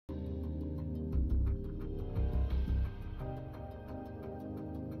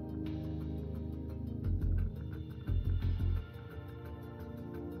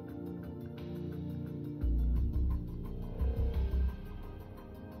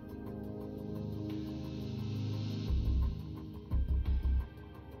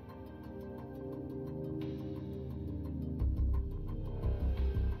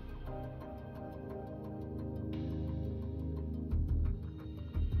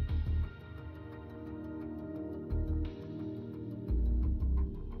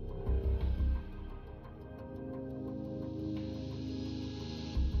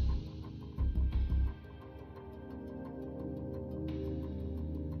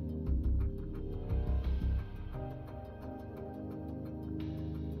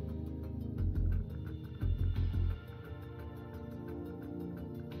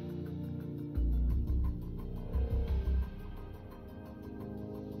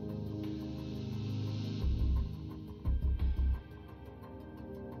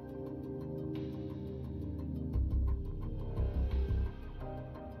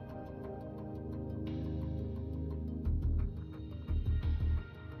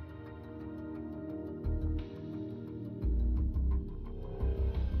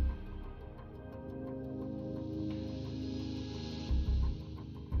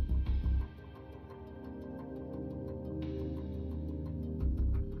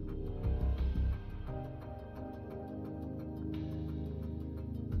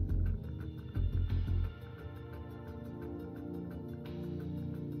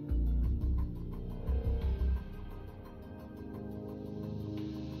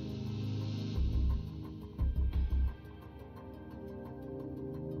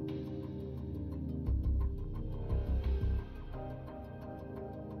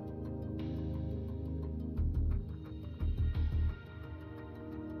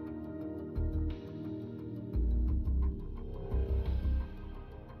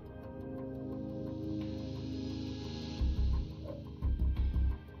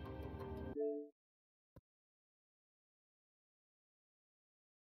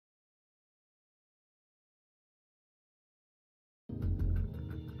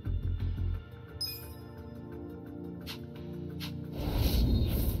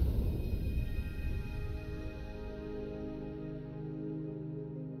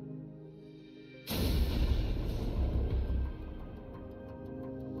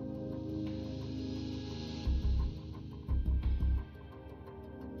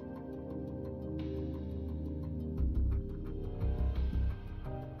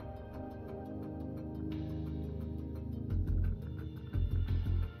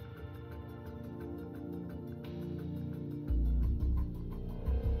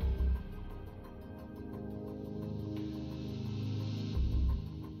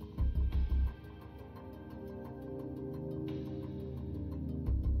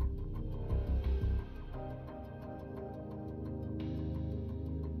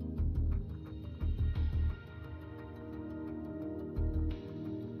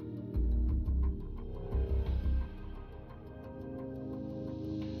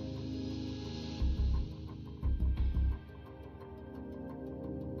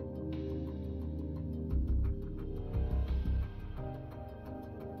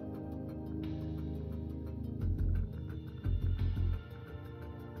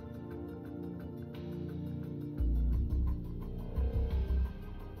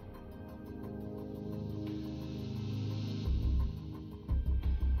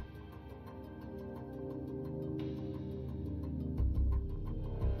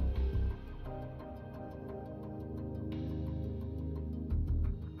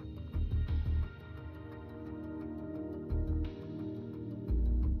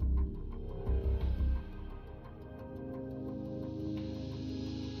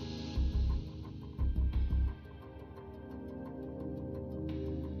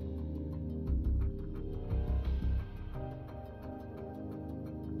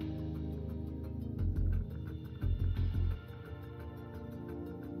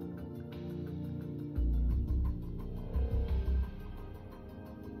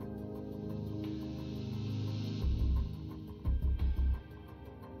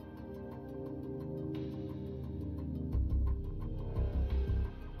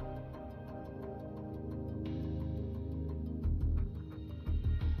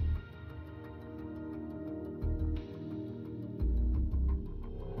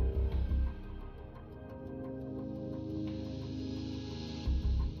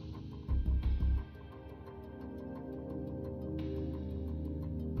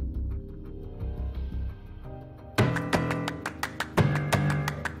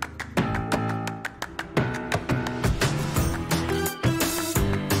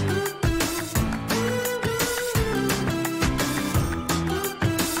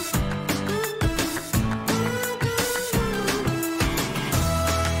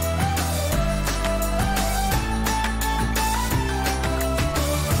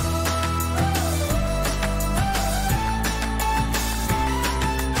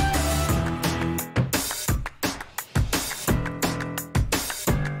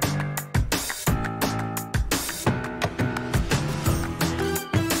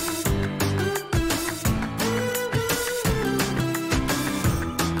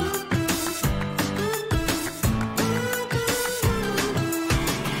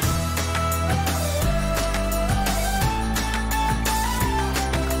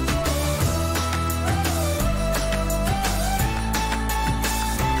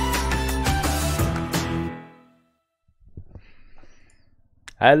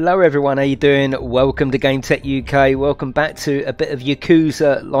Hello everyone, how you doing? Welcome to GameTech UK. Welcome back to a bit of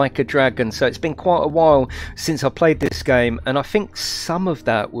Yakuza Like a Dragon. So it's been quite a while since I played this game, and I think some of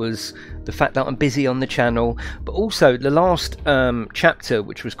that was the fact that I'm busy on the channel, but also the last chapter,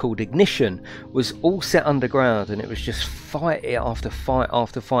 which was called Ignition, was all set underground, and it was just fight after fight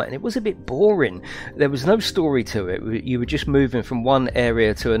after fight, and it was a bit boring. There was no story to it. You were just moving from one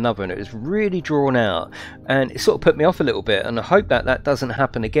area to another, and it was really drawn out, and it sort of put me off a little bit, and I hope that that doesn't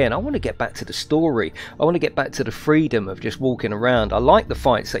happen again. I want to get back to the story. I want to get back to the freedom of just walking around. I like the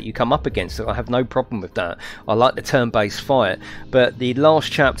fights that you come up against, so I have no problem with that. I like the turn-based fight, but the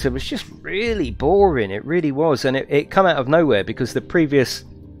last chapter was just really boring. It really was, and it come out of nowhere, because the previous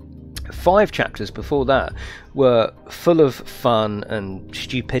 5 chapters before that were full of fun and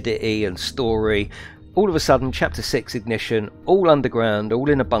stupidity and story. All of a sudden, chapter 6, Ignition, all underground, all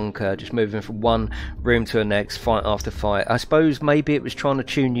in a bunker, just moving from one room to the next, fight after fight. I suppose maybe it was trying to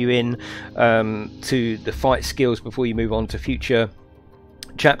tune you in to the fight skills before you move on to future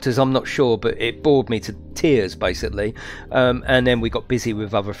chapters. I'm not sure, but it bored me to tears basically, and then we got busy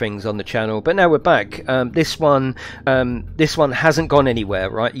with other things on the channel, but now we're back. This one hasn't gone anywhere,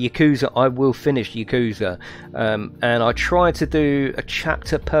 right? Yakuza, I will finish Yakuza, and I tried to do a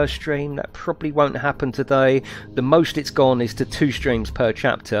chapter per stream. That probably won't happen today. The most it's gone is to 2 streams per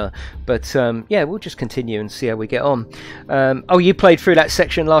chapter, but yeah, we'll just continue and see how we get on. Oh, you played through that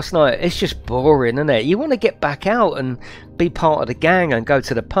section last night. It's just boring, isn't it? You want to get back out and be part of the gang and go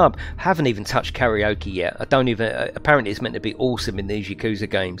to the pub. Haven't even touched karaoke yet. I don't even, apparently it's meant to be awesome in these Yakuza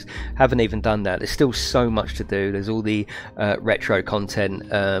games. Haven't even done that. There's still so much to do. There's all the retro content,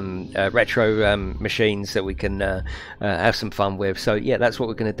 retro machines that we can have some fun with. So yeah, that's what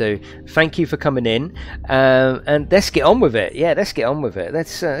we're going to do. Thank you for coming in, and let's get on with it. Yeah, let's get on with it.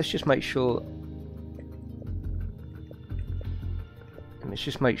 Let's just make sure. Let's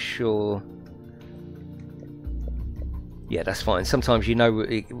just make sure. Yeah, that's fine. Sometimes, you know,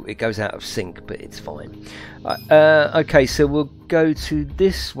 it goes out of sync, but it's fine. Okay, so we'll go to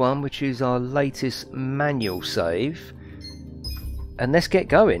this one, which is our latest manual save. And let's get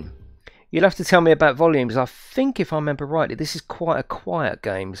going. You'll have to tell me about volumes. I think, if I remember rightly, this is quite a quiet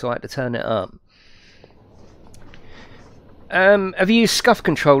game, so I had to turn it up. Have you used scuff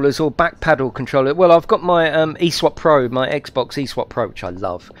controllers or back paddle controller? Well, I've got my eSwap Pro, my Xbox eSwap Pro, which I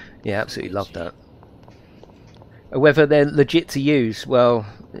love. Yeah, absolutely love that. Whether they're legit to use, well,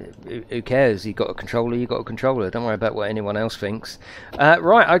 who cares? You got a controller, you got a controller. Don't worry about what anyone else thinks.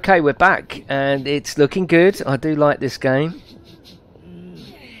 Right, okay, we're back, and it's looking good. I do like this game.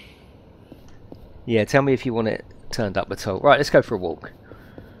 Yeah, tell me if you want it turned up at all. Right, let's go for a walk.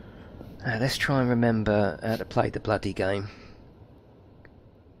 Let's try and remember how to play the bloody game.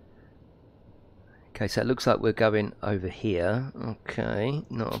 Okay, so it looks like we're going over here. Okay,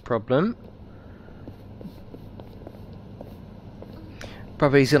 not a problem.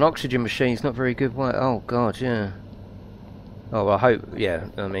 Brother, he's an oxygen machine. He's not very good. Oh God, yeah. Oh, I hope. Yeah,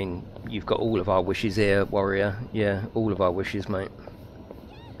 I mean, you've got all of our wishes here, warrior. Yeah, all of our wishes, mate.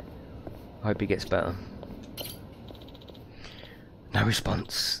 I hope he gets better. No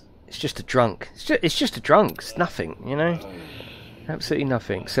response. It's just a drunk. It's just a drunk. It's nothing, you know. Absolutely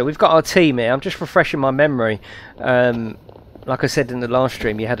nothing. So we've got our team here. I'm just refreshing my memory. Like I said in the last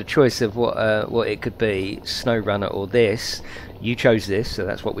stream, you had a choice of what it could be: SnowRunner or this. You chose this, so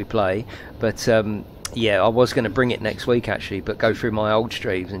that's what we play. But yeah, I was going to bring it next week actually, but go through my old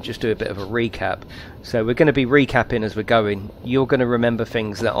streams and just do a bit of a recap. So we're going to be recapping as we're going. You're going to remember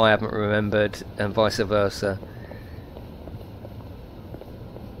things that I haven't remembered, and vice versa.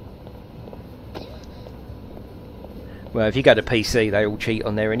 Well, if you go to PC, they all cheat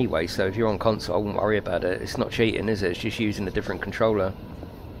on there anyway, so if you're on console, I wouldn't worry about it. It's not cheating, is it? It's just using a different controller.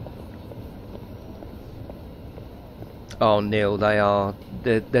 Oh, Neil,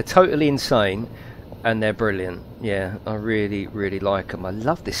 they're totally insane, and they're brilliant. Yeah, I really, really like them. I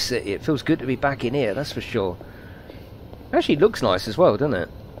love this city. It feels good to be back in here, that's for sure. Actually, it looks nice as well, doesn't it?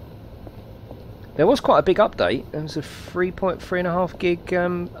 There was quite a big update. There was a 3.5 gig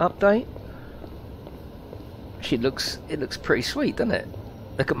update. Actually, it looks pretty sweet, doesn't it?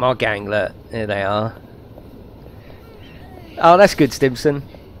 Look at my gang, look. There they are. Oh, that's good, Stimson.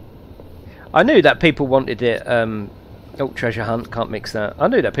 I knew that people wanted it. Oh, treasure hunt, can't mix that. I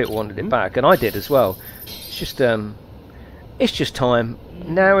knew that people wanted it back, and I did as well. It's just time.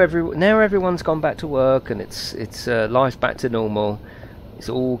 Now everyone's gone back to work, and it's life back to normal. It's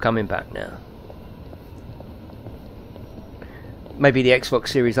all coming back now. Maybe the Xbox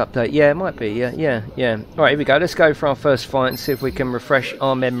Series update. Yeah, it might be. Yeah. Alright, here we go. Let's go for our first fight and see if we can refresh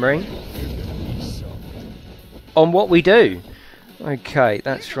our memory on what we do. Okay,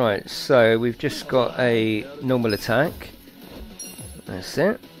 that's right. So we've just got a normal attack. That's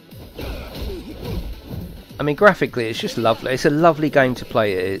it. I mean, graphically, it's just lovely. It's a lovely game to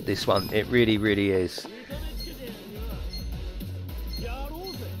play, this one. It really, really is.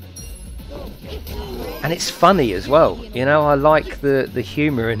 And it's funny as well. You know, I like the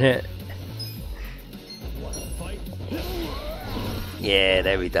humour in it. Yeah,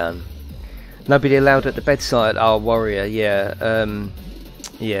 there we done. Nobody allowed at the bedside. Oh, warrior, yeah.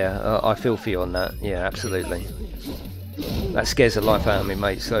 Yeah, I feel for you on that. Yeah, absolutely. That scares the life out of me,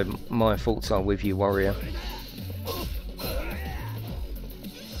 mate, so my thoughts are with you, warrior.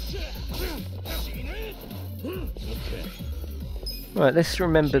 Right, let's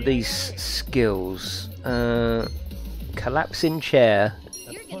remember these skills. Collapsing chair.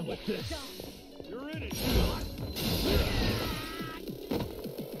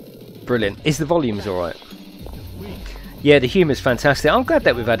 Brilliant. Is the volumes alright? Yeah, the humour's fantastic. I'm glad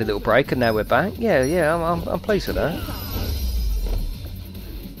that we've had a little break and now we're back. Yeah, yeah, I'm pleased with that.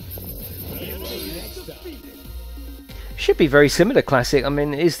 Should be very similar, classic. I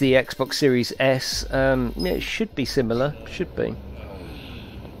mean, it is the Xbox Series S. Yeah, it should be similar. Should be.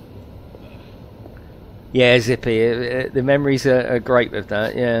 Yeah, Zippy. The memories are great with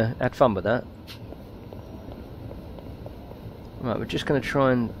that. Yeah, had fun with that. Right, we're just going to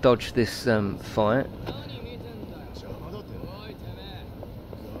try and dodge this fight.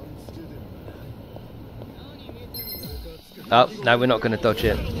 Oh, no, we're not going to dodge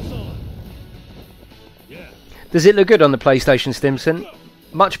it. Does it look good on the PlayStation, Stimson?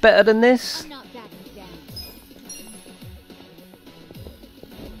 Much better than this?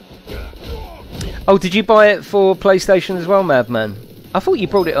 Oh, did you buy it for PlayStation as well, Madman? I thought you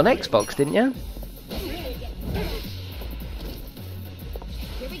brought it on Xbox, didn't you?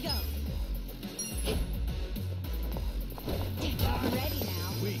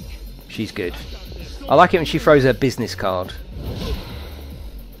 She's good. I like it when she throws her business card.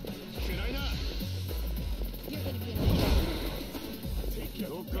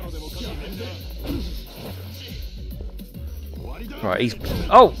 Right, he's...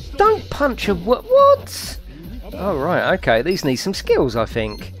 Oh, don't punch her... What? Oh, right, okay. These need some skills, I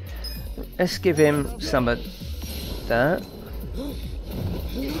think. Let's give him some of that.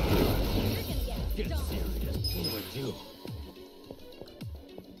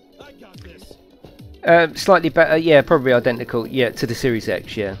 Slightly better, yeah, probably identical, yeah, to the Series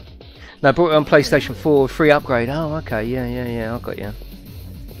X, yeah. No, I bought it on PlayStation 4, free upgrade. Oh, okay, yeah, I got you.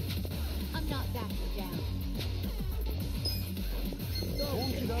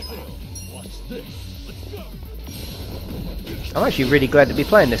 I'm actually really glad to be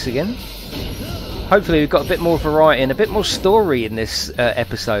playing this again. Hopefully we've got a bit more variety and a bit more story in this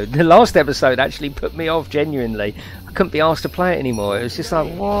episode. The last episode actually put me off, genuinely. I couldn't be asked to play it anymore. It was just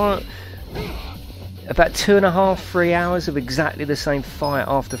like, what? About 2.5, 3 hours of exactly the same fight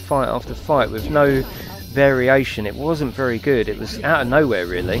after fight after fight with no variation. It wasn't very good. It was out of nowhere,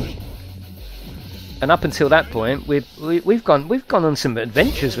 really. And up until that point, we've gone on some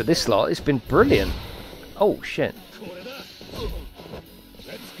adventures with this lot. It's been brilliant. Oh shit.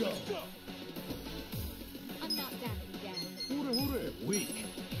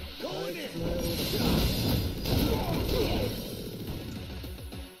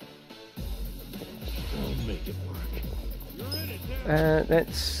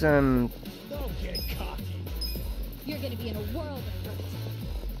 Let's Don't get cocky. You're gonna be in a world of hurt.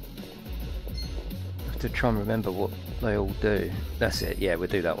 I have to try and remember what they all do. That's it, yeah, we'll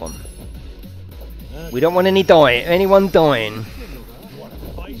do that one. We don't want anyone dying.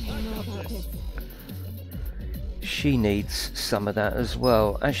 She needs some of that as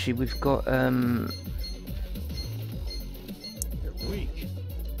well. Actually, we've got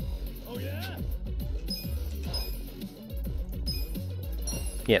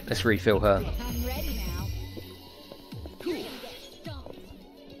Yep, let's refill her. I'm ready now.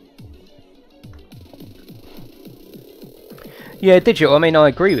 Yeah, digital. I mean, I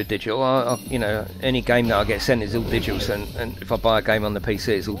agree with digital. You know, any game that I get sent is all digital, and if I buy a game on the PC,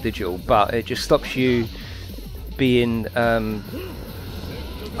 it's all digital. But it just stops you being only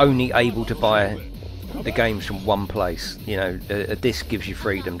able to buy the games from one place. You know, a disc gives you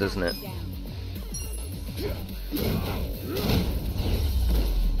freedom, doesn't it?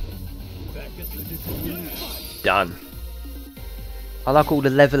 Done. I like all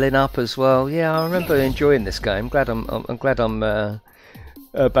the leveling up as well. Yeah, I remember enjoying this game. I'm glad I'm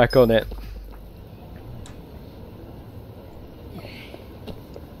back on it.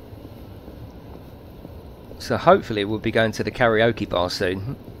 So hopefully we'll be going to the karaoke bar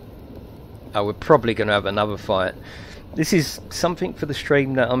soon. Oh, we're probably going to have another fight. This is something for the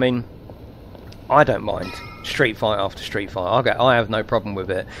stream that, I mean, I don't mind street fight after street fight. I have no problem with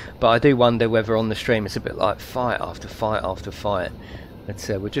it, but I do wonder whether on the stream it's a bit like fight after fight after fight. Let's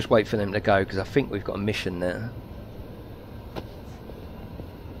we'll just wait for them to go, because I think we've got a mission there.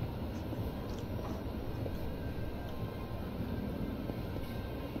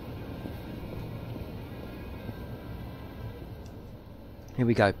 Here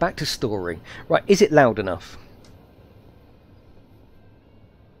we go, back to story. Right, is it loud enough?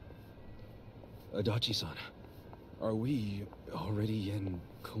 Adachi-san, are we already in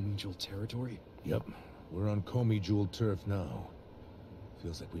Komi-Jewel territory? Yep, we're on Komi-Jewel turf now.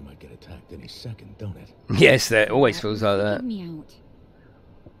 Feels like we might get attacked any second, don't it? Yes, that always feels like that. Me out.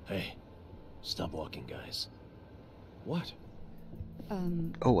 Hey, stop walking, guys. What?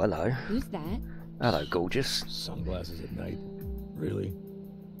 Oh, hello. Who's that? Hello, gorgeous. Sunglasses at night? Really?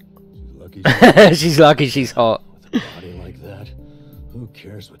 She's lucky She's lucky she's hot. with a body like that. Who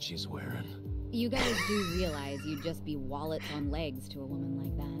cares what she's wearing? You guys do realize you'd just be wallets on legs to a woman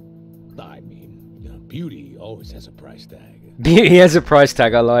like that. I mean, you know, beauty always has a price tag. Beauty has a price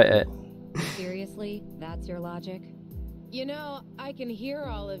tag, I like it. Seriously? That's your logic? You know, I can hear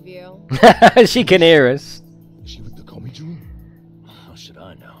all of you. She can hear us. Is she with the Komi-Jewel? How should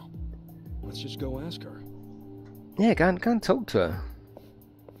I know? Let's just go ask her. Yeah, go and talk to her.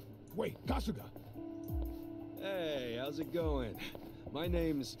 Wait, Kasuga! Hey, how's it going? My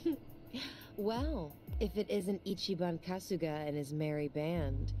name's... Well, if it isn't Ichiban Kasuga and his merry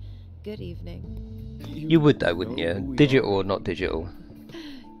band. Good evening. You would though, wouldn't you? Digital or not digital?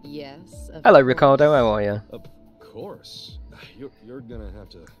 Yes. Hello, course. Ricardo, how are you? Of course. You're gonna have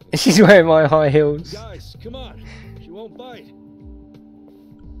to... She's wearing my high heels. Guys, come on! She won't bite!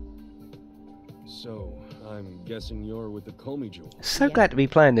 So, I'm guessing you're with the Komi-Jewel. So glad to be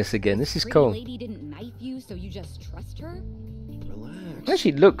playing this again. This is Pretty cool. lady didn't knife you, so you just trust her? Relax.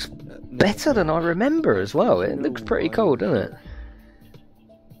 Actually looks No, better than I remember as well. It looks pretty cool, doesn't it?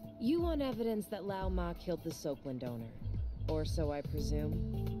 You want evidence that Lao Ma killed the Soapland donor. Or so I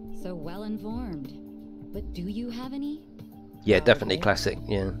presume. So well informed. But do you have any? Yeah, definitely Okay. classic,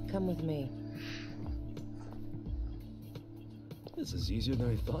 yeah. Come with me. This is easier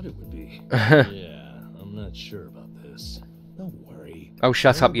than I thought it would be. Yeah, I'm not sure about this. Don't worry. Oh,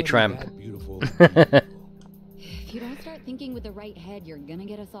 shut up, you Nobody tramp. that beautiful. If you don't start thinking with the right head, you're gonna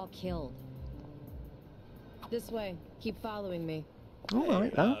get us all killed. This way. Keep following me.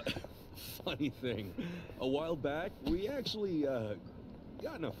 Alright, oh. Funny thing, a while back, we actually,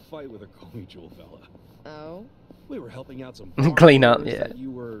 got in a fight with a Komi-Jewel fella. Oh? We were helping out some Clean up, farmers yeah. that you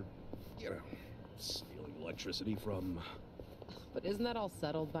were, you know, stealing electricity from. But isn't that all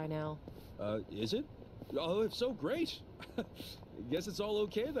settled by now? Is it? Oh, if so, great. Guess it's all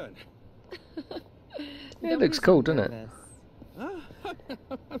okay then. Yeah, it Don't looks be cool, so doesn't it? nervous.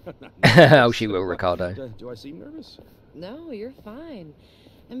 Oh, she will, Ricardo. Do I seem nervous? No, you're fine.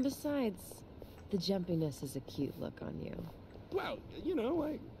 And besides, the jumpiness is a cute look on you. Well, you know,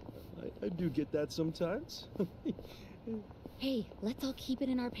 I do get that sometimes. Hey, let's all keep it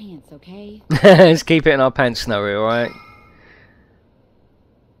in our pants, okay? Let's keep it in our pants, Snowy, alright?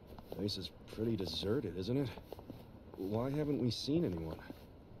 Place is pretty deserted, isn't it? Why haven't we seen anyone?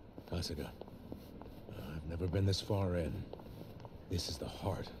 Kasuga, I've never been this far in. This is the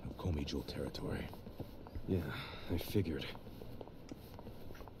heart of Komi-Jewel territory. Yeah, I figured.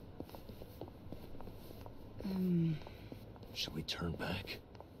 Should we turn back?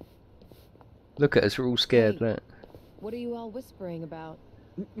 Look at us, we're all scared, Hey. look. What are you all whispering about?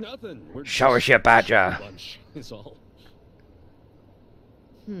 Nothing. We're Show us your badger. a bunch, is all.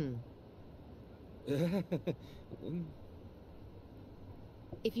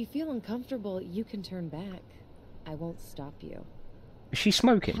 If you feel uncomfortable, you can turn back. I won't stop you. Is she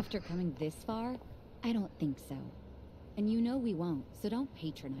smoking? After coming this far, I don't think so. And you know we won't, so don't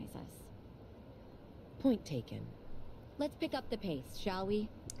patronize us. Point taken. Let's pick up the pace, shall we?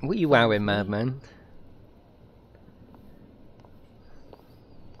 What are you wowing, madman?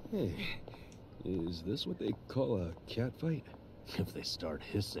 Hey, is this what they call a cat fight? If they start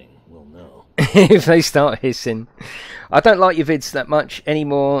hissing, we'll know. If they start hissing. I don't like your vids that much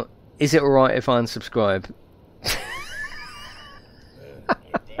anymore. Is it alright if I unsubscribe?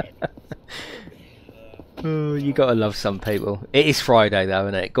 Oh, you gotta love some people. It is Friday though,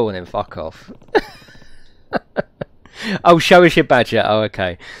 isn't it? Go on then, fuck off. Oh, show us your badger. Oh,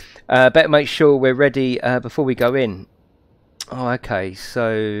 okay. Better make sure we're ready before we go in. Oh, okay.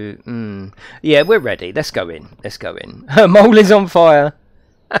 So, yeah, we're ready. Let's go in. Let's go in. Her mole is on fire.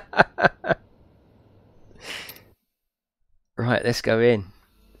 Right, let's go in.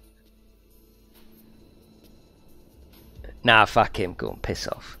 Nah, fuck him. Go on, piss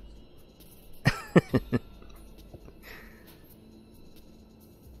off.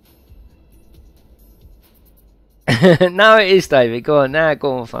 No, it is, David. Go on, now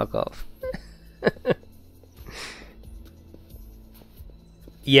go on, fuck off.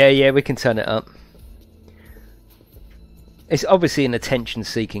 Yeah, we can turn it up. It's obviously an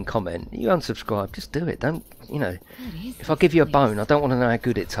attention-seeking comment. You unsubscribe, just do it. Don't, you know. If I give you a bone, I don't want to know how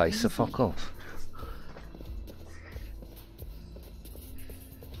good it tastes, so fuck off.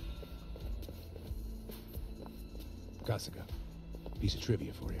 Kasuga, piece of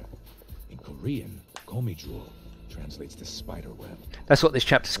trivia for you. In Korean, Komijul translates to spider web. That's what this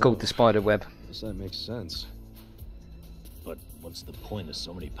chapter's called, the spider web. Guess that makes sense. But what's the point of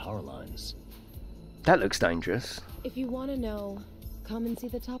so many power lines? That looks dangerous. If you want to know, come and see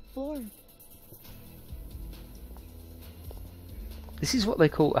the top floor. This is what they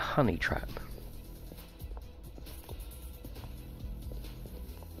call a honey trap.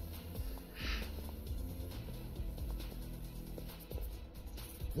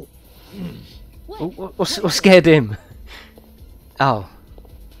 What scared him? Oh.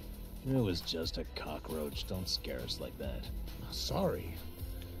 It was just a cockroach. Don't scare us like that. Sorry.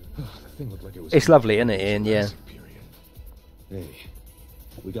 The thing looked like it was. It's lovely, isn't it, Ian? Yeah. Hey,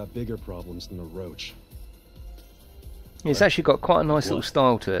 we got bigger problems than a roach. It's actually got quite a nice little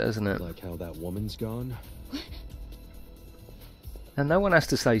style to it, hasn't it? Like how that woman's gone. And no one has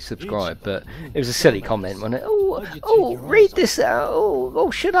to say subscribe, but it was a silly comment, wasn't it? Oh, read this out.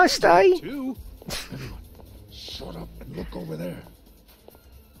 Oh, should I stay? Shut up and look over there.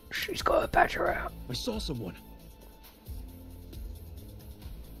 She's got a badger out. I saw someone.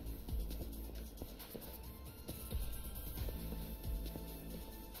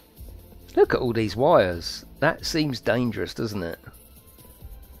 Look at all these wires. That seems dangerous, doesn't it?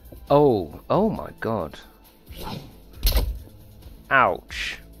 Oh my god.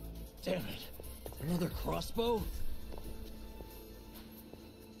 Ouch. Damn it. Another crossbow?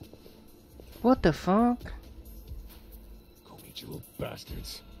 What the fuck? Komijul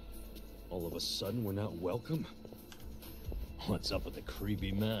bastards. All of a sudden, we're not welcome? What's up with the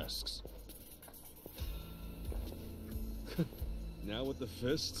creepy masks? Now with the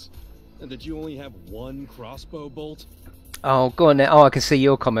fists? And did you only have one crossbow bolt? Oh, go on there. Oh, I can see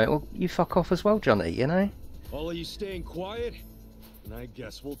your comment. Well, you fuck off as well, Johnny, you know? All of you staying quiet? And I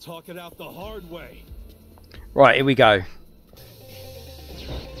guess we'll talk it out the hard way. Right, here we go. Let's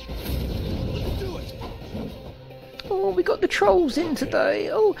do it! Oh, we got the trolls in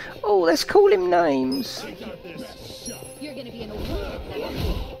today. Oh, let's call him names. I got this. You're gonna be in a world.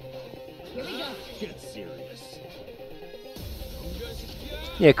 Here we go. Get serious.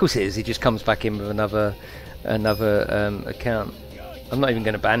 Yeah, of course it is. He just comes back in with another account. I'm not even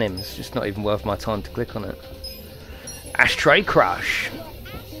going to ban him. It's just not even worth my time to click on it. Ashtray Crush.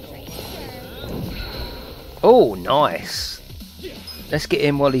 Oh, nice. Let's get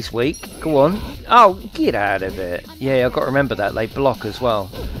him while he's weak. Go on. Oh, get out of it. Yeah, I've got to remember that. They block as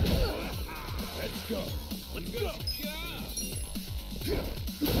well.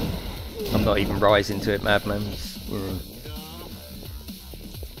 I'm not even rising to it, madman.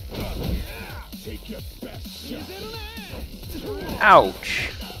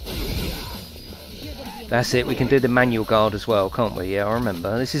 Ouch. That's it, we can do the manual guard as well, can't we? Yeah, I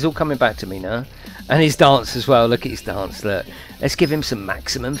remember. This is all coming back to me now. And his dance as well, look at his dance, look. Let's give him some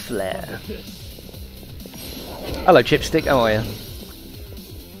maximum flair. Hello, Chipstick, how are you?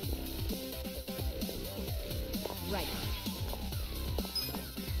 Right.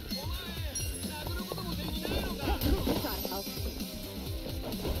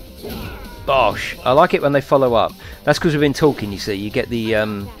 Bosh. I like it when they follow up. That's because we've been talking, you see. You get the,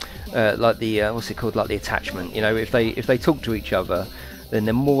 like the, what's it called, like the attachment. You know, if they talk to each other, then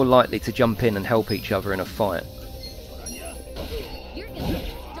they're more likely to jump in and help each other in a fight.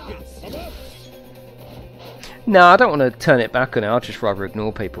 No, I don't want to turn it back on it. I'd just rather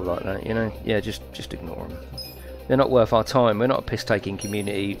ignore people like that, you know. Yeah, just ignore them. They're not worth our time. We're not a piss-taking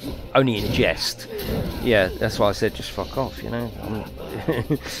community, only in jest. Yeah, that's why I said just fuck off, you know.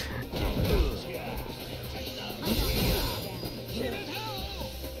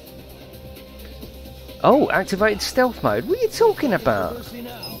 Oh, activated stealth mode. What are you talking about?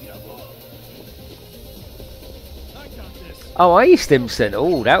 Oh, Ace Stimson.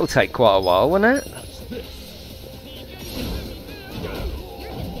 Oh, that'll take quite a while, won't it?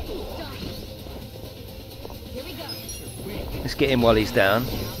 Let's get him while he's down.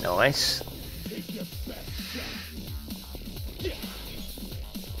 Nice.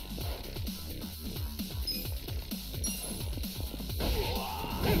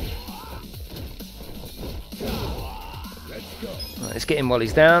 get him while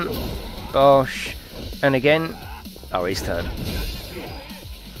he's down. Bosh. And again. Oh, his turn.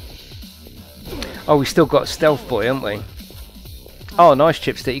 Oh, we still got Stealth Boy, haven't we? Oh, nice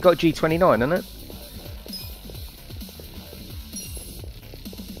Chipstick. You got G29, hasn't it?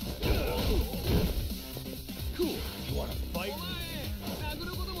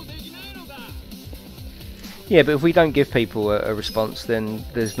 Yeah, but if we don't give people a response, then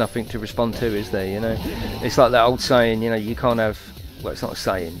there's nothing to respond to, is there, you know? It's like that old saying, you know, you can't have... Well, it's not a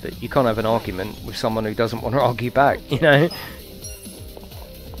saying, but you can't have an argument with someone who doesn't want to argue back, you know?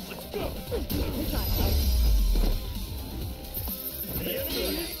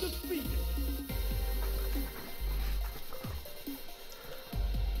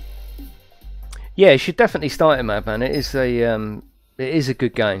 Yeah, you should definitely start it, Madman. It is a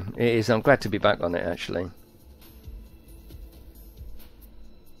good game. It is. I'm glad to be back on it, actually.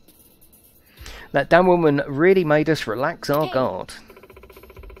 That damn woman really made us relax our guard.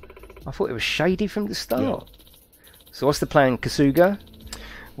 I thought it was shady from the start. So what's the plan, Kasuga?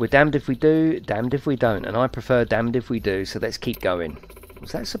 We're damned if we do, damned if we don't. And I prefer damned if we do, so let's keep going.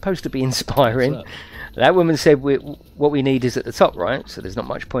 Was that supposed to be inspiring? That woman said what we need is at the top, right? So there's not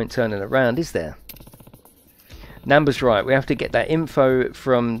much point turning around, is there? Namba's right. We have to get that info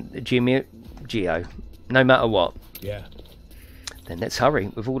from Geo, no matter what. Yeah. Then let's hurry.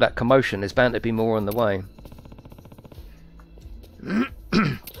 With all that commotion, there's bound to be more on the way.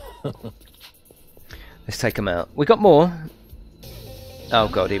 Let's take them out. We got more. Oh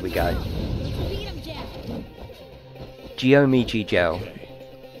god, here we go. Geomiji Gel.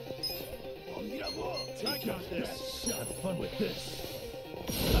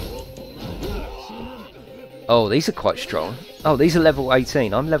 Oh, these are quite strong. Oh, these are level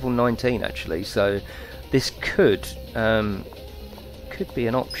 18. I'm level 19 actually, so this could be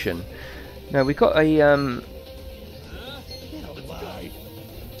an option. Now we've got a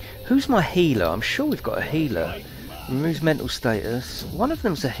who's my healer? I'm sure we've got a healer. Removes mental status. One of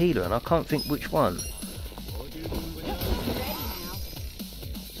them's a healer and I can't think which one.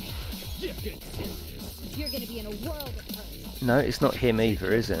 No, it's not him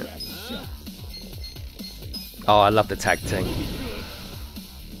either, is it? Oh, I love the tag team.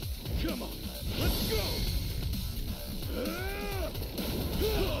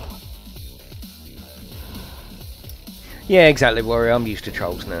 Yeah, exactly, Warrior. I'm used to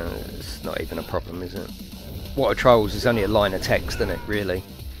trolls now. It's not even a problem, is it? What are trolls? It's only a line of text, isn't it, really?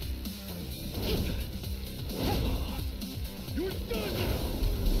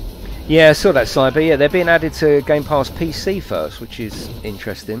 Yeah, I saw that, Cyber. Yeah, they're being added to Game Pass PC first, which is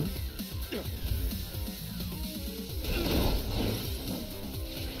interesting.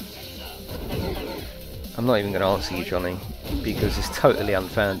 I'm not even going to answer you, Johnny, because it's totally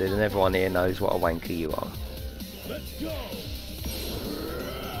unfounded and everyone here knows what a wanker you are.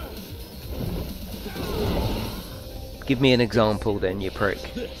 Give me an example then, you prick.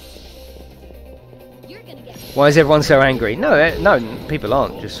 Why is everyone so angry? No, no, people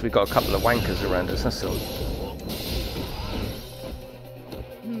aren't. Just we've got a couple of wankers around us, that's all.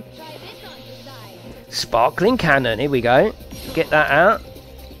 Sparkling cannon, here we go. Get that out.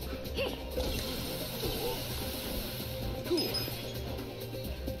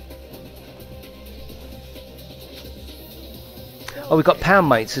 Oh, we've got pound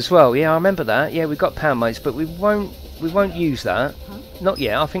mates as well. Yeah, I remember that. Yeah, we've got pound mates, but we won't use that. Huh? Not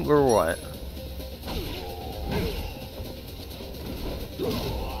yet. I think we're all right.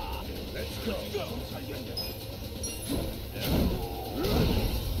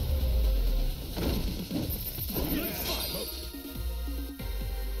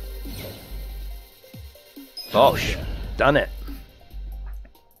 Bosh, done it.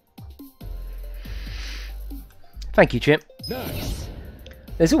 Thank you, Chip. Nice.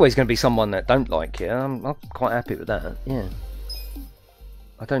 There's always going to be someone that don't like you. I'm quite happy with that. Yeah.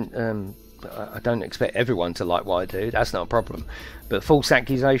 I don't expect everyone to like what I do. That's not a problem. But false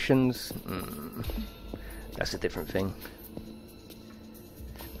accusations, that's a different thing.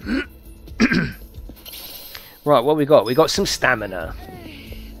 Right, what we got? We got some stamina.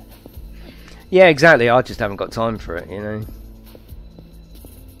 Yeah, exactly. I just haven't got time for it, you know.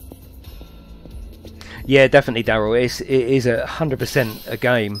 Yeah, definitely, Daryl. It is 100% a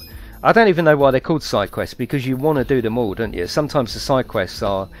game. I don't even know why they're called side quests, because you want to do them all, don't you? Sometimes the side quests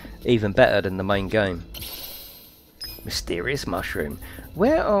are even better than the main game. Mysterious mushroom.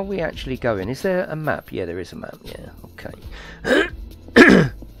 Where are we actually going? Is there a map? Yeah, there is a map. Yeah, okay.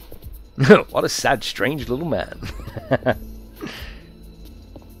 What a sad, strange little man.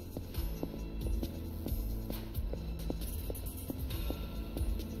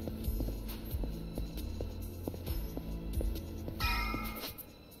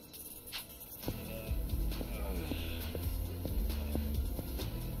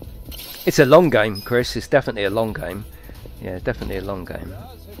 It's a long game, Chris. It's definitely a long game. Yeah, definitely a long game.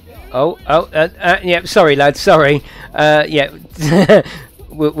 Yeah, sorry, lads, sorry. Yeah,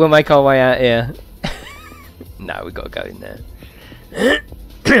 we'll make our way out here. No, we've got to go in there.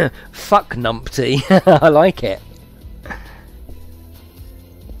 Fuck numpty. I like it.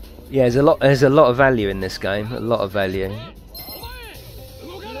 Yeah, there's a lot of value in this game. A lot of value.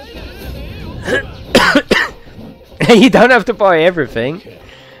 You don't have to buy everything.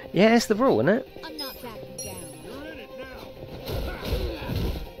 Yeah, it's the rule, isn't it? I'm not backing down.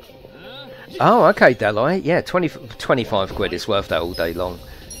 Oh, okay, Dalai. Yeah, 25 quid. It's worth that all day long.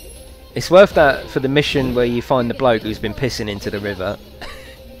 It's worth that for the mission where you find the bloke who's been pissing into the river.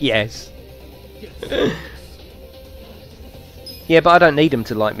 Yes. Yeah, but I don't need them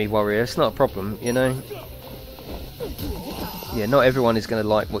to like me, warrior. It's not a problem, you know. Yeah, not everyone is going to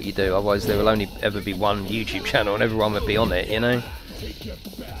like what you do. Otherwise, there will only ever be one YouTube channel, and everyone would be on it, you know.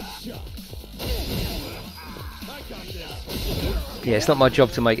 Yeah, it's not my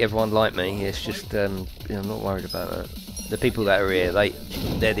job to make everyone like me. It's just, I'm not worried about that. The people that are here,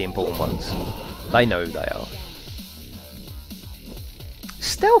 they're the important ones. They know who they are.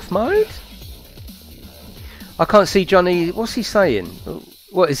 Stealth mode? I can't see Johnny. What's he saying?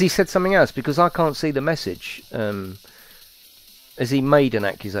 What, has he said something else? Because I can't see the message. Has he made an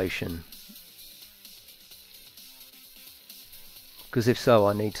accusation? Because if so,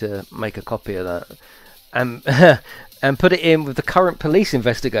 I need to make a copy of that. And put it in with the current police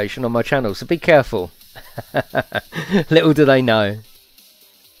investigation on my channel, so be careful. Little do they know.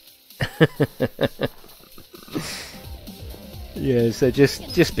 Yeah, so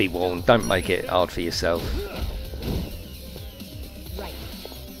just be warned, don't make it hard for yourself.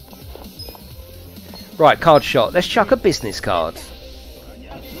 Right, card shot. Let's chuck a business card.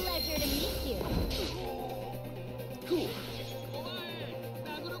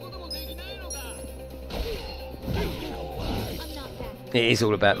 It is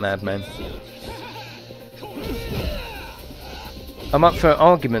all about Madman. I'm up for an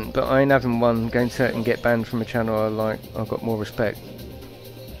argument, but I ain't having one going to and get banned from a channel I like. I've got more respect.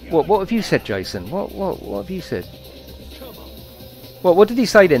 What have you said, Jason? What have you said? What did he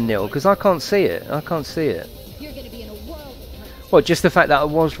say then, Neil? Because I can't see it. I can't see it. You're gonna be in a world. What, just the fact that I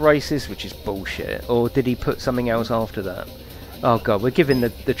was racist, which is bullshit, or did he put something else after that? Oh god, we're giving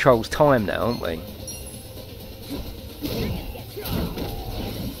the trolls time now, aren't we?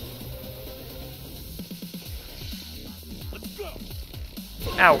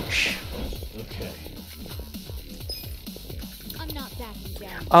 Ouch. Okay. I'm not backing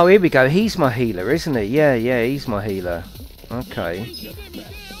down. Oh, here we go. He's my healer, isn't he? Yeah, he's my healer. Okay.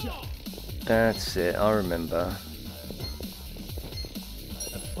 That's it. I remember.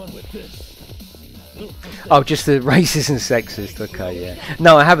 Have fun with this. Oh, just the racist and sexist. Okay, yeah.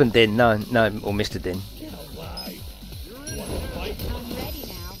 No, I haven't, Din. No, or Mr. Din. I'm ready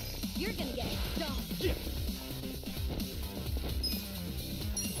now. You're gonna get stomped.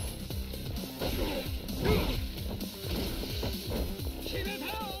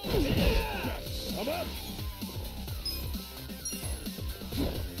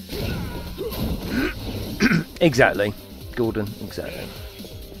 Exactly, Gordon. Exactly.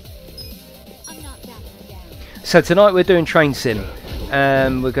 I'm not backing down. So tonight we're doing train sim.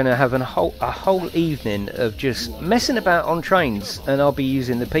 We're going to have a whole evening of just messing about on trains, and I'll be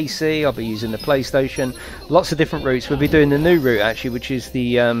using the PC, I'll be using the PlayStation, lots of different routes. We'll be doing the new route actually, which is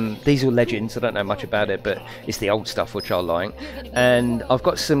the Diesel Legends. I don't know much about it, but it's the old stuff which I like. And I've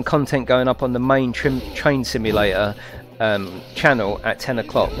got some content going up on the main train simulator channel at 10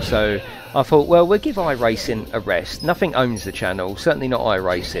 o'clock. So I thought, well, we'll give iRacing a rest. Nothing owns the channel, certainly not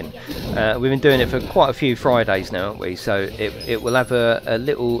iRacing. We've been doing it for quite a few Fridays now, haven't we? So it will have a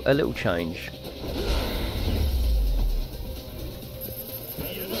little change.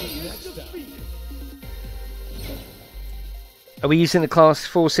 Are we using the class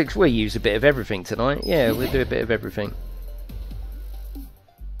 4.6? We use a bit of everything tonight. Yeah, we'll do a bit of everything.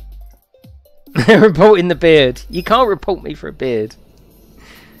 Reporting the beard. You can't report me for a beard.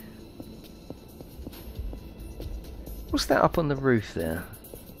 What's that up on the roof there?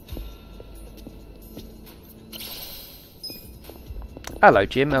 Hello,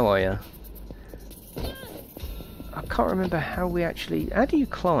 Jim. How are you? I can't remember how we actually... How do you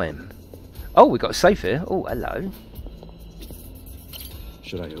climb? Oh, we got a safe here. Oh, hello.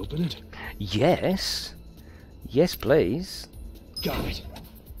 Should I open it? Yes. Yes, please. Got it.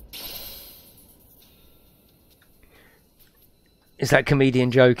 Is that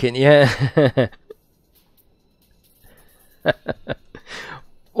comedian joking? Yeah.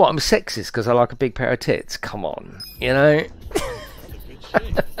 What, I'm sexist because I like a big pair of tits? Come on, you know?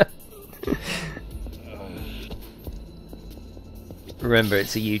 Remember,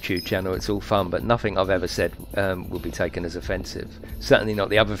 it's a YouTube channel, it's all fun, but nothing I've ever said will be taken as offensive. Certainly not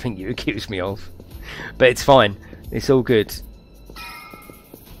the other thing you accused me of. But it's fine. It's all good.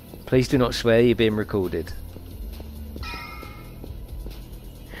 Please do not swear, you're being recorded.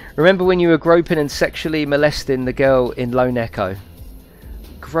 Remember when you were groping and sexually molesting the girl in Lone Echo?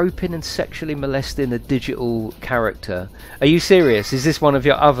 Groping and sexually molesting a digital character. Are you serious? Is this one of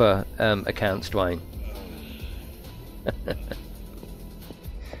your other accounts, Dwayne?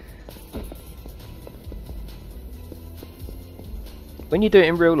 When you do it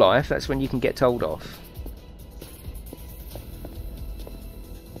in real life, that's when you can get told off.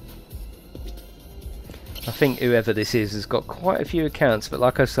 I think whoever this is has got quite a few accounts, but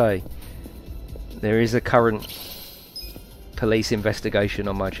like I say, there is a current police investigation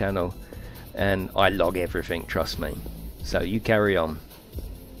on my channel, and I log everything, trust me. So you carry on.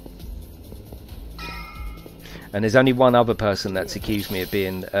 And there's only one other person that's accused me of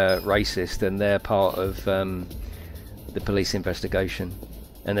being racist, and they're part of the police investigation.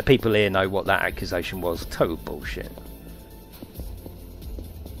 And the people here know what that accusation was. Total bullshit.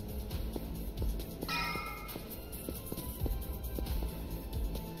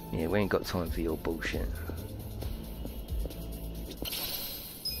 Yeah, we ain't got time for your bullshit.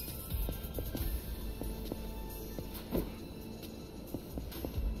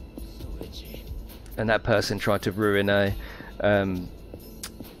 And that person tried to ruin a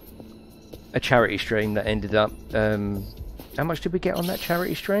charity stream that ended up... how much did we get on that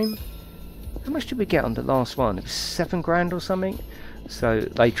charity stream? How much did we get on the last one? It was 7 grand or something? So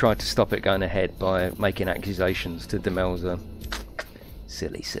they tried to stop it going ahead by making accusations to Demelza.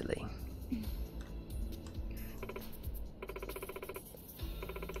 Silly, silly.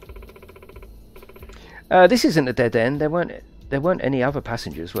 This isn't a dead end. There weren't any other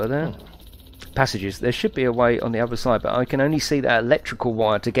passengers, were there? Passages. There should be a way on the other side, but I can only see that electrical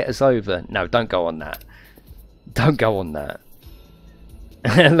wire to get us over. No, don't go on that. Don't go on that.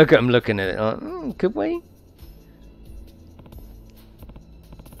 Look at them looking at it. Like, could we?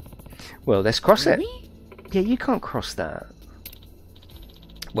 Well, let's cross it. Yeah, you can't cross that.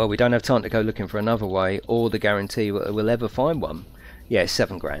 Well, we don't have time to go looking for another way, or the guarantee we'll ever find one. Yeah, it's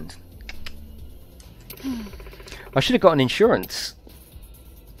 7 grand. I should have got an insurance.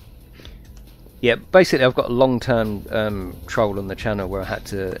 Yeah, basically I've got a long-term troll on the channel where I had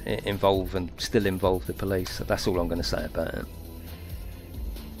to involve and still involve the police. So that's all I'm going to say about it.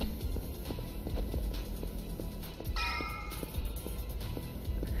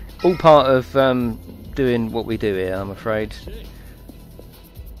 All part of doing what we do here, I'm afraid.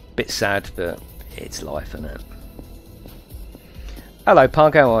 Bit sad, but it's life, isn't it? Hello,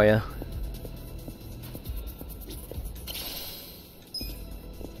 Pug, how are you?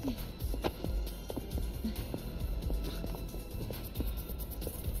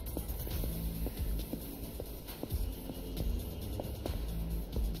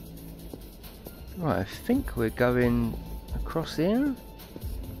 Right, I think we're going across here.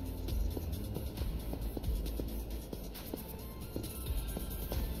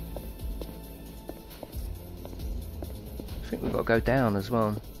 I think we've got to go down as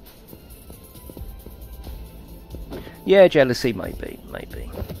well. Yeah, jealousy, maybe.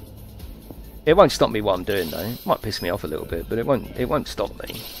 It won't stop me what I'm doing though. It might piss me off a little bit, but it won't stop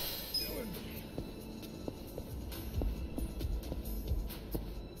me.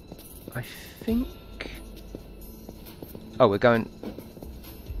 I think... Oh, we're going...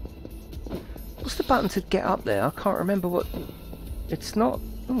 What's the button to get up there? I can't remember what... It's not...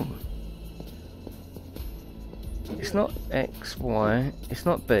 Ooh. It's not X, Y, it's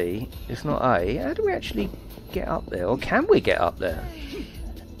not B, it's not A. How do we actually get up there? Or can we get up there?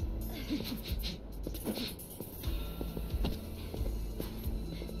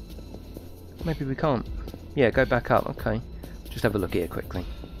 Maybe we can't. Yeah, go back up. Okay. Just have a look here quickly.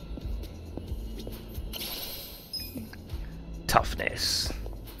 Toughness.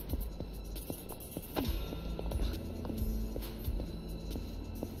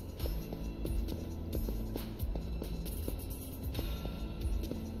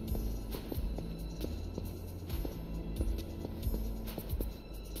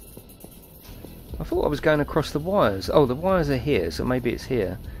 I thought I was going across the wires. Oh, the wires are here, so maybe it's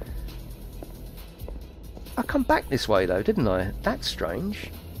here. I come back this way though, didn't I? That's strange.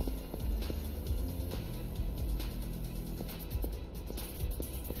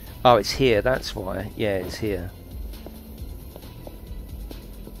 Oh, it's here, that's why. Yeah, it's here.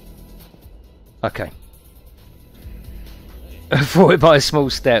 Okay. Forward by a small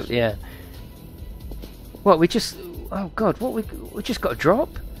step, yeah. What, we just... Oh god, what, we just got a drop?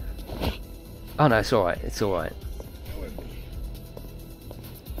 Oh no, it's alright, it's alright.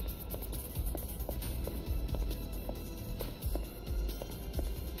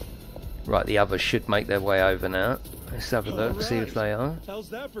 Right, the others should make their way over now. Let's have a look, see if they are. How's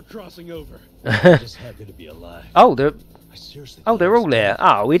that for crossing over? Just happy to be alive. Oh, they're I seriously they're all there.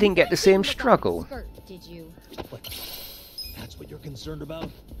 Oh, we didn't get to see him struggle. Skirt, did you? What? That's what you're concerned about?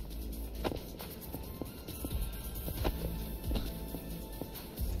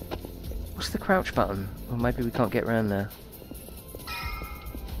 What's the crouch button? Well, maybe we can't get around there.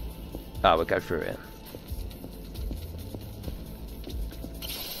 Oh, we'll go through it.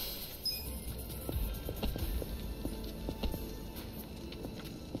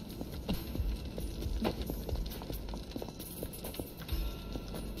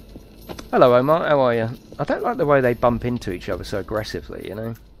 Hello, Omar. How are you? I don't like the way they bump into each other so aggressively, you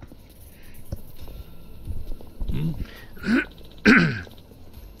know?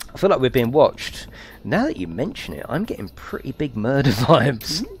 I feel like we're being watched. Now that you mention it, I'm getting pretty big murder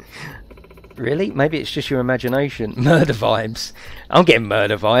vibes. Really? Maybe it's just your imagination. Murder vibes. I'm getting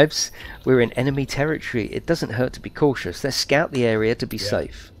murder vibes. We're in enemy territory. It doesn't hurt to be cautious. Let's scout the area to be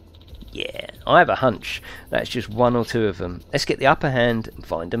safe. Yeah, I have a hunch that's just one or two of them. Let's get the upper hand and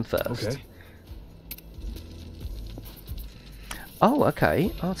find them first. Okay. Oh,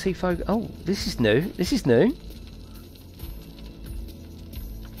 okay. RT focus. Oh, this is new. This is new.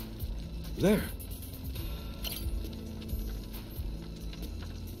 There.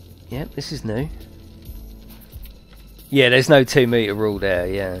 Yep, this is new. Yeah, there's no 2 meter rule there,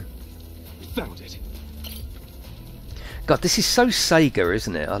 yeah. Found it. God, this is so Sega,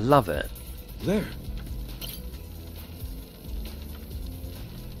 isn't it? I love it. There.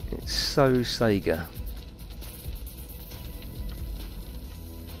 It's so Sega.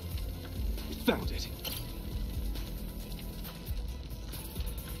 Found it.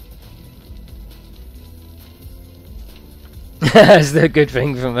 That's the good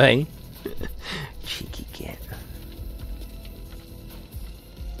thing for me. Cheeky git.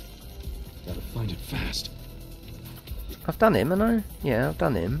 Gotta find it fast. I've done him, haven't I? Yeah, I've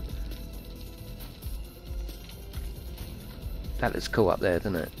done him. That looks cool up there,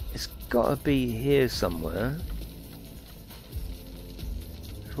 doesn't it? It's gotta be here somewhere.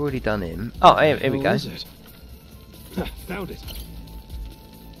 I've already done him. Oh, here we go. Is it? Found it.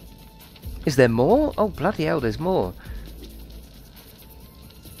 Is there more? Oh, bloody hell, there's more.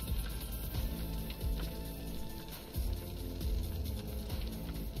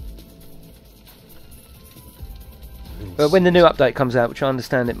 But when the new update comes out, which I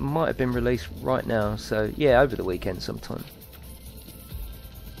understand it might have been released right now, so yeah, over the weekend sometime.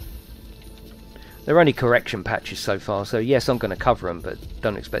 They're only correction patches so far, so yes, I'm going to cover them, but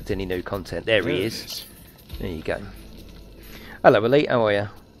don't expect any new content. There he is. There you go. Hello, Elite, how are you?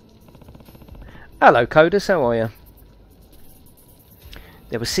 Hello, Codus, how are you?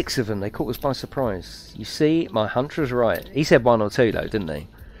 There were 6 of them, they caught us by surprise. You see, my hunch was right. He said 1 or 2 though, didn't he?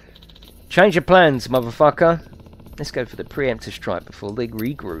 Change your plans, motherfucker. Let's go for the preemptive strike before they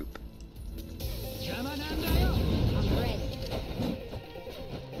regroup.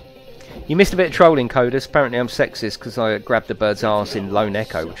 You missed a bit of trolling, Codus. Apparently I'm sexist because I grabbed the bird's arse in Lone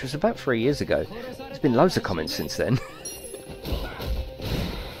Echo, which was about 3 years ago. There's been loads of comments since then.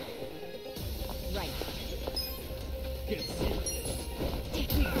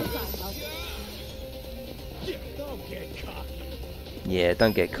 Yeah,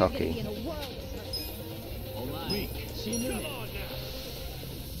 don't get cocky.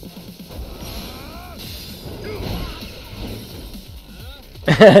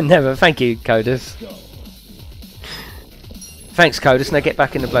 Never. Thank you, Codus. Thanks, Codus. Now get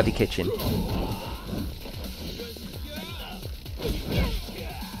back in the bloody kitchen.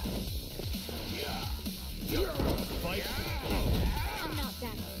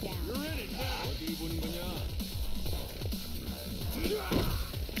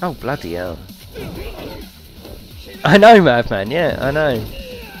 Oh, bloody hell. I know, Madman. Yeah, I know.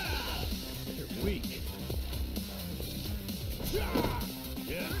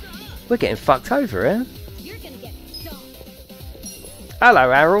 We're getting fucked over here. Hello,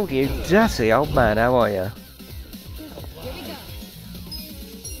 Harold, you dirty old man. How are you?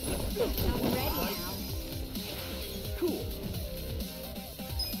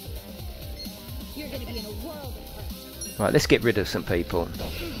 Right, let's get rid of some people.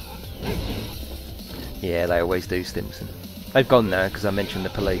 Yeah, they always do, Stimson. They've gone now because I mentioned the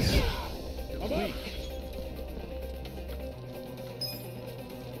police.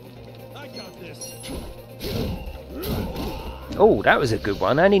 Oh, that was a good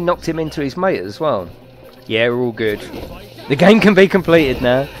one. And he knocked him into his mate as well. Yeah, we're all good. The game can be completed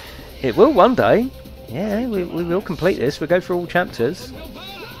now. It will one day. Yeah, we will complete this. We'll go through all chapters.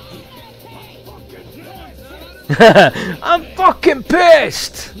 I'm fucking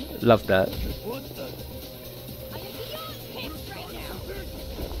pissed! Love that.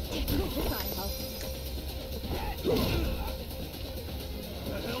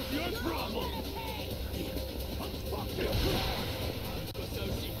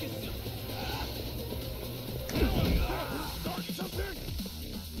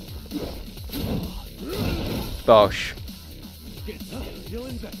 Bosh.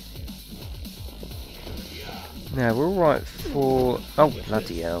 Now we're alright for... Oh,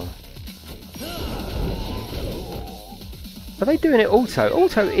 bloody hell. Are they doing it auto?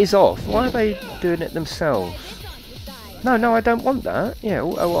 Auto is off. Why are they doing it themselves? No, no, I don't want that. Yeah,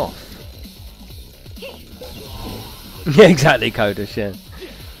 auto off. Yeah, exactly, Kodas, yeah.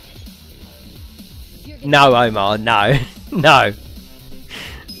 No, Omar, no. No.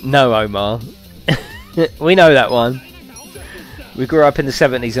 No, Omar. We know that one. We grew up in the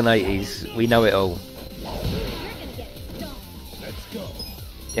 70s and 80s. We know it all.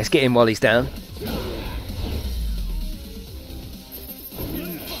 Let's get him while he's down.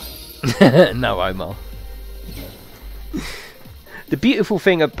 No, Omar. The beautiful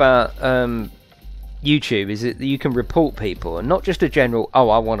thing about YouTube is that you can report people, and not just a general, oh,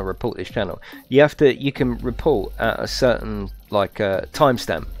 I want to report this channel. You can report at a certain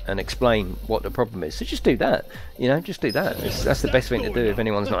timestamp and explain what the problem is. So just do that, you know, just do that. That's the best thing to do if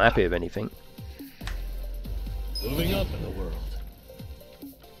anyone's not happy with anything. Moving up in the world.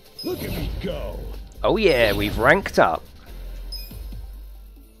 Look at me go! Oh yeah, we've ranked up.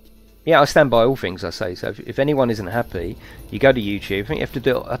 Yeah, I stand by all things I say. So if anyone isn't happy, you go to YouTube. I think you have to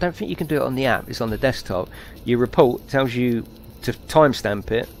do it. I don't think you can do it on the app. It's on the desktop. You report, tells you to timestamp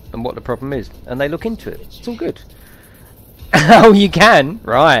it and what the problem is, and they look into it. It's all good. Oh, you can,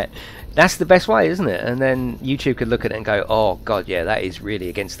 right? That's the best way, isn't it? And then YouTube could look at it and go, "Oh God, yeah, that is really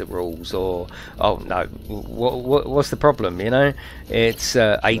against the rules," or "Oh no, what's the problem?" You know, it's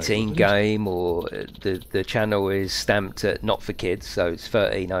 18 game, or the channel is stamped at not for kids, so it's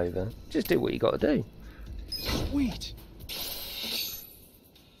 13 over. Just do what you got to do. Sweet.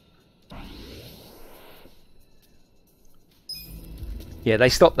 Yeah, they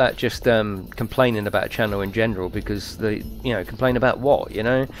stopped that just complaining about a channel in general, because they, you know, complain about what, you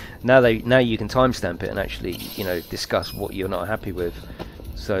know. Now you can timestamp it and actually, you know, discuss what you're not happy with.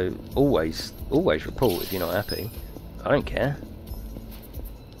 So always report if you're not happy. I don't care.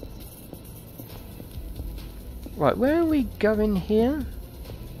 Right, where are we going here?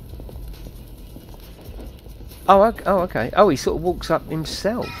 Oh, okay. Oh, he sort of walks up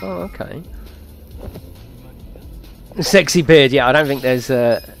himself. Oh, okay. Sexy beard, yeah, I don't think there's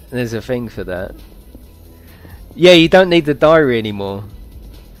a thing for that. Yeah, you don't need the diary anymore.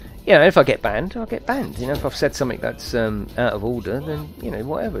 You know, if I get banned, I'll get banned. You know, if I've said something that's out of order, then, you know,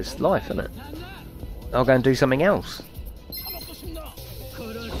 whatever, it's life, isn't it? I'll go and do something else.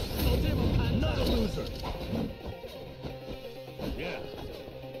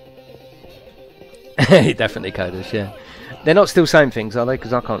 Definitely coders, yeah. They're not still saying things, are they?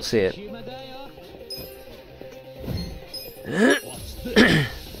 Because I can't see it.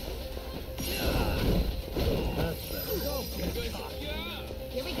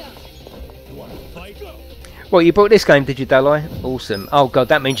 Well, you bought this game, did you, Dalai? Awesome. Oh god,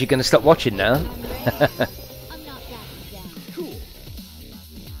 that means you're going to stop watching now.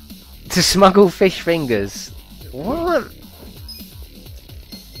 To smuggle fish fingers. What?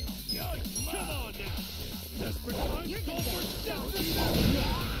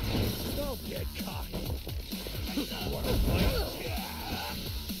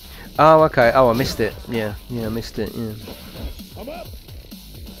 Oh, okay. Oh, I missed it. Yeah, I missed it. Yeah.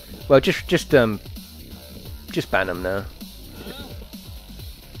 Well, just ban them now.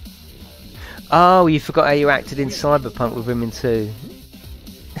 Oh, you forgot how you acted in Cyberpunk with Women too.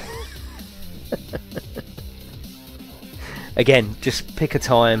 Again, just pick a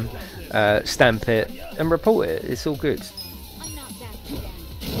time, stamp it, and report it. It's all good.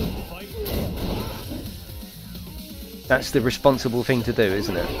 That's the responsible thing to do,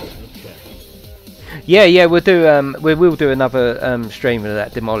 isn't it? Yeah, we'll do. We will do another stream of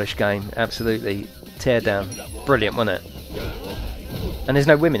that Demolish game. Absolutely, tear down. Brilliant, wasn't it? And there's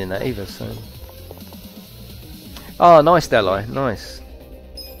no women in that either. So. Oh, nice, Delhi. Nice.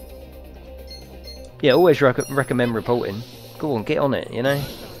 Yeah, always recommend reporting. Go on, get on it. You know.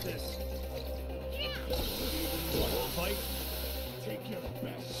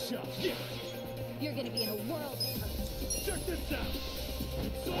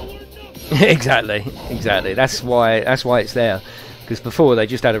 Exactly. That's why it's there, Because before they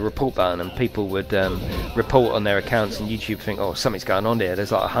just had a report button and people would report on their accounts, and YouTube think, oh, something's going on here.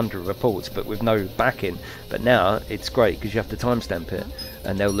 There's like 100 reports, but with no backing. But now it's great because you have to timestamp it,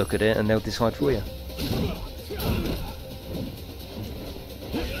 and they'll look at it and they'll decide for you.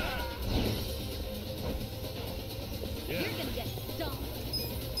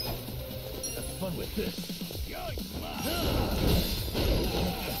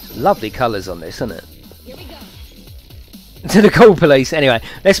 Lovely colours on this, isn't it? To the call police. Anyway,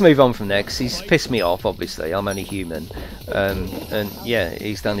 let's move on from there because he's pissed me off. Obviously, I'm only human, and yeah,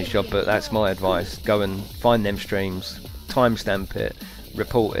 he's done his job. But that's my advice: go and find them streams, timestamp it,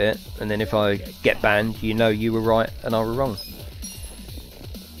 report it, and then if I get banned, you know you were right and I were wrong.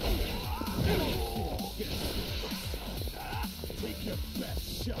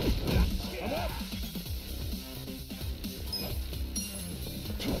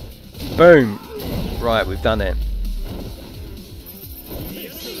 Boom! Right, we've done it.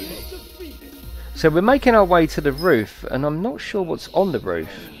 So we're making our way to the roof, and I'm not sure what's on the roof,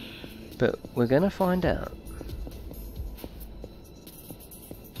 but we're going to find out.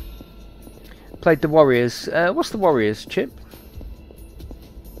 Played the Warriors. What's the Warriors, Chip?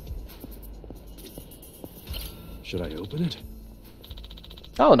 Should I open it?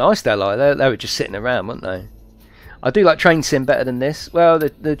 Oh, nice, they like. They were just sitting around, weren't they? I do like Train Sim better than this. Well,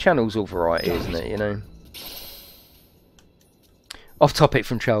 the channel's all variety, isn't it, you know? Off topic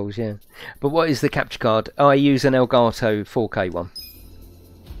from Charles, yeah. But what is the capture card? Oh, I use an Elgato 4K one.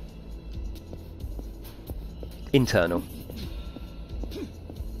 Internal.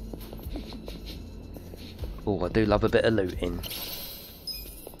 Oh, I do love a bit of looting.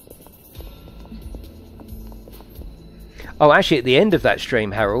 Oh, actually, at the end of that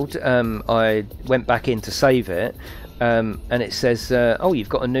stream, Harold, I went back in to save it, and it says, "Oh, you've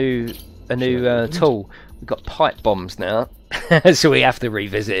got a new tool. We've got pipe bombs now, so we have to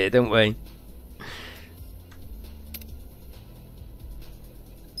revisit it, don't we?"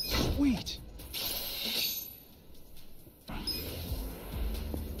 Sweet.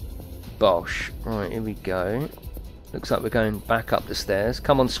 Bosh. Right, here we go. Looks like we're going back up the stairs.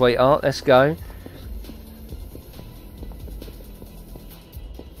 Come on, sweetheart, let's go.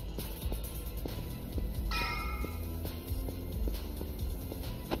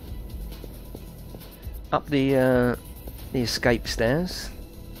 Up the escape stairs.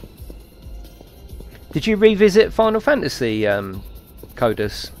 Did you revisit Final Fantasy,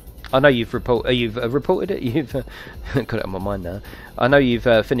 Codus? I know you've reported it. You've got it on my mind now. I know you've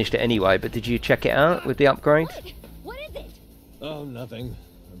finished it anyway, but did you check it out with the upgrade? What is it? Oh, nothing.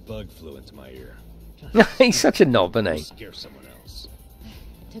 A bug flew into my ear. He's such a knob, isn't he? Scare someone else.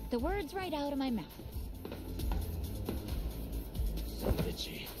 Took the words right out of my mouth. So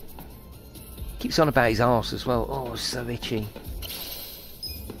itchy. Keeps on about his arse as well. Oh, so itchy.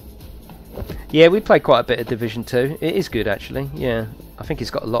 Yeah, we played quite a bit of Division 2. It is good, actually. Yeah, I think it's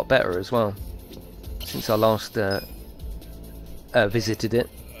got a lot better as well since I last visited it.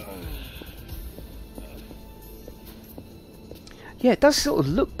 Yeah, it does sort of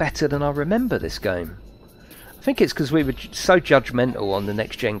look better than I remember this game. I think it's because we were so judgmental on the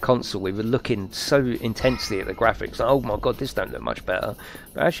next-gen console. We were looking so intensely at the graphics. Like, oh my god, this don't look much better.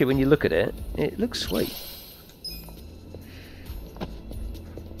 But actually, when you look at it, it looks sweet.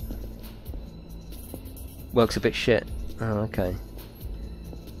 Works a bit shit. Oh, okay.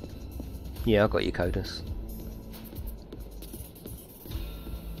 Yeah, I got you, Codus.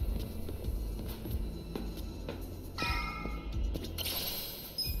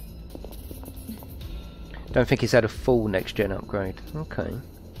 Don't think he's had a full next-gen upgrade. Okay.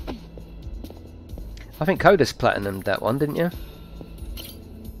 I think Codus platinumed that one, didn't you?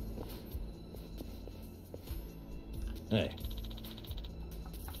 Hey.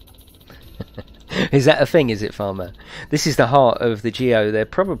 Is that a thing, is it, Farmer? This is the heart of the Geo. They're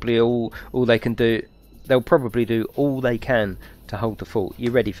probably all they can do. They'll probably do all they can to hold the fort.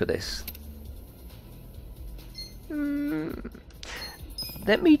 You ready for this?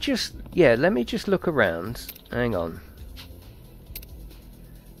 Let me just look around. Hang on.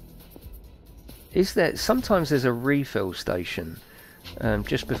 Is there sometimes there's a refill station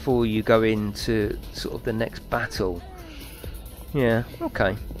just before you go into sort of the next battle? Yeah,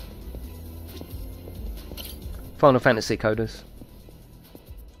 okay. Final Fantasy coders.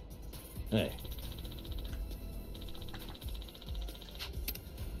 Hey.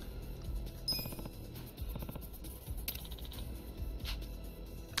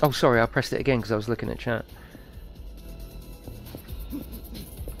 Oh, sorry, I pressed it again because I was looking at chat.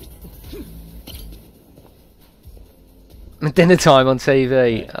 Dinner time on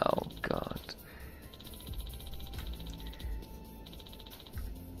TV. Oh, God.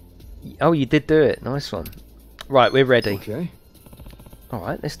 Oh, you did do it. Nice one. Right, we're ready. Okay.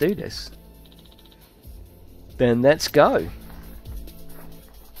 Alright, let's do this. Then let's go.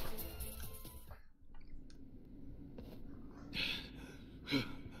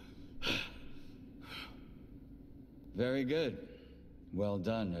 Very good. Well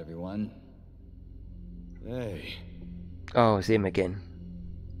done, everyone. Hey. Oh, it's him again.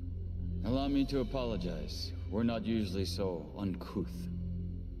 Allow me to apologize. We're not usually so uncouth.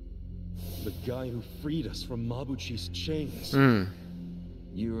 The guy who freed us from Mabuchi's chains.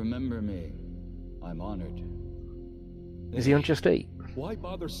 You remember me. I'm honored. Is he on Just Eat? Why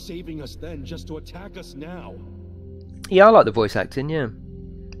bother saving us then just to attack us now? Yeah, I like the voice acting, yeah.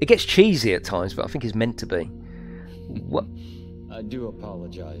 It gets cheesy at times, but I think it's meant to be. What? I do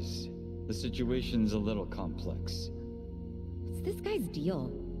apologize. The situation's a little complex. What's this guy's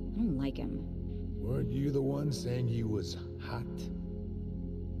deal? I don't like him. Weren't you the one saying he was hot?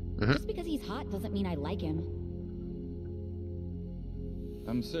 Just because he's hot doesn't mean I like him.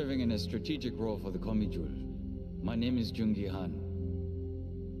 I'm serving in a strategic role for the Komijul. My name is Jungi Han.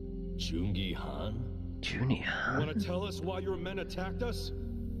 Jungi Han? Junior. You want to tell us why your men attacked us?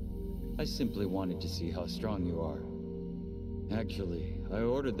 I simply wanted to see how strong you are. Actually, I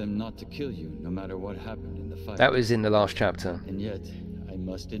ordered them not to kill you, no matter what happened in the fight. That was in the last chapter. And yet, I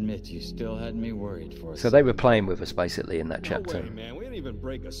must admit, you still had me worried for a So they were playing with us, basically, in that chapter. No way, man. We didn't even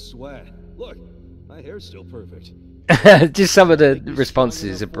break a sweat. Look, my hair's still perfect. Just some of the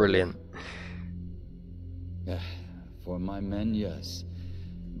responses are brilliant. For my men, yes.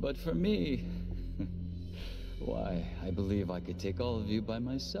 But for me... why, I believe I could take all of you by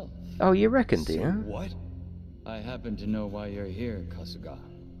myself. Oh, you reckon, do Say you? what? I happen to know why you're here, Kasuga.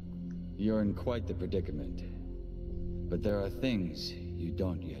 You're in quite the predicament. But there are things you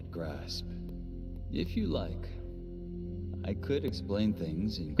don't yet grasp. If you like, I could explain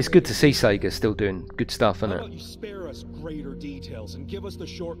things in It's good to see Sega still doing good stuff, How isn't about it? you spare us greater details and give us the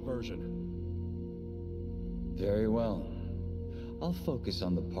short version? Very well. I'll focus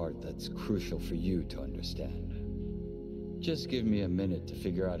on the part that's crucial for you to understand. Just give me a minute to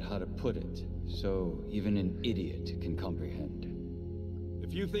figure out how to put it, so even an idiot can comprehend.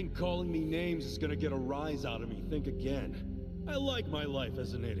 If you think calling me names is gonna get a rise out of me, think again. I like my life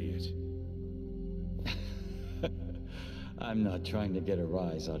as an idiot. I'm not trying to get a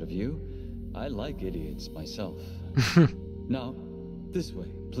rise out of you. I like idiots myself. Now, this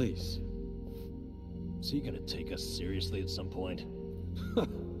way, please. Is he gonna take us seriously at some point?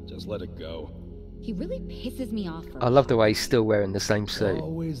 Just let it go. He really pisses me off. I love the way he's still wearing the same suit.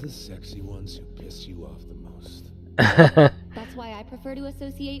 Always the sexy ones who piss you off the most. That's why I prefer to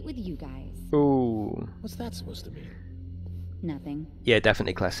associate with you guys. Ooh. What's that supposed to mean? Nothing. Yeah,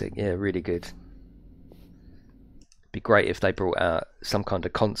 definitely classic. Yeah, really good. Be great if they brought out some kind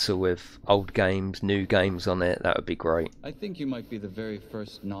of console with old games, new games on it. That would be great. I think you might be the very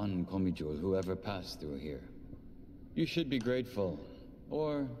first non-Komijul who ever passed through here. You should be grateful,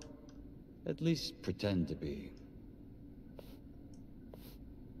 or at least pretend to be.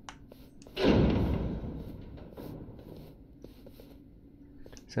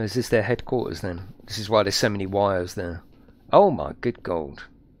 So is this their headquarters then? This is why there's so many wires there. Oh my good gold.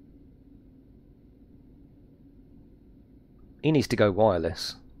 He needs to go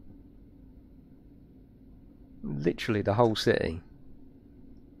wireless. Literally the whole city.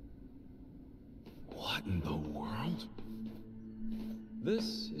 What in the world?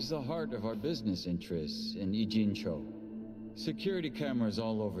 This is the heart of our business interests in Ijincho. Security cameras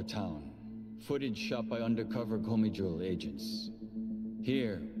all over town. Footage shot by undercover Komijul agents.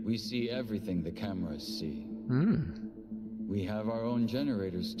 Here, we see everything the cameras see. We have our own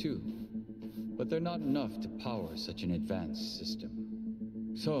generators too. But they're not enough to power such an advanced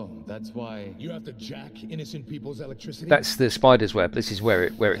system. So, that's why... You have to jack innocent people's electricity? That's the spider's web. This is where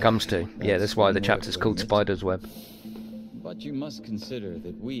it comes to. Yeah, that's why the chapter's called Spider's Web. But you must consider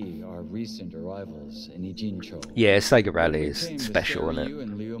that we are recent arrivals in Ijincho. Yeah, Sega Rally We is came to special, isn't Yu it?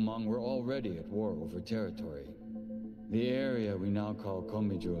 and Liumang were already at war over territory. The area we now call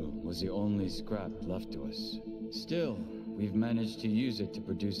Komijul was the only scrap left to us. Still, we've managed to use it to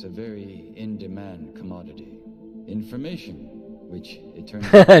produce a very in-demand commodity. Information, which it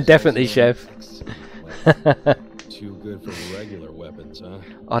turns out is Definitely, also Chef. Too good for regular weapons, huh?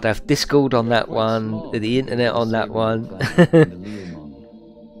 I'd have Discord on that quite one, small the internet on that compared one. to the planet and the Liumang.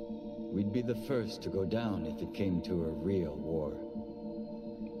 We'd be the first to go down if it came to a real war.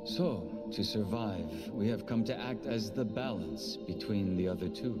 So, to survive, we have come to act as the balance between the other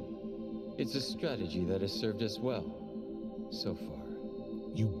two. It's a strategy that has served us well, so far.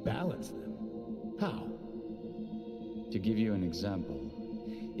 You balance them? How? To give you an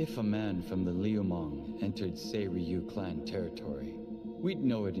example, If a man from the Liumang entered Seiryu clan territory, we'd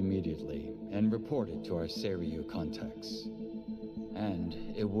know it immediately and report it to our Seiryu contacts. And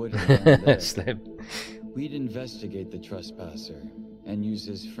it wouldn't end there. Slim. We'd investigate the trespasser and use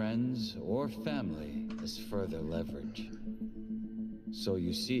his friends or family as further leverage. So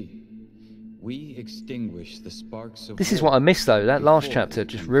you see, we extinguish the sparks of This is what I missed though. That last chapter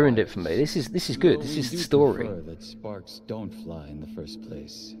just ruined it for me. This is good. This is the story. That sparks don't fly in the first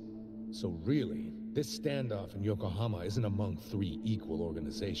place. So really, this standoff in Yokohama isn't among 3 equal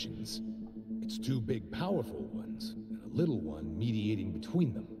organizations. It's 2 big, powerful ones, and a little one mediating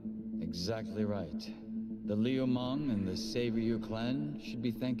between them. Exactly right. The Liumang and the Seiryu clan should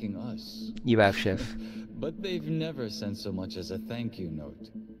be thanking us. You have, Chef. But they've never sent so much as a thank you note.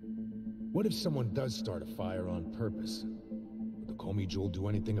 What if someone does start a fire on purpose? Would the Komi Jewel do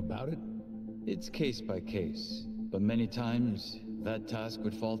anything about it? It's case by case, but many times that task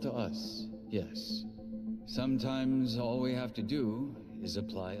would fall to us, yes. Sometimes all we have to do is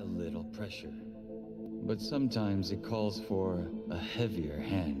apply a little pressure. But sometimes it calls for a heavier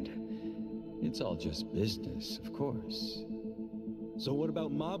hand. It's all just business, of course. So what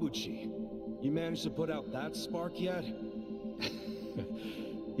about Mabuchi? You managed to put out that spark yet?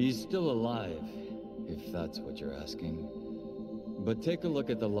 He's still alive, if that's what you're asking. But take a look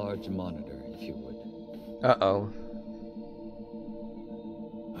at the large monitor, if you would. Uh-oh.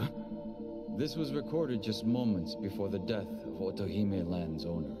 Huh? This was recorded just moments before the death of Otohime Land's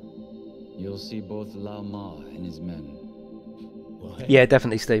owner. You'll see both Lao Ma and his men. Well, hey, Yeah,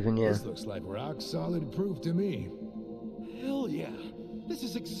 definitely, Stephen, yeah. This looks like rock solid proof to me. Hell yeah! This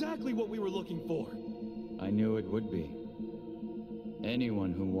is exactly what we were looking for! I knew it would be.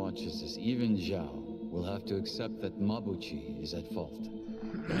 Anyone who watches this, even Zhao, will have to accept that Mabuchi is at fault.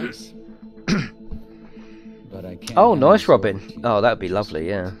 Nice. But I can't. Oh, nice, hand Robin. this over to you. Oh, that'd be lovely,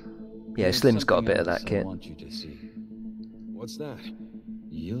 yeah. Yeah, There's Slim's got a something bit of that else I kit. want you to see. What's that?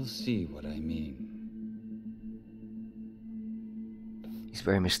 You'll see what I mean. He's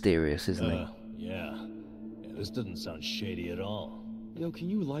very mysterious, isn't he? Yeah. This doesn't sound shady at all. Yo, can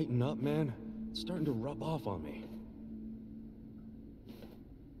you lighten up, man? It's starting to rub off on me.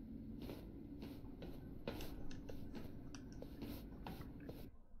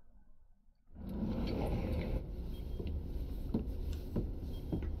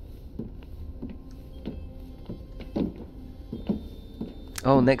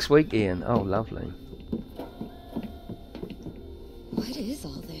 Oh, next week, Ian. Oh, lovely. What is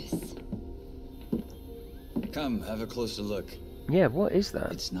all this? Come, have a closer look. Yeah, what is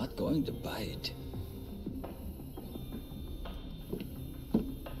that? It's not going to bite.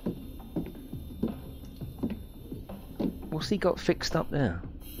 What's he got fixed up there?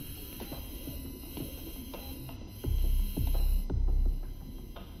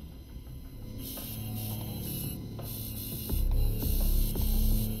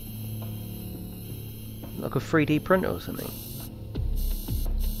 Like a 3D printer or something?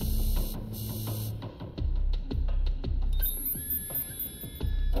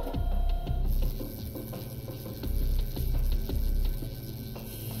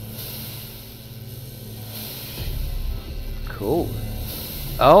 Cool.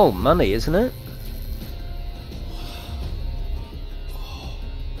 Oh, money, isn't it?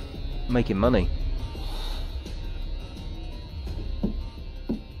 Making money.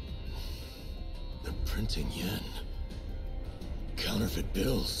 They're printing yen. Counterfeit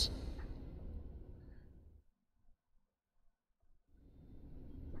bills.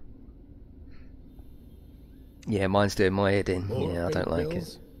 Yeah, mine's doing my head in. More Yeah, I don't fake like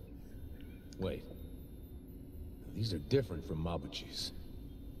bills? it. Wait. These are different from Mabuchi's.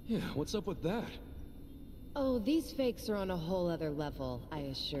 Yeah, what's up with that? Oh, these fakes are on a whole other level, I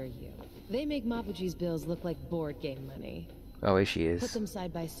assure you. They make Mabuchi's bills look like board game money. Oh, here she Put is. them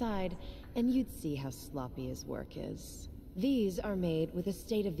side by side, and you'd see how sloppy his work is. These are made with a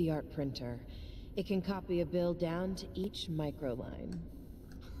state-of-the-art printer. It can copy a bill down to each microline.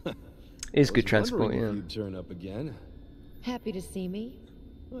 It's good Was transport, wondering yeah. if you'd turn up again. Happy to see me?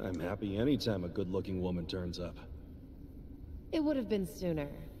 I'm happy anytime a good-looking woman turns up. It would have been sooner,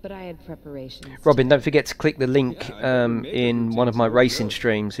 but I had preparations. Robin, don't forget to click the link Yeah, I can make in it one of my routines racing work.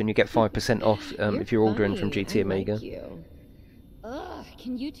 streams and you get 5% off if you're ordering from funny. GT I Amiga. like you. Ugh,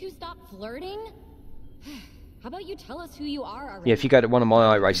 can you two stop flirting? How about you tell us who you are already? Yeah, if you go to one of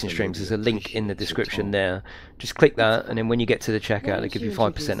my iRacing streams, there's a link in the description there. Just click that, and then when you get to the Why checkout, they don't give you you 5%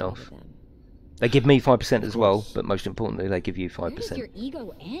 introduce me off. to them? They give me 5% as well, but most importantly, they give you Where does 5%. your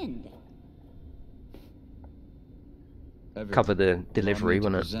ego end? Everett, Cover the allow me delivery, to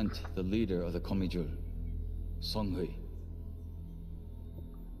won't it? present the leader of the Komijul, Songhui.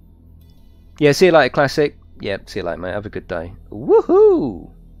 Yeah, see you later, Classic. Yeah, see you later, mate. Have a good day. Woohoo!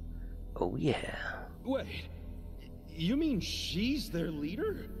 Oh, yeah. Wait, you mean she's their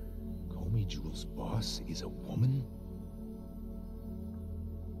leader? Komi Jewel's boss is a woman?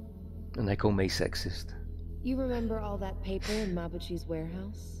 And they call me sexist. You remember all that paper in Mabuchi's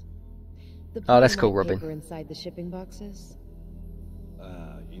warehouse? The Oh, that's plain cool, white Robin. paper inside the shipping boxes?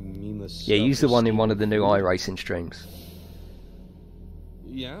 You mean the Yeah, stuff use the they're one in one of the stealing new from? iRacing streams.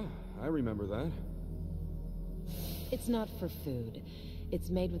 Yeah, I remember that. It's not for food. It's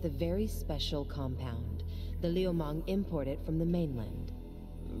made with a very special compound. The Liumang import it from the mainland.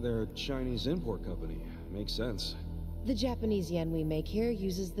 They're a Chinese import company. Makes sense. The Japanese yen we make here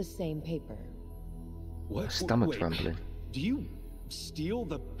uses the same paper. What? My stomach's Wait, rumbling. Do you steal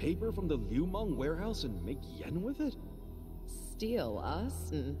the paper from the Liumang warehouse and make yen with it? Steal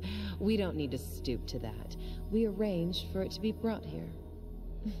us? We don't need to stoop to that. We arranged for it to be brought here.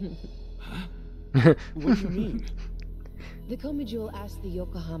 Huh? What do you mean? The Komi Jewel asked the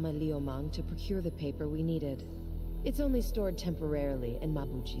Yokohama Liumang to procure the paper we needed. It's only stored temporarily in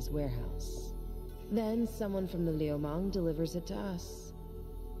Mabuchi's warehouse. Then someone from the Liumang delivers it to us.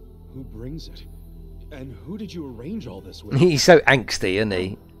 Who brings it? And who did you arrange all this with? He's so angsty, isn't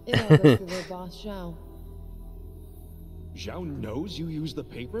he? It all goes through their boss, Zhao. Zhao knows you use the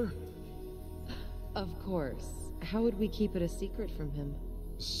paper? Of course. How would we keep it a secret from him?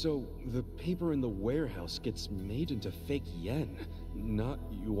 So, the paper in the warehouse gets made into fake yen, not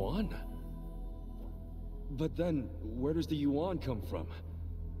yuan? But then, where does the yuan come from?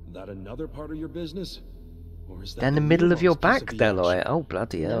 That another part of your business? Or is that Down the middle of your Liumang's piece back, of the action? Deloy. Oh,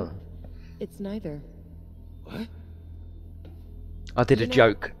 bloody hell. No, it's neither. What? I did a You know,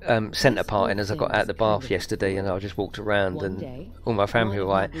 joke centre this parting whole as I got thing out is the bath kind of yesterday, and I weird. just walked around, One and day, all my family were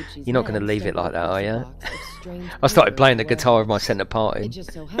like, Mabuchi's "You're not going to men leave it stumbled like that, are across a you?" box of strange I started papers playing in the guitar with my warehouse. centre It parting.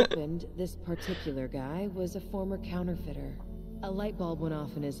 just so happened this particular guy was a former counterfeiter. A light bulb went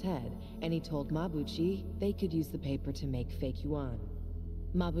off in his head, and he told Mabuchi they could use the paper to make fake yuan.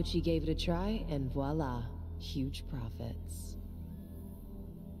 Mabuchi gave it a try, and voila, huge profits.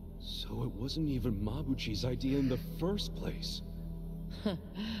 So it wasn't even Mabuchi's idea in the first place.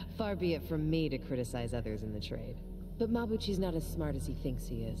 Far be it from me to criticize others in the trade. But Mabuchi's not as smart as he thinks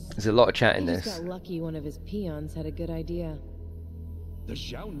he is. There's a lot of chat in He just this. got lucky one of his peons had a good idea. Does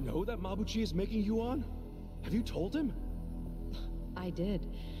Zhao know that Mabuchi is making yuan? Have you told him? I did.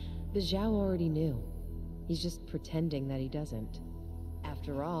 But Zhao already knew. He's just pretending that he doesn't.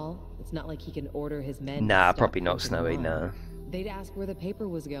 After all, it's not like he can order his men to Nah, stop probably not, printing Snowy, yuan. no. They'd ask where the paper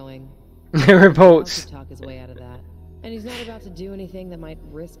was going. Reports. Zhao could talk his way out of that. And he's not about to do anything that might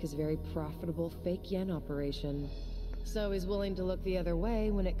risk his very profitable fake yen operation. So he's willing to look the other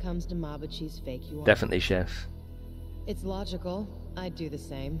way when it comes to Mabuchi's fake yuan. Definitely, Chef. It's logical. I'd do the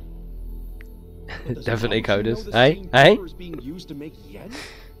same. But does Definitely Mabuchi know coders. the Hey, same hey. paper is being used to make yen?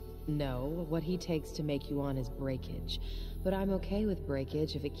 No, what he takes to make yuan is breakage. But I'm okay with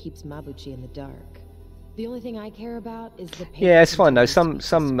breakage if it keeps Mabuchi in the dark. The only thing I care about is the paper. Yeah, it's fine though. continues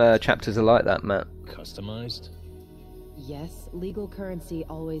Some to be suspicious. chapters are like that, Matt. Customized? Yes, legal currency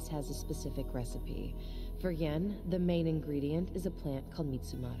always has a specific recipe. For yen, the main ingredient is a plant called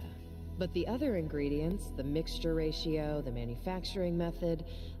Mitsumara. But the other ingredients, the mixture ratio, the manufacturing method,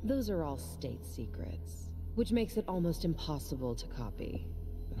 those are all state secrets. Which makes it almost impossible to copy.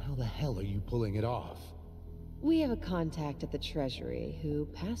 Then how the hell are you pulling it off? We have a contact at the Treasury who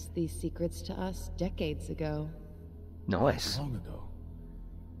passed these secrets to us decades ago. Nice. Long ago.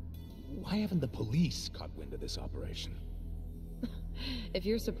 Why haven't the police caught wind of this operation? If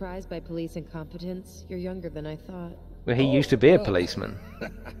you're surprised by police incompetence, you're younger than I thought. Well, he used to be a policeman.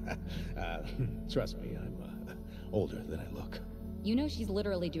 Trust me, I'm older than I look. You know she's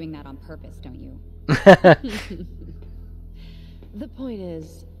literally doing that on purpose, don't you? The point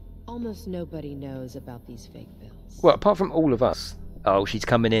is, almost nobody knows about these fake bills. Well, apart from all of us. Oh, she's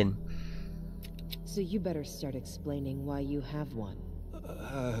coming in. So you better start explaining why you have one.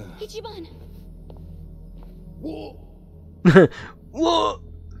 Ichiban! Whoa! What?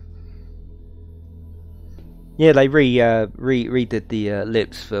 Yeah, they redid the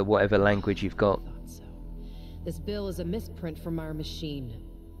lips for whatever language you've got. Thought so. This bill is a misprint from our machine.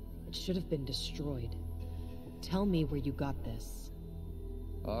 It should have been destroyed. Tell me where you got this.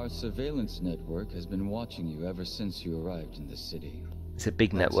 Our surveillance network has been watching you ever since you arrived in the city. It's a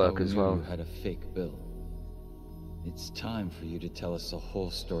big That's network how we as knew well. You had a fake bill. It's time for you to tell us the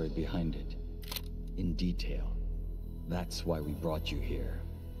whole story behind it. In detail. That's why we brought you here.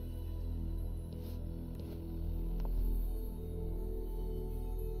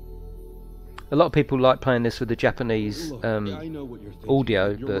 A lot of people like playing this with the Japanese Look, I know what you're thinking, audio,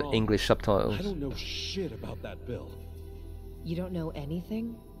 you're but wrong. English subtitles. I don't know shit about that bill. You don't know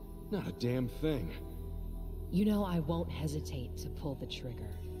anything? Not a damn thing. You know I won't hesitate to pull the trigger.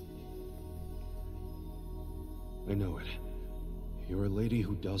 I know it. You're a lady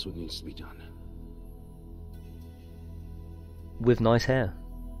who does what needs to be done. With nice hair.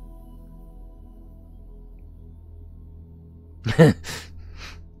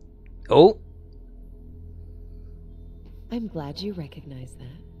 Oh! I'm glad you recognize that.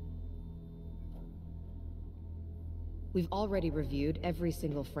 We've already reviewed every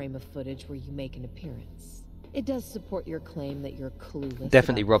single frame of footage where you make an appearance. It does support your claim that you're clueless.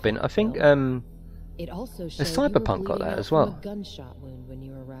 Definitely about Robin. the I think film. It also the shows you were Cyberpunk got bleeding that out as from a well. gunshot wound when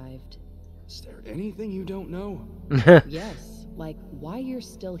you arrived. Is there anything you don't know? Yes, like why you're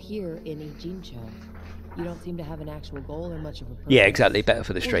still here in Ijincho. You don't seem to have an actual goal or much of a purpose. Yeah, exactly. Better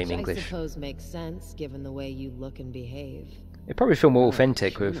for the stream Which English. I suppose makes sense given the way you look and behave. It probably feel more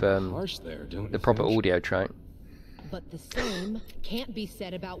authentic with Harsh there, don't you the proper think? audio track. But the same can't be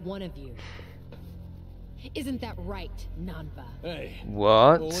said about one of you. Isn't that right, Nanba? Hey.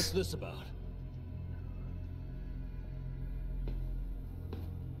 What? Well, what's this about?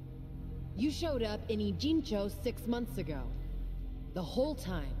 You showed up in Ijincho 6 months ago. The whole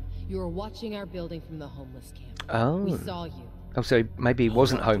time, you were watching our building from the homeless camp. Oh. We saw you. Oh, so maybe he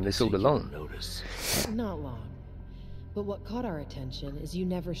wasn't homeless all along. Notice. Not long. But what caught our attention is you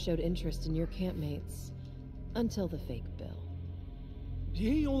never showed interest in your campmates. Until the fake bill.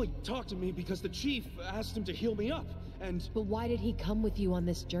 He only talked to me because the chief asked him to heal me up, and... But why did he come with you on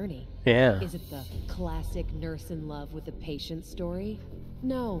this journey? Yeah. Is it the classic nurse in love with a patient story?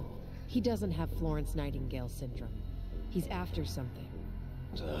 No. He doesn't have Florence Nightingale syndrome. He's after something.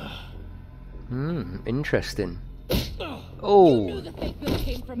 Interesting. You Oh. knew the fake bill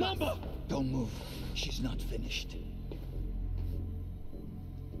came from us. Don't move. She's not finished.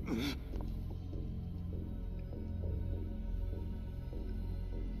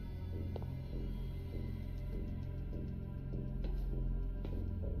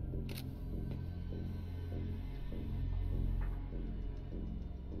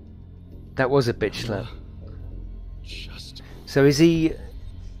 That was a bitch slap. Just... So is he...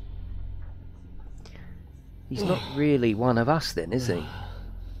 He's not really one of us then, is he?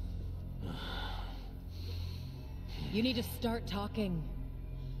 You need to start talking.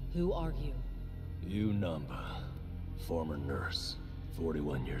 Who are you? Namba, former nurse,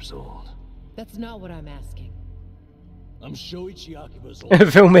 41 years old. That's not what I'm asking. I'm Shoichi Akiba's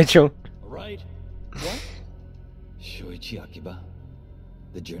old. Phil Mitchell. Right? What? Shoichi Akiba?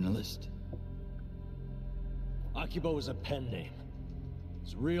 The journalist? Akiba was a pen name.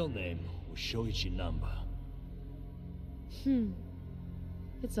 His real name was Shoichi Namba.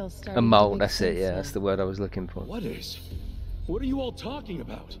 It's all starting A to mole, make that's it, sense yeah, now. that's the word I was looking for. What is? What are you all talking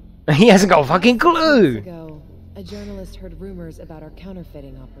about? He hasn't got a fucking Months clue! ago, a journalist heard rumors about our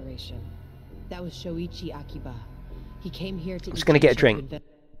counterfeiting operation. That was Shoichi Akiba. He came here to... I'm just gonna get a drink.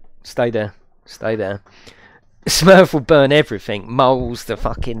 Stay there. Stay there. Smurf will burn everything. Moles the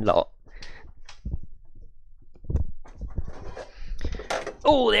fucking lot.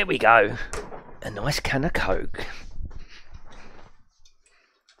 Oh, there we go. A nice can of Coke.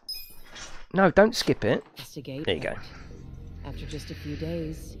 No, don't skip it. There you go. After just a few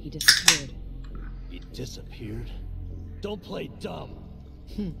days, he disappeared. He disappeared? Don't play dumb.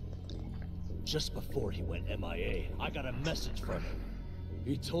 Just before he went MIA, I got a message from him.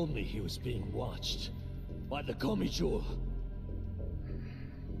 He told me he was being watched by the Komijul.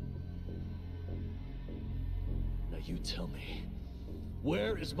 Now you tell me,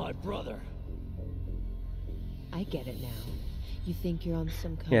 where is my brother? I get it now. You think you're on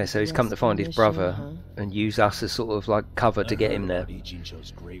some kind Yeah, of so he's come to find his rescue mission, brother huh? and use us as sort of like cover to get him there.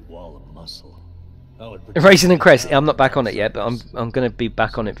 Ijincho's Great Wall of Muscle. Raisin and Crest. I'm not back on it yet, but I'm going to be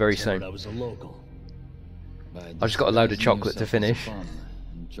back on it very soon. I was a local. I just got a load of chocolate to finish.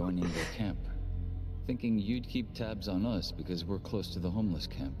 And joining their camp. Thinking you'd keep tabs on us because we're close to the homeless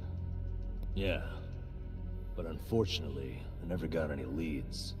camp. Yeah, but unfortunately, I never got any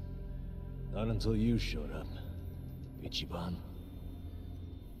leads. Not until you showed up, Ichiban.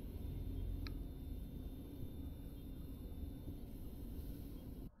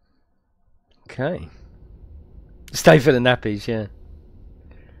 Okay. Stay for the nappies, yeah.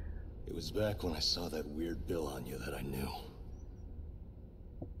 It was back when I saw that weird bill on you that I knew.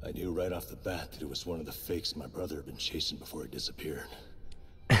 I knew right off the bat that it was one of the fakes my brother had been chasing before he disappeared.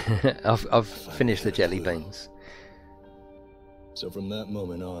 I've finished the jelly beans. So from that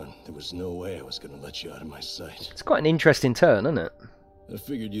moment on, there was no way I was going to let you out of my sight. It's quite an interesting turn, isn't it? I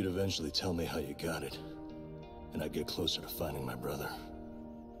figured you'd eventually tell me how you got it, and I'd get closer to finding my brother.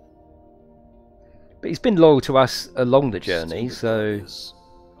 But he's been loyal to us along the journey, so...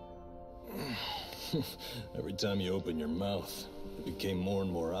 Every time you open your mouth, it became more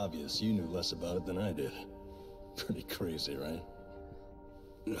and more obvious you knew less about it than I did. Pretty crazy, right?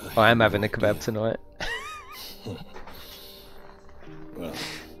 I am having a kebab tonight. Well,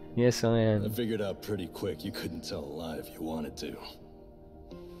 yes, I am. I figured out pretty quick you couldn't tell a lie if you wanted to.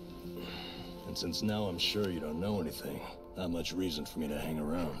 And since now I'm sure you don't know anything, not much reason for me to hang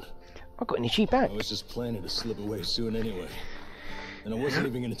around. I've got an itchy back. I was just planning to slip away soon anyway. And I wasn't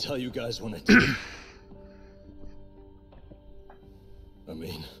even going to tell you guys when I did. I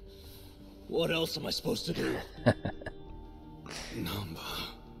mean, what else am I supposed to do? Namba.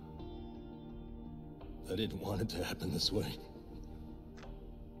 I didn't want it to happen this way.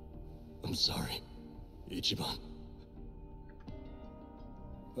 I'm sorry, Ichiban.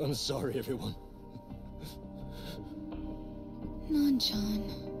 I'm sorry, everyone. Non-chan.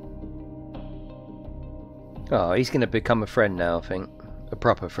 Oh, he's going to become a friend now, I think. A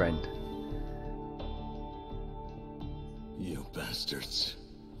proper friend. You bastards.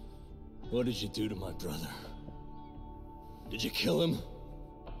 What did you do to my brother? Did you kill him?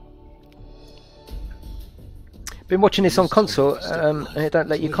 Been watching this on console, and it don't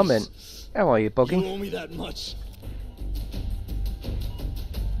let you comment. How are you, Boggy? You owe me that much.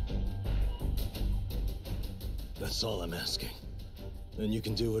 That's all I'm asking. Then you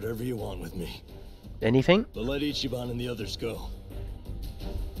can do whatever you want with me. Anything? But let Ichiban and the others go.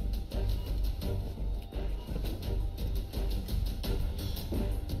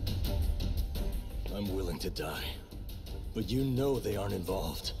 I'm willing to die. But you know they aren't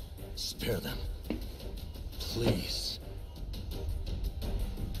involved. Spare them. Please.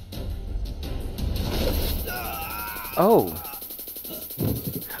 Oh.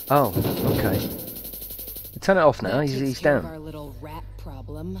 Oh, okay. Turn it off now, That he's takes care of down. our little rat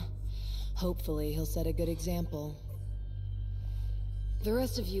problem. Hopefully he'll set a good example. The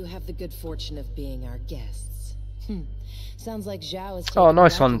rest of you have the good fortune of being our guests. Sounds like Zhao is Oh, taking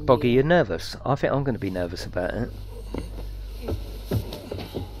nice a one, liking Boggy. to You're you. nervous. I think I'm going to be nervous about it.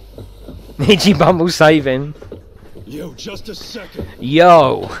 Ichiban will save him. Yo, just a second.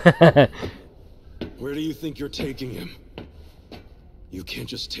 Yo! Where do you think you're taking him? You can't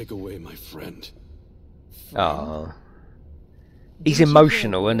just take away my friend. Oh. He's Didn't you hear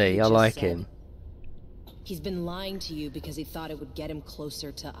emotional, what isn't he? I just like said? him. He's been lying to you because he thought it would get him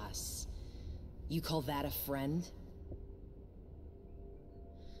closer to us. You call that a friend?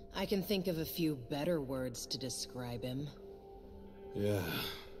 I can think of a few better words to describe him. Yeah,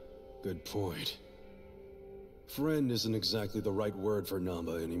 good point. Friend isn't exactly the right word for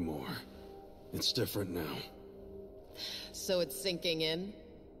Namba anymore. It's different now. So it's sinking in?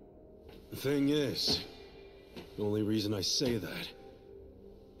 The thing is, the only reason I say that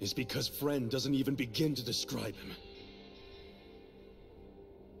is because friend doesn't even begin to describe him.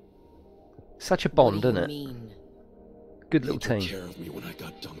 Such a bond, What do isn't you it? mean? Good He little took team. care of me when I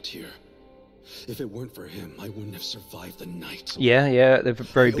got dumped here. If it weren't for him, I wouldn't have survived the night. Yeah, yeah, at the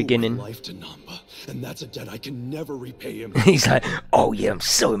very I owe beginning. my life to Namba, and that's a debt I can never repay him. He's like, oh yeah, I'm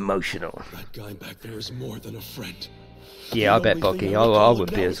so emotional. That guy back there is more than a friend. Yeah, I The bet only thing Boggy. I I recall would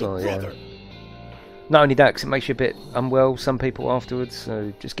him be now as is a well, yeah. brother. Not only that, because it makes you a bit unwell, some people afterwards,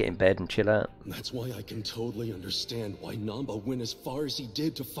 so just get in bed and chill out. That's why I can totally understand why Namba went as far as he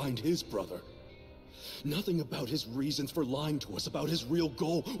did to find his brother. Nothing about his reasons for lying to us about his real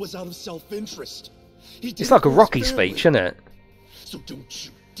goal was out of self-interest. He did It's like it a for his Rocky family. speech, isn't it? So don't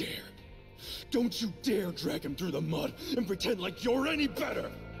you dare. Don't you dare drag him through the mud and pretend like you're any better.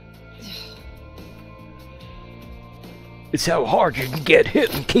 It's how hard you can get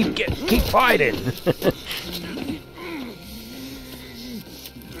hit and keep fighting.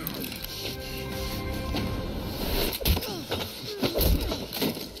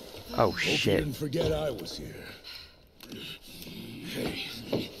 Oh Hope you shit. didn't forget I was here.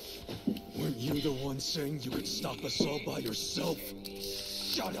 Hey, weren't you the one saying you could stop us all by yourself?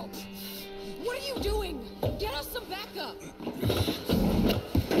 Shut up. What are you doing? Get us some backup!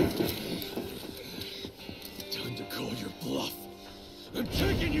 Time to call your bluff. I'm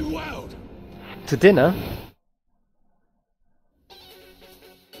taking you out. To dinner?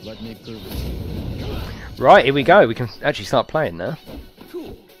 Let me prove it to you. Right, here we go. We can actually start playing now.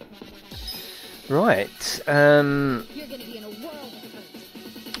 Cool. Right. You're gonna be in a world of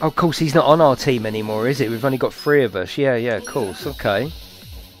hurt. Oh, of course, he's not on our team anymore, is it? We've only got 3 of us. Yeah, of course. Okay.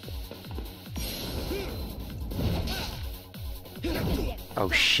 Oh,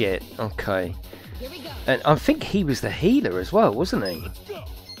 shit. Okay. Here we go. And I think he was the healer as well, wasn't he?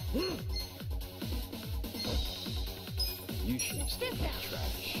 You should stay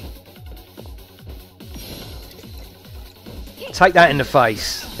trash. Take that in the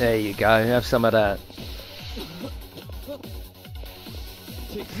face. There you go. Have some of that.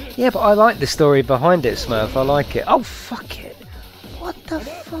 Yeah, but I like the story behind it, Smurf. I like it. Oh, fuck it. What the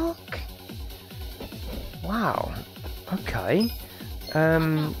fuck? Wow. Okay.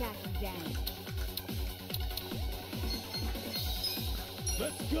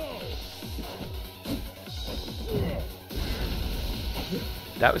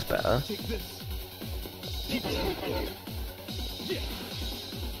 That was better.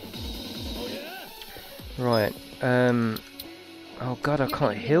 Right. Oh god, I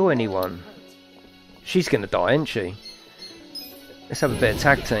can't heal anyone. She's gonna die, isn't she? Let's have a bit of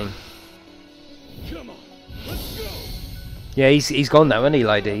tag team. Yeah, he's gone now, isn't he,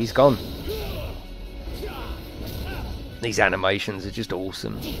 lady? He's gone. These animations are just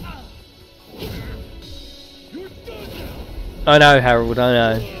awesome. I know, Harold, I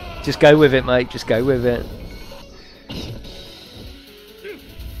know. Just go with it, mate. Just go with it.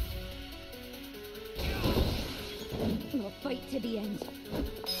 We'll fight to the end.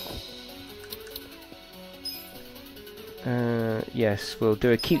 Yes, we'll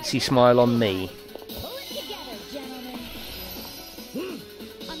do a cutesy smile on me. Pull it together, gentlemen.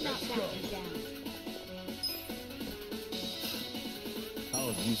 I'm not backing down. How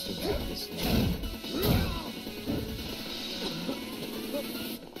have you survived this long?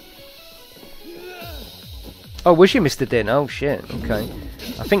 Oh, was you Mr. Din? Oh shit, okay.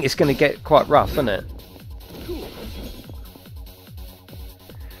 I think it's going to get quite rough, isn't it?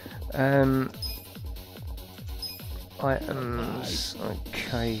 Items,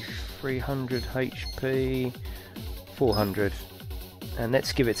 okay, 300 HP, 400. And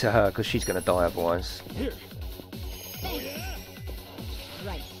let's give it to her, because she's going to die otherwise.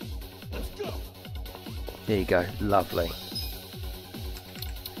 Right. There you go, lovely.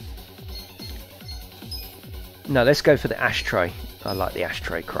 No, let's go for the ashtray. I like the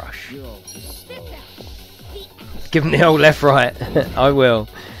ashtray crush. Give him the old left right. I will.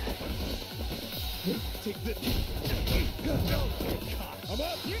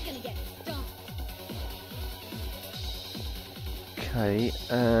 Okay,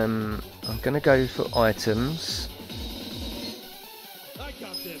 I'm gonna go for items.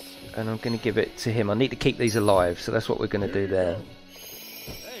 And I'm gonna give it to him. I need to keep these alive, so that's what we're gonna do there.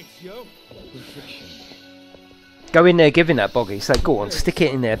 Thanks, yo. Go in there, give him that boggy. Say, go on, stick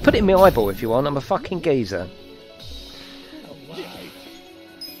it in there. Put it in my eyeball if you want. I'm a fucking geezer.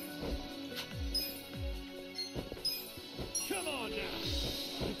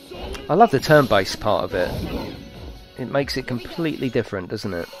 I love the turn-based part of it. It makes it completely different,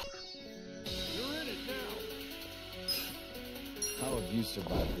 doesn't it? How have you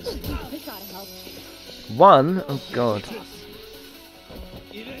survived this long? This ought to help. One? Oh god.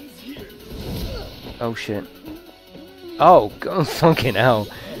 Oh shit. Oh god, fucking hell.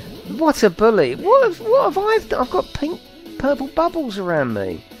 What a bully. What have I done? I've got pink, purple bubbles around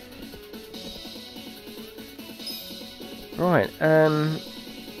me. Right,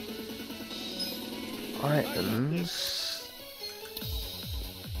 items.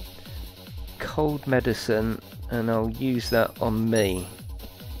 Cold medicine, and I'll use that on me.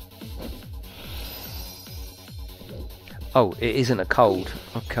 Oh, it isn't a cold.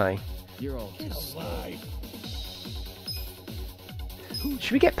 Okay. You're all too slow.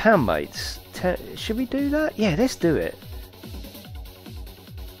 Should we get pound mates? Should we do that? Yeah, let's do it.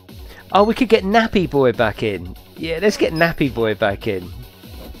 Oh, we could get Nappy Boy back in. Yeah, let's get Nappy Boy back in.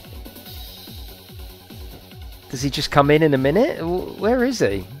 Does he just come in a minute? Where is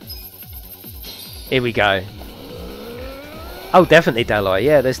he? Here we go. Oh, definitely Dalai.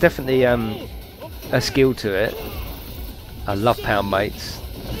 Yeah, there's definitely a skill to it. I love pound mates.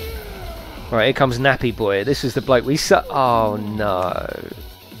 Right, here comes Nappy Boy. This is the bloke we saw. Oh no.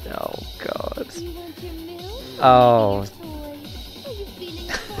 Oh god. Oh.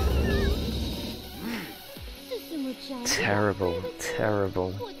 Terrible,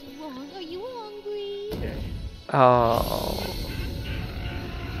 terrible. What's wrong? Are you hungry? Oh.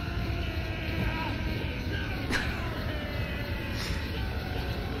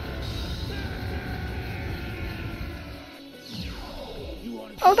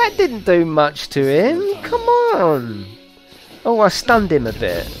 Oh, that didn't do much to him. Come on. Oh, I stunned him a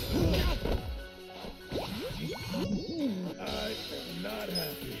bit.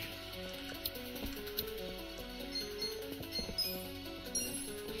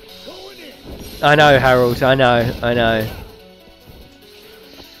 I know, Harold. I know. I know.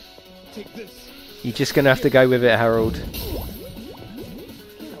 Take this. You're just gonna have to go with it, Harold.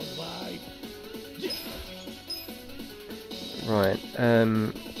 Right,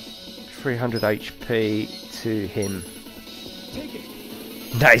 300 HP to him.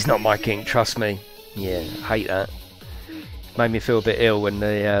 That is not my king, trust me. Yeah, I hate that. Made me feel a bit ill when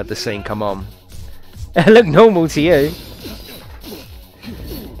the scene come on. It looked normal to you.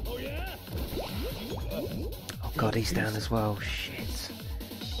 Oh god, he's down as well. Shit.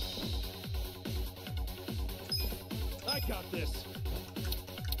 I got this.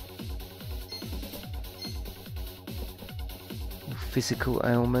 Physical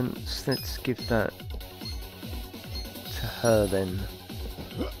ailments. Let's give that to her then.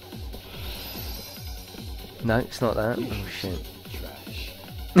 No, it's not that. Oh shit.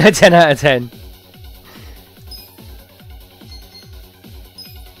 10 out of 10.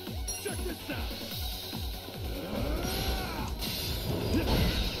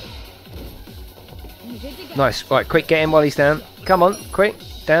 Nice. Right, quick, get him while he's down. Come on, quick.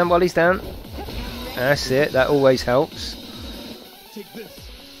 Down while he's down. That's it. That always helps. Take this.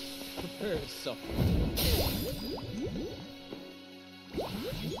 Prepare yourself.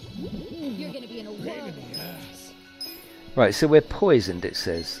 You're gonna be in a world. Right, so we're poisoned, it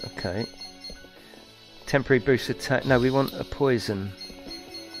says. Okay. Temporary boost attack. No, we want a poison.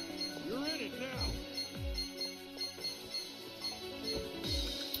 You're in it now.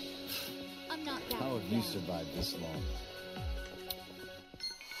 I'm not that How have you survived this long?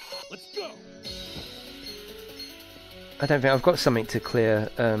 Let's go. I don't think I've got something to clear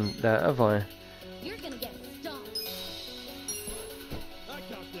that, have I? You're gonna get stomped. I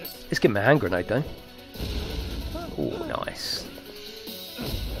got this. Let's give him a hand grenade, though. Oh, nice.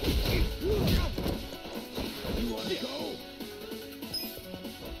 You want to go?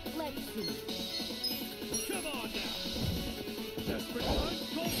 Let's see. Come on now. Desperate times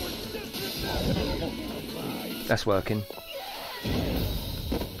call for desperate. That's working.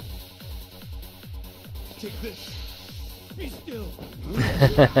 Take this. Be still.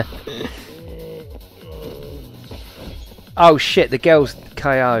 Oh shit, the girl's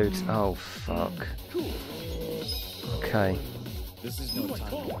KO'd. Oh fuck. Okay. This is no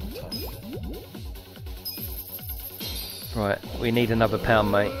time. Right, we need another pound,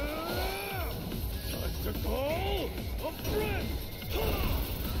 mate. Time to call a friend.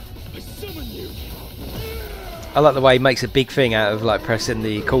 I summon you. I like the way he makes a big thing out of like pressing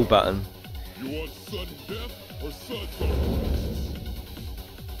the call button. You want sudden death or sudden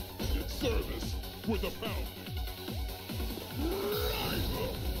Get service with a pound.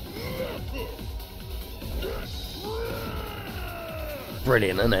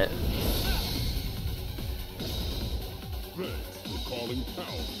 Brilliant, isn't it? Thanks for calling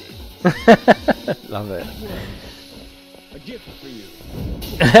pound. Love it. A gift for you.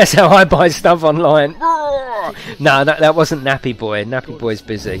 That's how I buy stuff online. No, that wasn't Nappy Boy. Nappy Boy's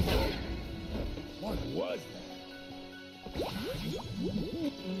busy. What was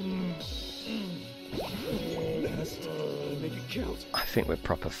that? Make it count. I think we're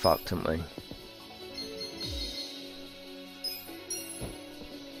proper fucked, aren't we?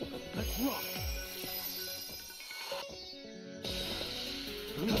 Let's rock.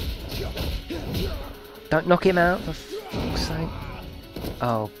 Don't knock him out, for fuck's sake.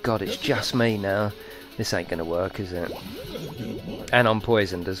 Oh god, it's just me now. This ain't gonna work, is it? And I'm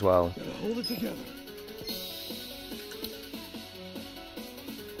poisoned as well. Hold it together.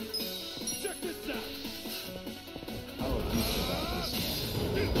 Check this out. How have you survived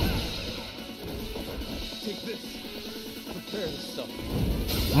this long? Take this. Prepare yourself.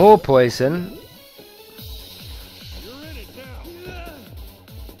 More poison. You're in it now.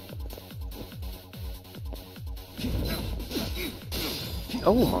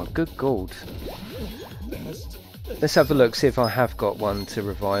 Oh my good god. Let's have a look, see if I have got one to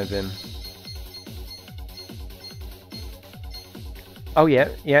revive him. Oh yeah,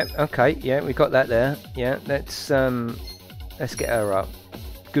 okay, yeah, we got that there. Yeah, let's get her up.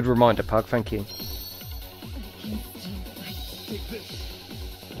 Good reminder, Pug, thank you. Take this.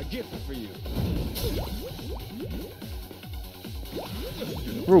 A gift for you.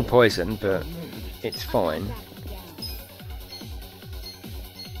 We're all poisoned, but it's fine.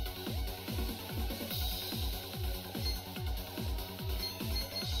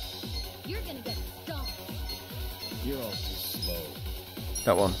 You're gonna get stomped. You're all too slow.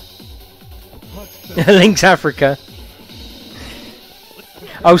 That one. Link's Africa.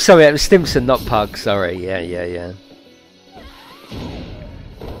 Oh, sorry, it was Stimson, not Pug. Sorry, yeah.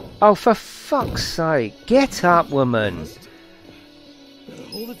 Oh, for fuck's sake. Get up, woman. Gotta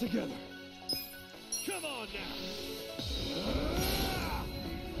hold it together. Come on now.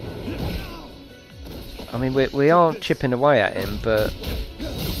 I mean, we are chipping away at him, but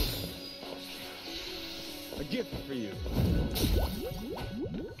A gift for you.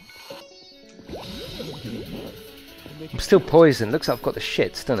 I'm still poisoned. Looks like I've got the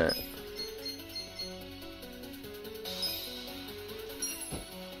shits, doesn't it?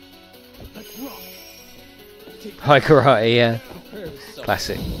 High karate, yeah.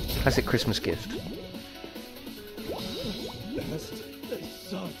 Classic. Classic Christmas gift.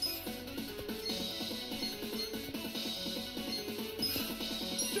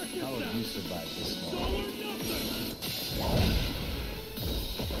 How have you survived this long?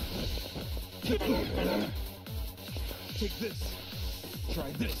 Take this.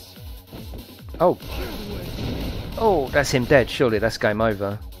 Try this. Oh. Oh, that's him dead. Surely that's game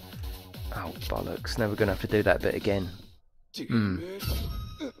over. Oh, bollocks. Now we're going to have to do that bit again.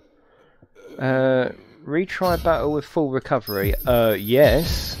 Retry battle with full recovery.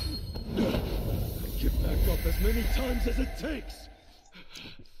 Yes. Get back up as many times as it takes.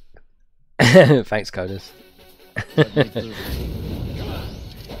 Thanks, Coders.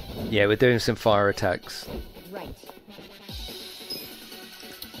 Yeah, we're doing some fire attacks. Right.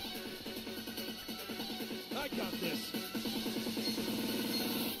 I got this.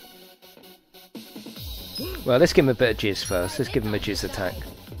 Well, let's give him a bit of jizz first. Let's give him a jizz attack.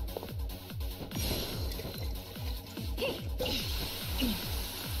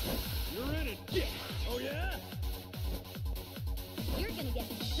 You're in it. Yeah. Oh yeah. You're gonna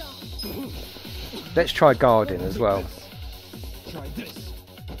get stomped. Let's try guarding as well. Try this.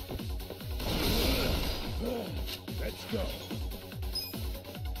 Let's go.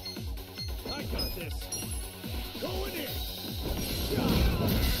 I got this. Going in.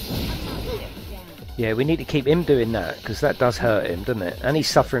 Yeah, we need to keep him doing that, because that does hurt him, doesn't it? And he's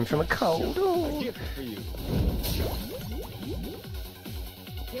suffering from a cold. Oh. A gift for you.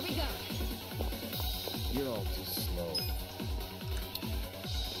 Here we go. You're all too slow.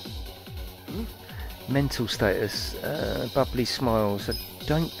 Mental status. Bubbly smiles. I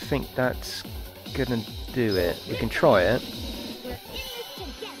don't think that's gonna do it. We can try it. We're in this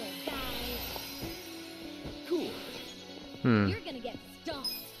together, guys. Cool. You're gonna get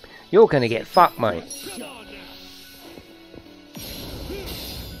stomped. You're gonna get fucked, mate. Come on now.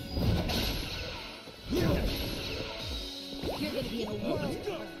 You're gonna be in a world.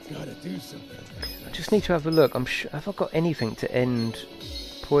 Gotta do something. I just need to have a look. I'm sure. Have I got anything to end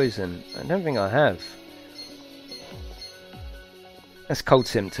poison? I don't think I have. That's cold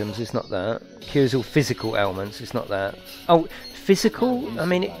symptoms. It's not that. Cures all physical ailments. It's not that. Oh, physical? I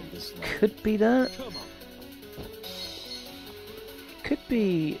mean, it could be that. Could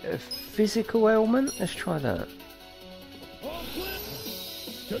be a physical ailment. Let's try that.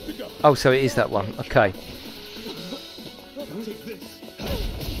 Good to go. Oh, so it is that one. Okay. Take this.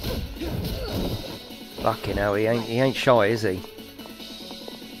 Fucking hell, he ain't shy, is he?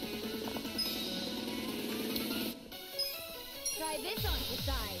 Try this on the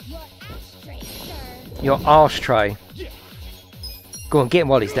side. Your ashtray, sir. Your arse tray. Go on, get him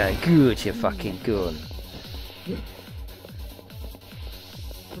while he's down. Good, you fucking good.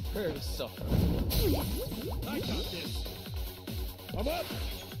 Prepare to suffer. I got this. I'm up.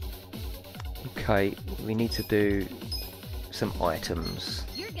 Okay, we need to do some items.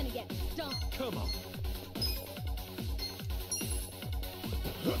 You're gonna get stomped. Come on.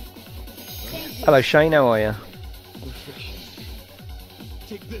 Hello, Shane. How are you?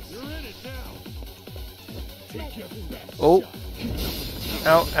 Take this. You're in it now. Take your best. Oh.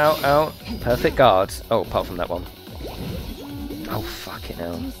 Ow, ow, ow. Perfect guards. Oh, apart from that one. Oh, fucking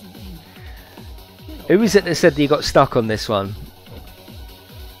hell. Who was it that said that you got stuck on this one?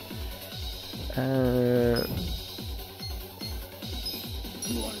 You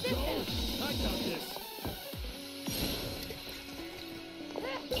wanna go? I got this.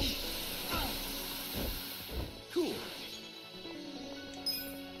 Cool.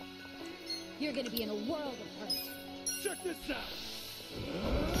 You're gonna be in a world of hurt. Check this out.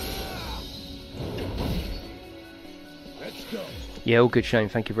 Let's go. Yeah, all good, Shane.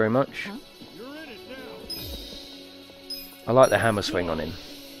 Thank you very much. Huh? You're in it now. I like the hammer swing on him.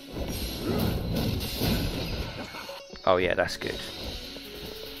 Oh, yeah, that's good.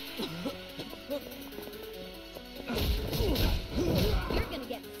 You're gonna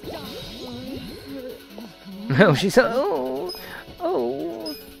get stomped. Oh, she's oh,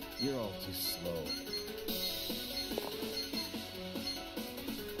 oh. You're all too slow.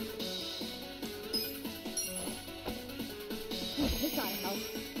 This ought to help.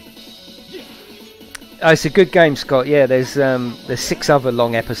 Oh, it's a good game, Scott. Yeah, there's 6 other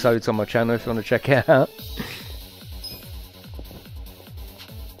long episodes on my channel if you want to check it out.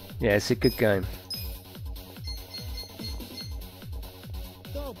 Yeah, it's a good game.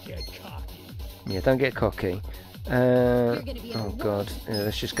 get cocky. Yeah, don't get cocky. Oh god, yeah,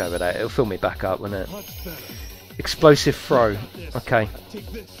 let's just go with that. It'll fill me back up, won't it? Much better. Explosive throw. Okay. Take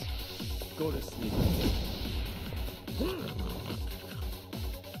this. Go to sleep.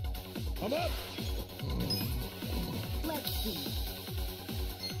 I'm up. Let's see.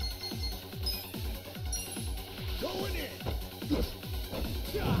 Going in.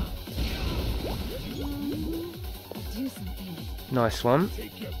 Do something. Nice one.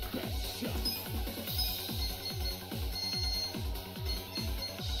 Take your best shot.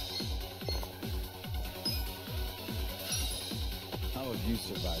 How have you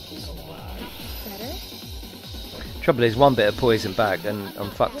survived this long? Better? Trouble is, one bit of poison back, and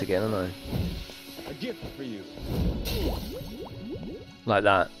I'm fucked again, aren't I? A gift for you. Like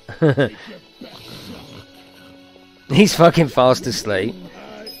that. He's fucking fast asleep.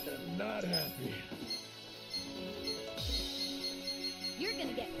 I am not happy. You're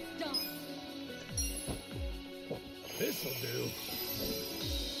gonna get stomped. This'll do.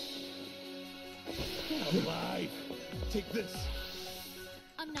 I'm alive. Take this.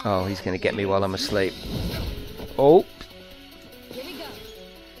 I'm not. Oh, he's gonna get me while I'm asleep. Oh, Here we go.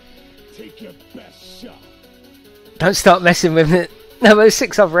 Take your best shot. don't start messing with it. No, there's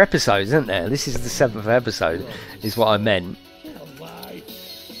 6 other episodes, isn't there? This is the 7th episode, is what I meant. Alive.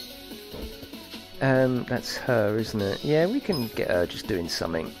 That's her, isn't it? Yeah, we can get her just doing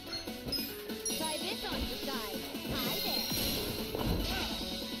something. Try this on the side. Hi there.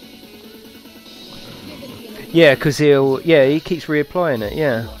 You're gonna be in a Yeah, because he keeps reapplying it,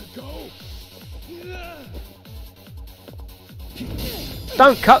 yeah. Go.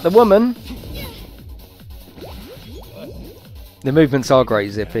 Don't cut the woman! The movements are great,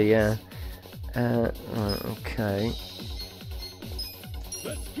 Zippy, yeah. Right, okay.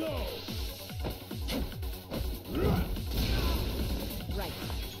 Let's go. right.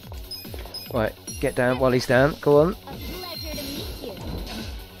 Right, get down while he's down. Go on. A pleasure to meet you.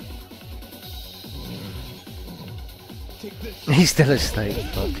 Take this. He's still asleep.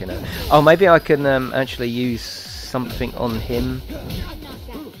 Fucking hell. Oh, maybe I can actually use something on him. I'm not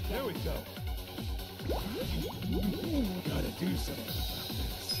that. There we go. Gotta do something about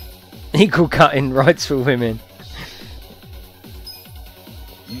this. Equal cutting rights for women.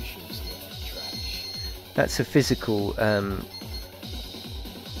 You should have stayed in trash. That's a physical. Come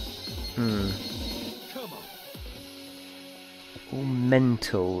on. All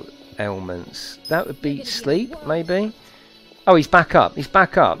mental ailments. That would be sleep, maybe. Oh, he's back up. He's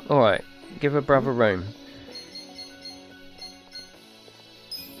back up. All right, give her brother room.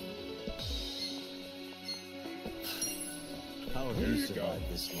 How have you survived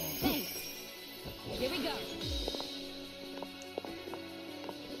this long? Thanks. Here we go.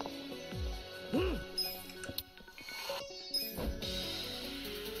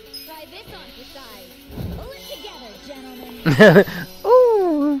 Try this on the side. Pull it together, gentlemen.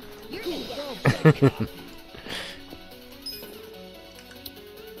 Ooh. You're gonna get.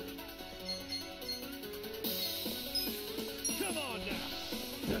 Come on now.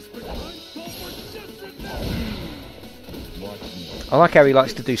 Desperate times call for desperate measures. Watch me. I like how he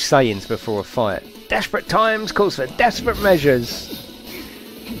likes to do sayings before a fight. Desperate times calls for desperate measures.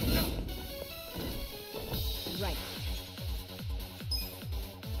 Right.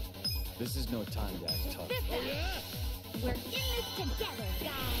 This is no time to act tough. This time. We're in this together,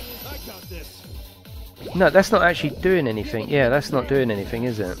 guys. I got this. No, that's not actually doing anything. Yeah, that's not doing anything,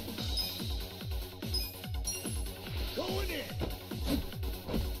 is it? Going in.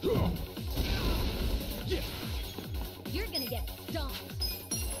 You're gonna get stomped.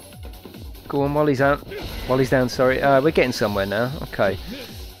 Go on while he's out. While he's down, sorry. We're getting somewhere now. Okay.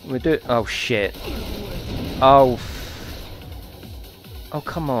 We're doing. Oh shit. Oh. Oh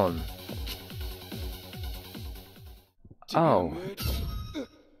come on. Oh.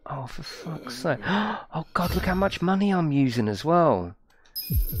 Oh, for fuck's sake. Oh god, look how much money I'm using as well.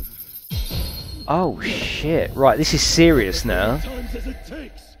 Oh shit. Right, this is serious now. Times as it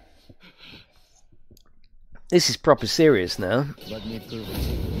takes. This is proper serious now. Let me prove it to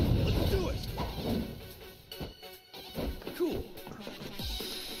you. Let's do it. Cool.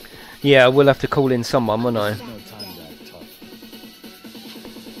 Yeah, we'll have to call in someone, won't I? There's no time to act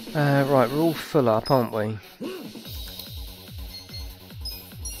tough. Right, we're all full up, aren't we?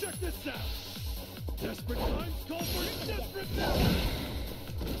 Check this out. Desperate times call for desperate measures.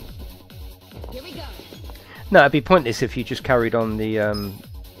 Here we go. No, it'd be pointless if you just carried on the You're in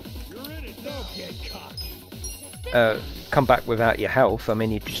it. Don't get cocky. come back without your health. I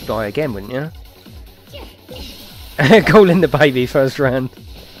mean, you'd just die again, wouldn't you? Call in the baby first round.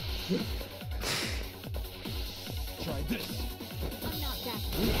 Try this. I'm not that.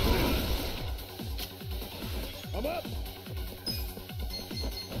 I'm up.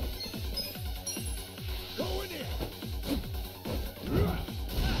 Go in there.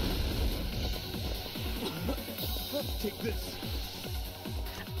 Take this.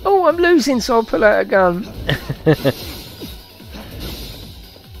 Oh, I'm losing, so I'll pull out a gun.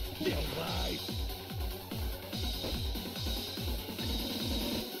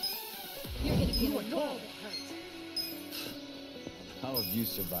 How have you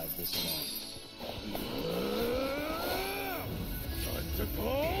survived this long?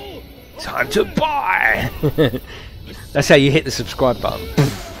 Time to buy! That's how you hit the subscribe button.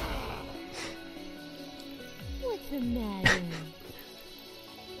 What's the matter?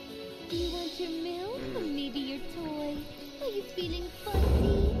 Do you want your milk or maybe your toy? Are you feeling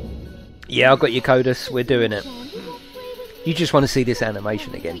fuzzy? Yeah, I've got your Codus. We're doing it. You just want to see this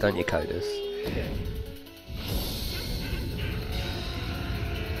animation again, don't you, Codus?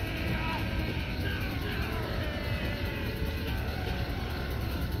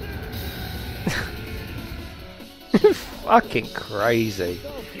 Fucking crazy.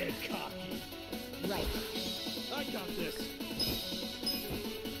 Don't get cocky. Right. I got this.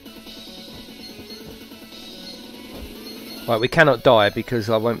 Right, we cannot die because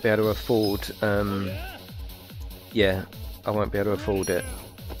I won't be able to afford, yeah, I won't be able to afford it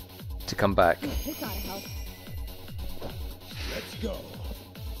to come back. This ought to help. Let's go.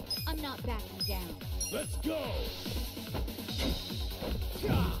 I'm not backing down. Let's go.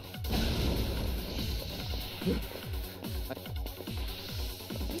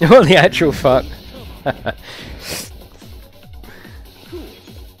 What the actual fuck?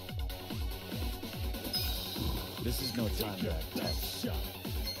 This is no time to act tough.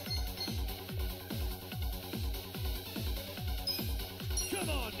 Come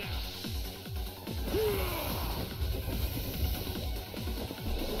on now.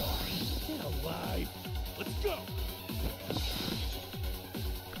 Get alive. Let's go.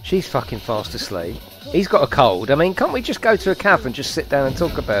 She's fucking fast asleep. He's got a cold. I mean, can't we just go to a cafe and just sit down and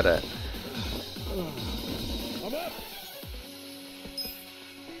talk about it? I'm up.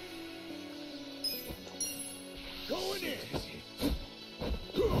 Go in there.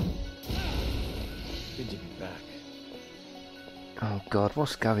 Good to be back. Oh god,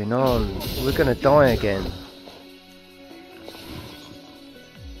 what's going on? We're gonna die again.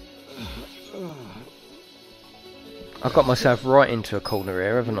 I got myself right into a corner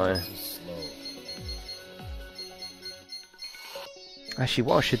here, haven't I? Actually,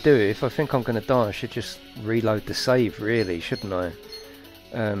 what I should do, if I think I'm going to die, I should just reload the save, really, shouldn't I?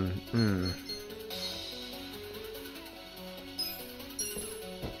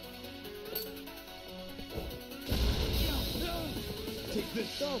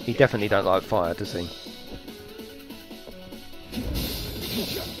 He definitely don't like fire, does he?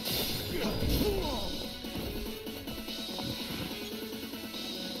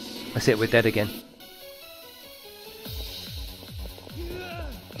 That's it, we're dead again.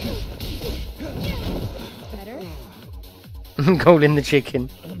 Better? Calling the chicken.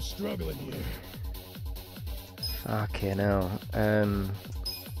 I'm struggling here. Fucking hell.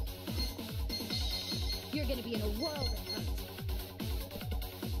 You're gonna be in a world of hurt.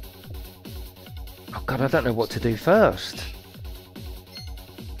 Oh god, I don't know what to do first.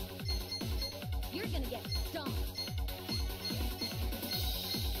 You're gonna get stomped.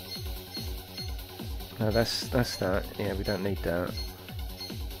 No, that's that. Yeah, we don't need that.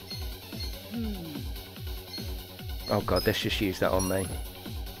 Oh god, let's just use that on me.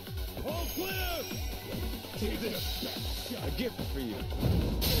 All clear. Take this. A gift for you.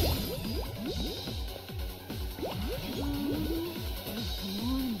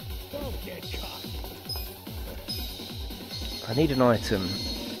 Don't get caught. I need an item.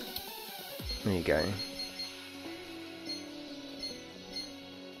 There you go.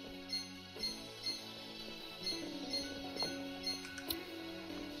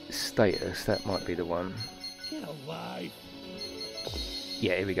 Status, that might be the one. Get alive.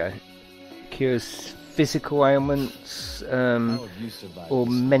 Yeah, here we go. Cures physical ailments, How have you survived or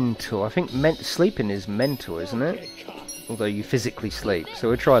this? mental. I think sleeping is mental, isn't it? Get caught. Although you physically sleep, so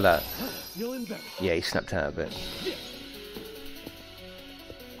we'll try that. Feeling better. Yeah, he snapped out of it.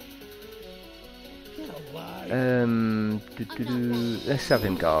 Get alive. Let's have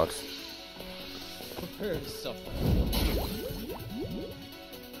him guard. Prepare to suffer.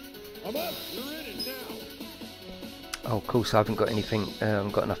 I'm up. You're in it now. Oh, of course, I haven't got anything. I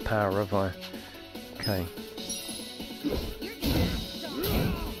haven't got enough power, have I? Okay.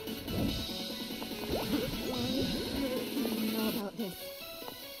 Know about this.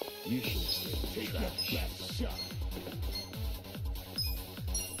 You should stay Take that shot.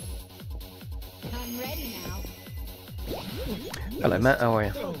 I'm ready now. Hello, Matt. How are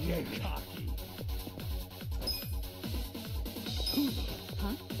you?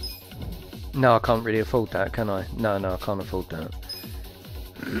 Huh? No, I can't really afford that, can I? No, I can't afford that.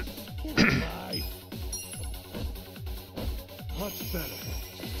 Much better.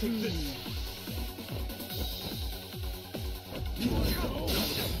 Take this.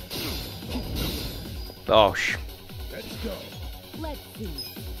 Bosh. Let's go. Let's see.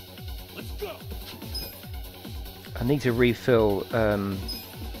 Let's go. I need to refill. I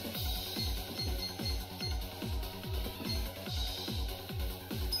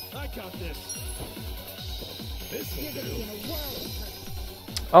got this. This will do.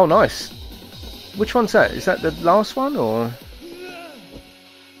 Oh, nice. Which one's that? Is that the last one or?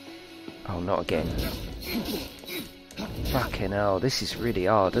 Oh, not again. Fucking hell, this is really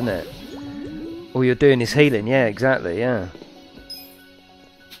hard, isn't it? All you're doing is healing. Yeah, exactly. Yeah.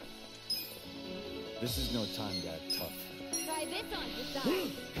 This is no time to act tough. Try this on the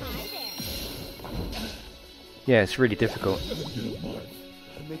side. Hi there. Yeah, it's really difficult.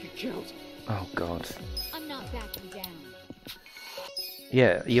 Gotta make it count. Oh God. I'm not backing down.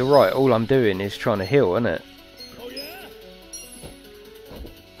 Yeah, you're right. All I'm doing is trying to heal, isn't it? Oh yeah.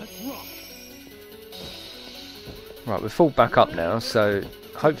 Let's rock. Right, we're full back up now, so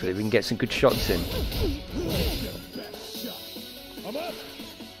hopefully we can get some good shots in. I'm up.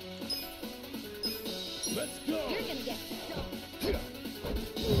 Let's go. You're gonna get stuck.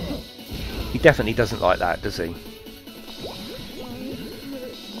 He definitely doesn't like that, does he?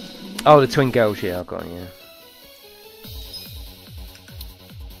 Oh, the twin girls. Yeah, I got him. Yeah.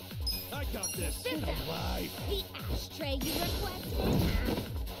 I got this. Alive. The ashtray you requested.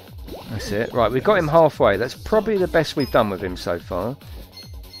 That's it. Right, we've got him halfway. That's probably the best we've done with him so far.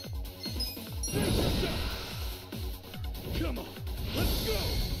 Come on. Let's go.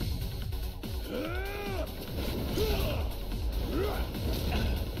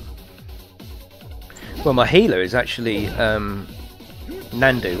 Well, my healer is actually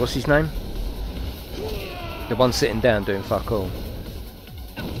Nandu. What's his name? The one sitting down doing fuck all.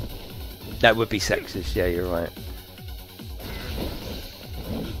 That would be sexist. Yeah, you're right.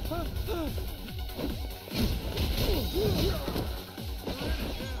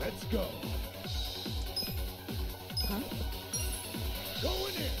 Let's go. Huh? Go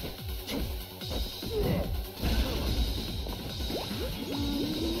in here.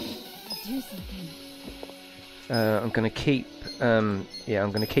 Do something. I'm gonna keep. Yeah,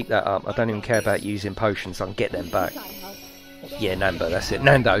 I'm gonna keep that up. I don't even care about using potions. So I can get them back. Gotta help. Yeah, Nando. That's it.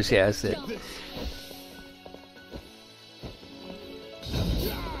 Nando's. Yeah, that's it.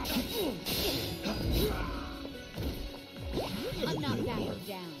 I'm not backing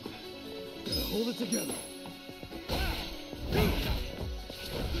down. Gotta hold it together.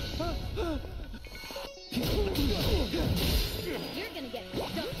 You're gonna get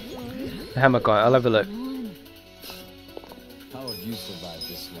stuck. Hammer guy. I'll have a look. How have you survived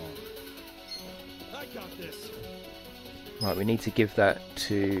this long? I got this. Right, we need to give that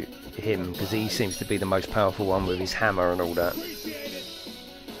to him because he seems to be the most powerful one with his hammer and all that. Appreciate it.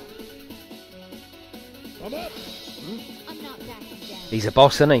 I'm up. I'm not backing down. He's a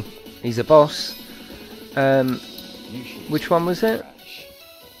boss, isn't he? He's a boss. You should Which one was it? crash.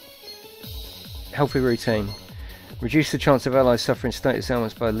 Healthy routine. Reduce the chance of allies suffering status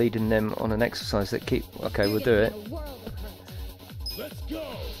ailments by leading them on an exercise that keep... Okay, we'll do it. A world of hurt. Let's go.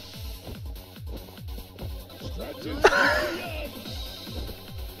 Stretches. I'm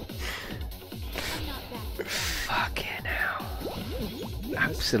not backing down. Fucking hell.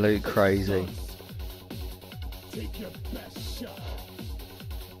 Absolute crazy. Take your best shot.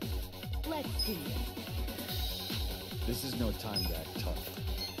 Let's see. This is no time to act tough.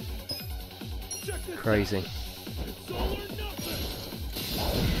 Check this Crazy. out. It's all or nothing.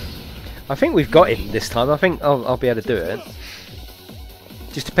 I think we've got him this time. I think I'll be able to do it.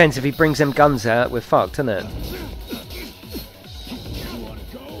 Just depends if he brings them guns out, we're fucked, isn't it? You wanna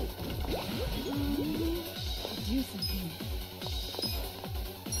go? Do something.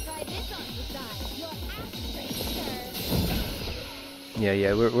 Try this on the side. Your ashtray, sir.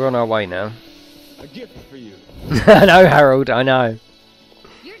 Yeah, we're on our way now. A gift for you. I know, Harold, I know.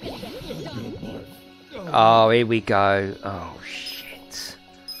 You're gonna get stuck. Oh, here we go. Oh, shit.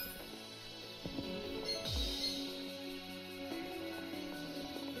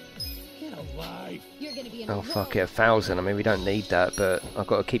 Get alive. You're gonna be in Oh, a fuck world it, 1,000. I mean, we don't need that, but I've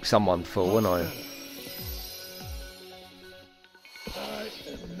got to keep someone full, haven't I? I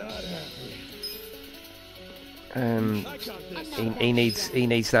am not happy. Um, I got this. I'm not he backing needs down. he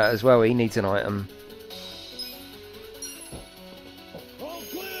needs that as well. He needs an item. All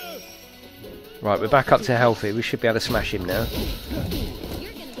clear. Right, we're back up to healthy. We should be able to smash him now.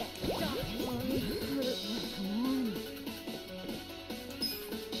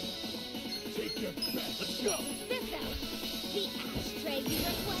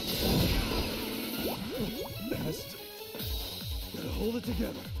 Hold it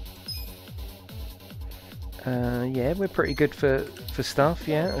together. Yeah, we're pretty good for stuff.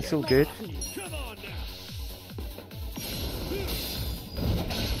 Yeah, it's all good.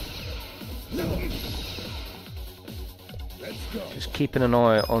 Just keeping an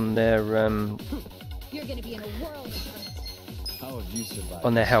eye on their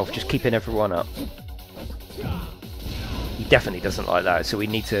health. Just keeping everyone up. He definitely doesn't like that, so we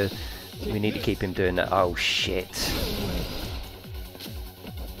need to keep him doing that. Oh shit.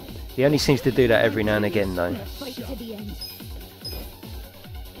 He only seems to do that every now and again, though.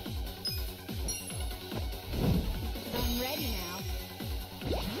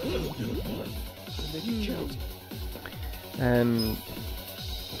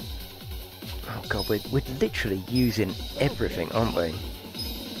 Oh god, we're literally using everything, aren't we?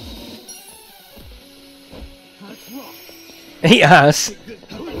 He has.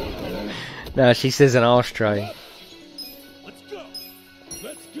 No, she says an ashtray.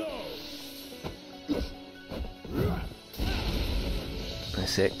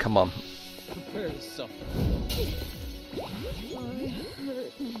 That's it, come on. Prepare to suffer. I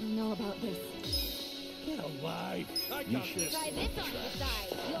don't know about this. Get alive. I got this. Try this on the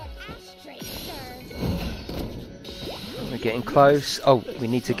side. Your ashtray, sir. We're getting close. Oh, we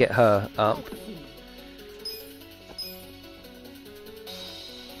need to get her up.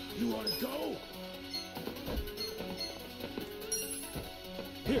 You want to go?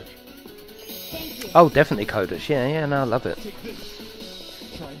 Here. Oh, definitely Codus. Yeah, no, I love it.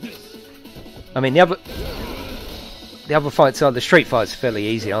 Try this. I mean, the other fights are the street fights are fairly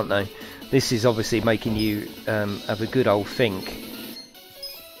easy, aren't they? This is obviously making you have a good old think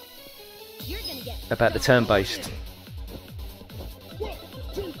about the turn-based.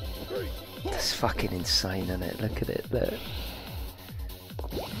 That's fucking insane, isn't it? Look at it. Look.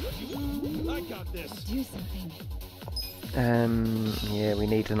 I got this. Do something. Yeah, we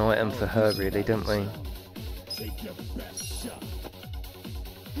need an item for her, really, don't we? Take your best shot.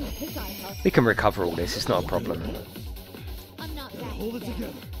 We can recover all this. It's not a problem. I'm not that Hold it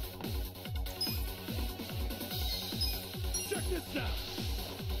together. Check this out.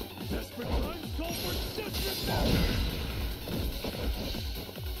 Desperate times call for desperate measures.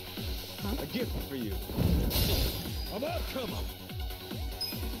 A gift for you. I'm out. Come on.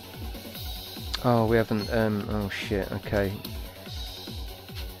 Oh, we haven't. Oh shit. Okay.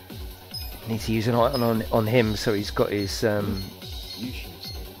 Need to use an item on him, so he's got his. You should have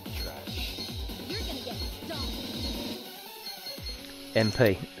stayed in the trash. You're gonna get stomped.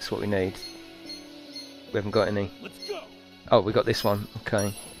 MP. That's what we need. We haven't got any. Let's go. Oh, we got this one.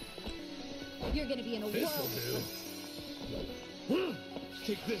 Okay. You're gonna be in a This'll whirl. do.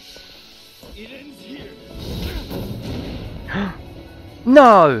 Take this. It ends here.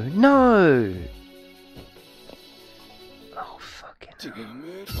 No! No! Oh, fucking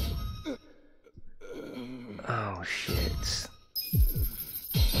hell. Oh, shit.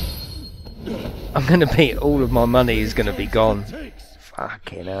 I'm gonna be... All of my money is gonna be gone.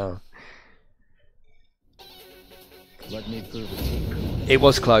 Fucking hell. Let me through the team. It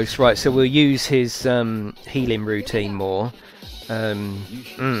was close. Right, so we'll use his healing routine more.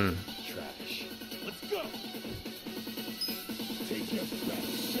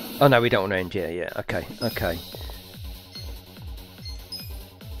 Oh no, we don't want to end. Yeah. Okay.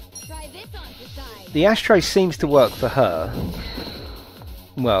 Try this on the side. The ashtray seems to work for her.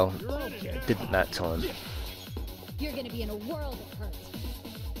 Well, it didn't that time. You're gonna be in a world of hurt.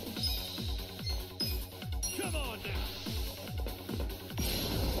 Come on now.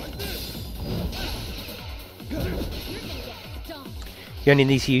 You're gonna get stomped. You only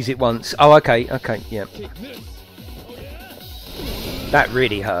need to use it once. Oh, okay, yeah. That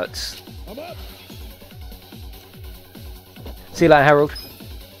really hurts. See you later, Harold.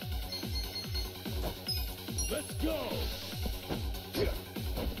 Let's go.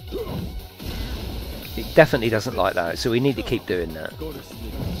 It definitely doesn't like that, so we need to keep doing that. Go to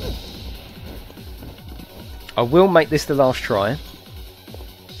sleep. I will make this the last try.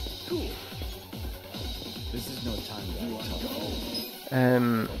 This is no time to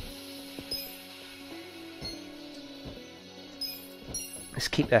talk. Let's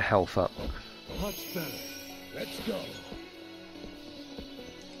keep their health up. Much better. Let's go.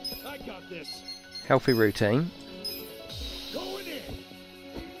 I got this. Healthy routine. Going in.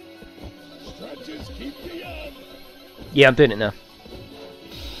 Stretches keep you young. Yeah, I'm doing it now.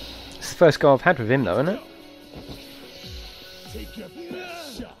 first go I've had with him though, isn't it? Take your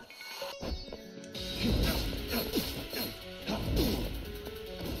best shot.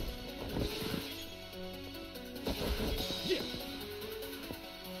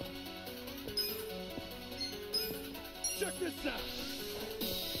 Check this out.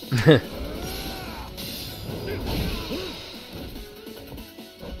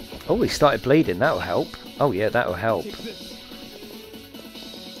 Oh, he started bleeding. That'll help. Oh yeah, that'll help.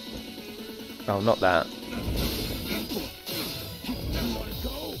 Oh, not that.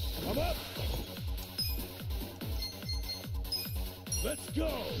 Let's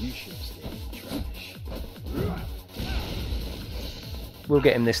go. You should stay in the trash. We'll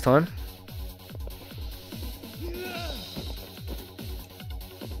get him this time.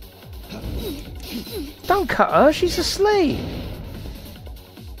 Don't cut her, she's asleep.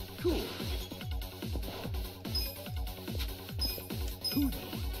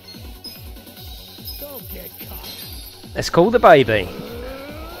 Let's call the baby.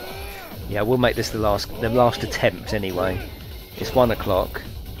 Yeah, we'll make this the last attempt anyway. It's 1 o'clock.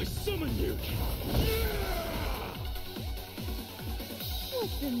 I summon you.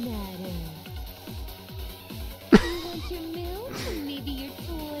 What's the matter? You want your milk or maybe your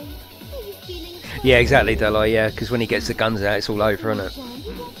toy? Are you feeling Yeah, exactly, Delay. Yeah, because when he gets the guns out, it's all over, isn't you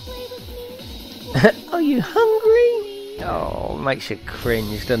won't play with me? it? Are you hungry? Oh, makes you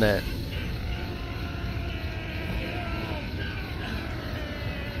cringe, doesn't it?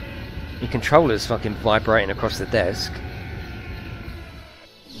 Your controller's fucking vibrating across the desk.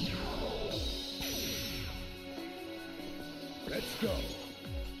 Let's go.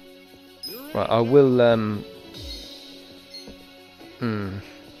 Right, I will, Let's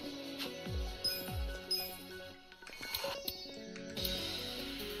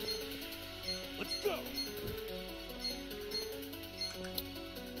go.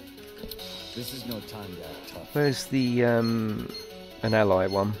 This is no time to act tough. Where's the, an ally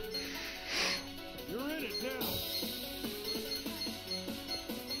one? You're in it now.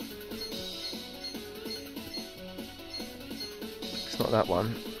 It's not that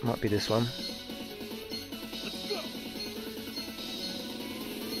one. Might be this one. Let's go.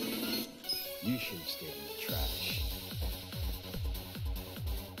 You should have stayed in the trash.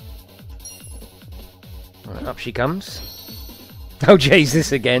 Right, up she comes. Oh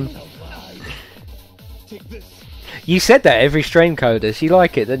Jesus again. Take this. You said that every stream, Codus. You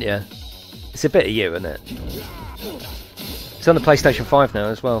like it, didn't you? It's a bit of you, isn't it? It's on the PlayStation 5 now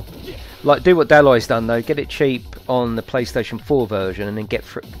as well. Like, do what Dalloy's done though. Get it cheap on the PlayStation 4 version, and then get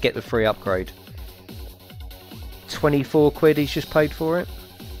the free upgrade. 24 quid he's just paid for it.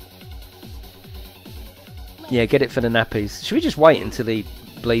 Yeah, get it for the nappies. Should we just wait until he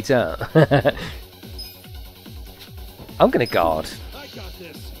bleeds out? I'm gonna guard. I got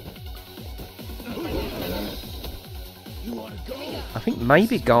this. You want to go? I think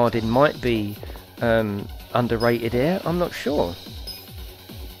maybe guarding might be underrated here. I'm not sure.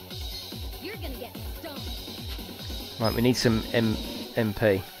 You're gonna get stoned. Right, we need some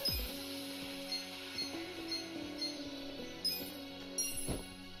MP.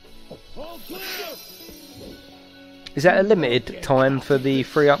 All clear. Is that a limited time for the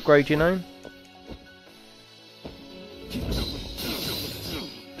free upgrade, you know?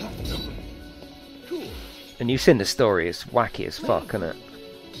 And you've seen the story, it's wacky as fuck, isn't it?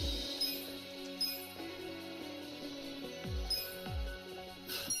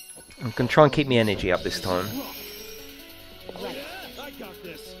 I'm going to try and keep my energy up this time. I got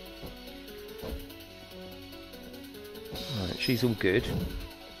this. Right, she's all good.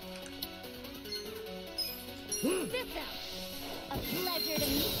 Sit down. A pleasure to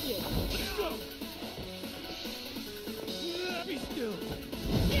meet you. Let's go. Be still.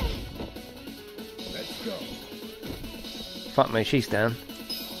 Let's go. Fuck me, she's down.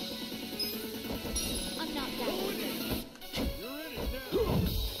 I'm not that good. You're in it now.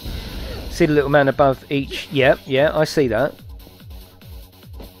 See the little man above each? Yeah, I see that.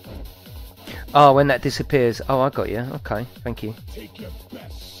 Oh, when that disappears. Oh, I got you. Okay, thank you. Take your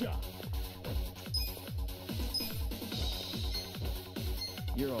best shot.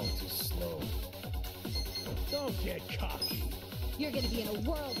 You're all too slow. Don't get cocky. You're gonna be in a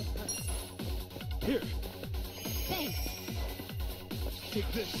world of hurt. Here, Thanks.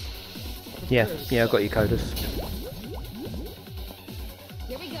 take this. Yeah, I got you, Codus.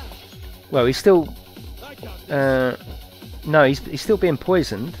 Here we go. Well, he's still... I got this. No, he's still being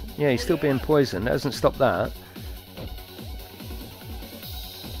poisoned. Yeah, he's still being poisoned. That doesn't stop that.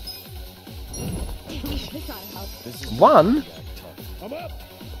 This ought to help. This is One? act tough. I'm up.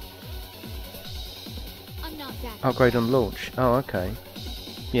 I'm not that Upgrade on launch. Oh, okay.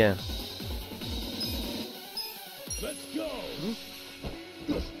 Yeah. Let's go.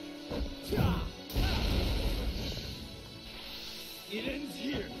 It ends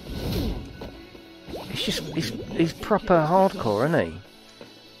here. It's just he's proper hardcore, isn't he?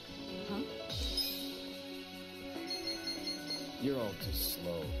 Huh? You're all too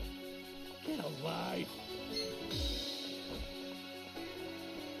slow. Get alive.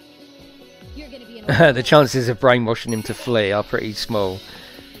 You're gonna be in The chances of brainwashing him to flee are pretty small.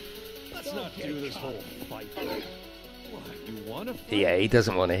 Let's not do this whole fight. What, you wanna fight? Yeah, he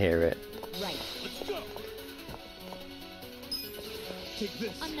doesn't want to hear it. right. Let's go. Take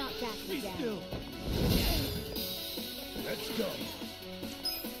this. I'm not backing Be down. still. Let's go.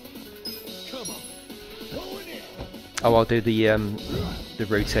 Come on. Going in. Oh, I'll do the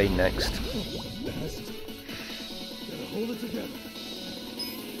routine next. Best. Gotta hold it together.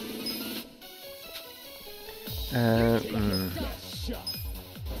 Shot.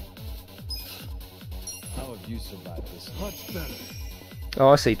 How have you survived this? Much better. Oh,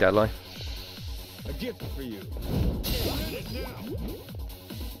 I see, Dalo. A gift for you.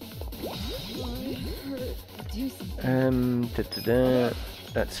 Do something.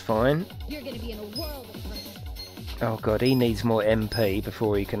 That's fine. You're gonna be in a world of hurt. Oh god, he needs more MP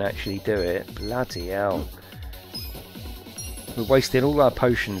before he can actually do it. Bloody hell. We're wasting all our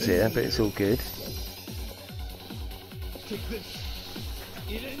potions here, but it's all good. Take this.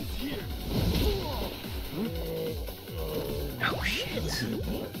 It ends here. Oh shit.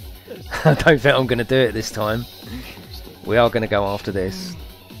 I don't think I'm going to do it this time. We are going to go after this.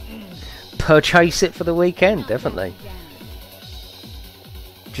 Purchase it for the weekend, definitely.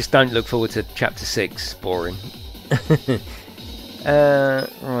 Just don't look forward to chapter 6, boring.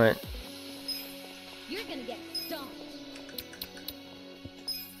 Right. You're gonna get stomped.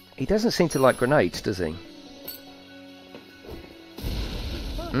 He doesn't seem to like grenades, does he?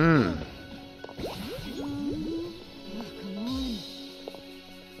 Oh, come on.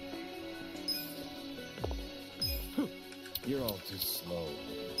 You're all too slow.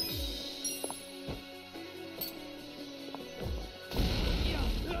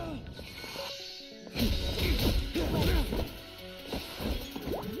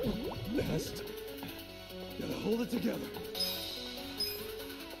 Best. Gotta hold it together.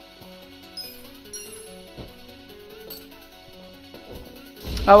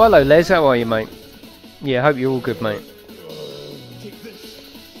 Oh, hello Les, how are you, mate? Yeah, hope you're all good, mate. Take this.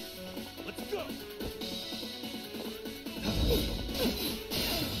 Let's go.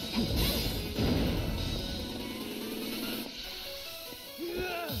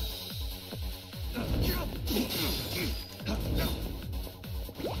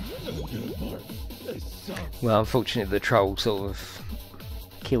 Well, unfortunately the troll sort of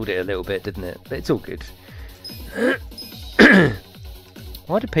killed it a little bit, didn't it? But it's all good.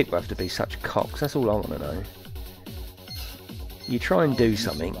 Why do people have to be such cocks? That's all I want to know. You try and do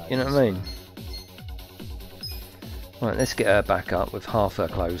something, you know what I mean? Right, let's get her back up with half her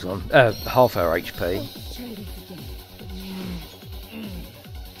clothes on. Half her HP. Try this again.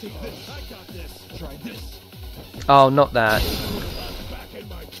 Take this. I got this. Try this. Oh, not that. Back in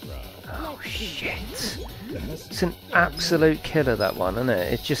my truck. Oh, shit. It's an absolute killer, that one, isn't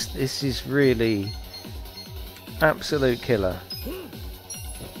it? It's just, this is really absolute killer.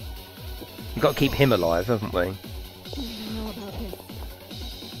 We've got to keep him alive, haven't we? I don't know about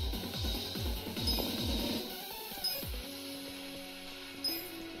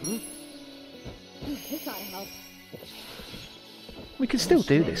this. This ought to help. We could still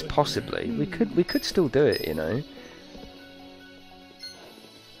do this, possibly. We could still do it, you know.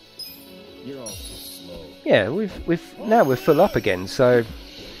 You're all too slow. Yeah, now we're full up again, so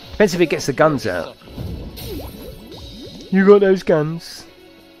depends if he gets the guns out. You got those guns?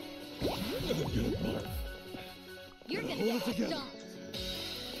 You're gonna get stomped.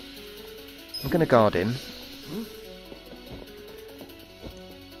 I'm gonna guard him.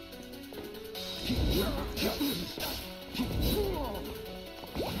 Oh,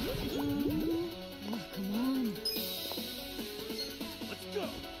 come on. Let's go.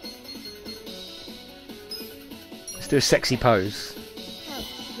 Let's do a sexy pose.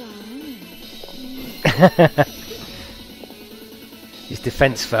 His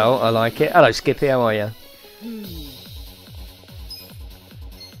defense fell. I like it. Hello, Skippy. How are you?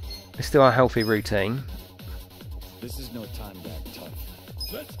 Let's do our healthy routine. This is no time to act tough.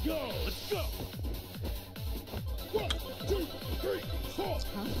 Let's go. Let's go. 1, 2, 3, 4.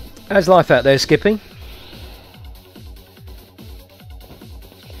 How's life out there, Skippy?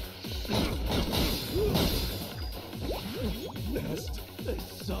 Best. This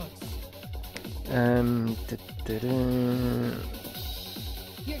sucks. Da-da-da.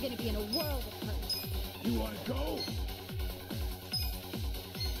 You're gonna be in a world of hurt. You want to go?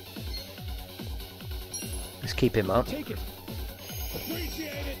 Let's keep him up. Take it.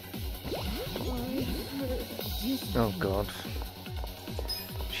 Appreciate it. Oh god.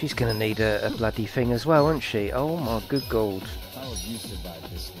 She's gonna need a bloody thing as well, isn't she? Oh my good god. How have you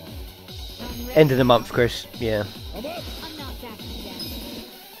survived this long? End of the month, Chris. Yeah. I'm up. I'm not backing down.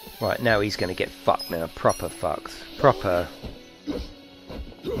 Right, now he's gonna get fucked now. Proper fucked. Proper.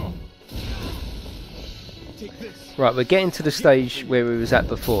 Take this. Right, we're getting to the stage where we was at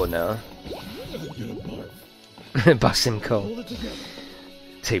before now. Bust him cool. Hold it together.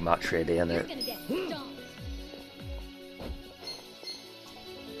 Too much really, isn't You're it? gonna get stomped.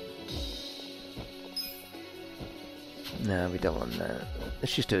 No, we don't want that.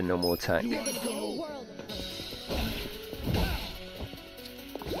 Let's just do a normal attack. You're gonna be in a world of hurt.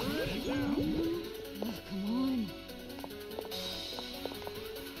 Oh, come on.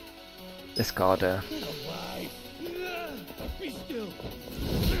 Let's guard her. Be still.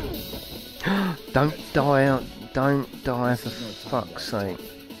 Don't die out. Don't die for fuck's sake.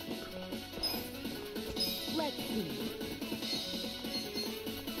 Let's see.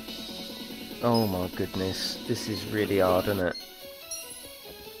 Oh my goodness. This is really hard, isn't it?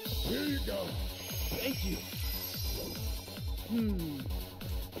 Here you go. Thank you.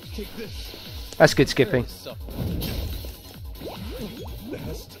 Take this. That's good skipping. This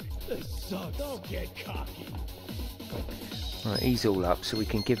sucks. Don't get cocky. Right, he's all up, so we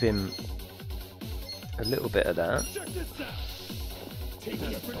can give him a little bit of that. Check this out. Take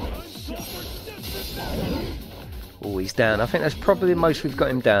it. Oh, he's down. I think that's probably the most we've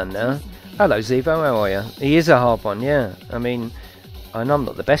got him down now. Hello, Zevo. How are you? He is a hard one, yeah. I mean, I know I'm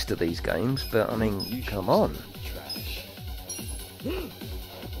not the best at these games, but I mean, come on. Trash.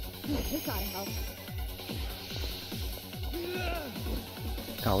 This ought to help.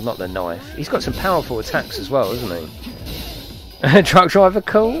 Oh, not the knife. He's got some powerful attacks as well, hasn't he? Truck driver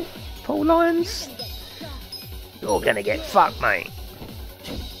cool. Paul Lyons. You're gonna get fucked, mate.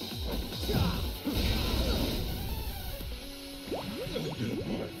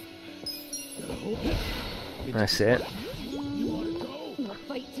 That's it.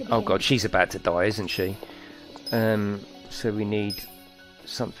 Oh god, she's about to die, isn't she? So we need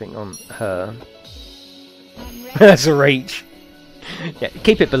something on her. That's a reach. Yeah,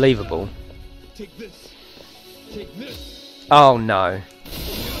 keep it believable. Take this. Take this. Oh no.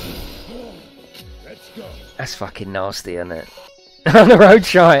 Let's go. That's fucking nasty, isn't it? On the road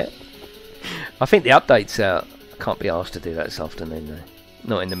shite. I think the update's out. I can't be asked to do that this afternoon though.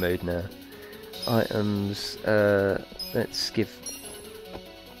 Not in the mood now. Items, let's give...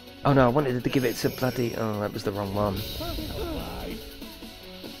 Oh no, I wanted to give it to bloody... Oh, that was the wrong one.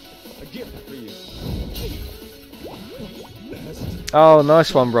 A gift for you. Oh,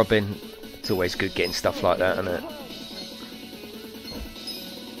 nice one, Robin. It's always good getting stuff like that, isn't it?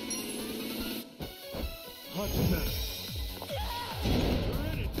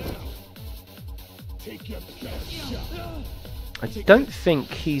 I don't think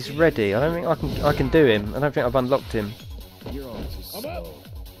he's ready. I don't think I can do him. I don't think I've unlocked him. You're all too slow.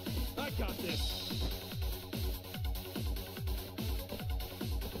 I got this.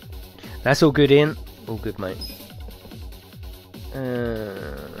 That's all good, Ian. All good, mate.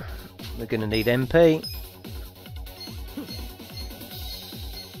 We're gonna need MP.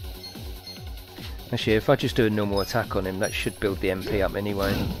 Actually, if I just do a normal attack on him, that should build the MP up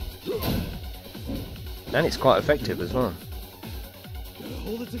anyway. And it's quite effective as well.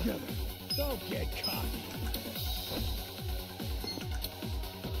 Hold it together. Don't get cocky.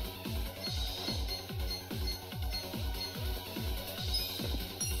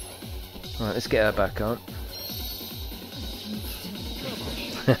 Alright, let's get her back on.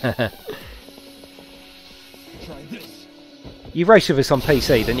 Try this. You raced with us on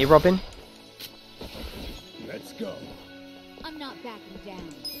PC, didn't you, Robin? Let's go. I'm not backing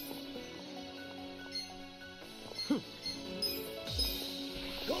down.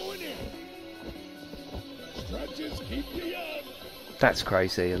 Going in. Stretches keep you young. That's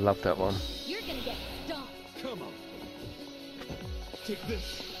crazy. I love that one. You're gonna get stomped. Come on. Take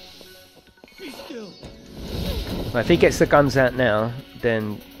this. Be still. Well, if he gets the guns out now,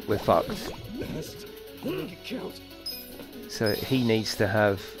 then we're fucked. Best. Make it count. So he needs to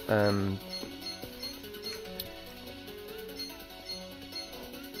have...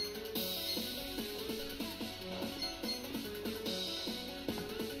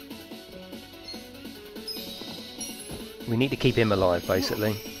 we need to keep him alive,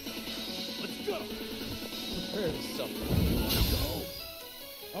 basically. Let's go. Prepare to suffer.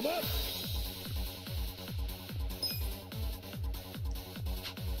 Go. I'm up.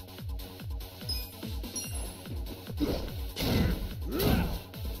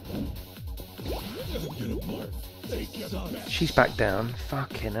 She's back down.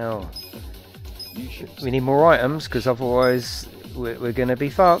 Fucking hell. We need more items, because otherwise we're going to be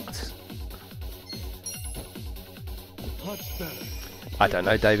fucked. I don't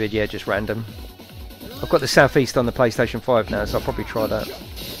know, David. Yeah, just random. I've got the Southeast on the PlayStation 5 now, so I'll probably try that.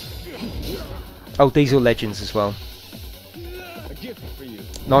 Oh, Diesel Legends as well.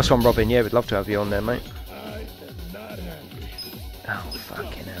 Nice one, Robin. Yeah, we'd love to have you on there, mate. Oh,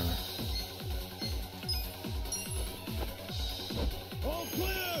 fucking hell.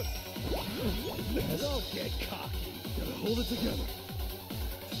 Don't get cocky. Gotta hold it together.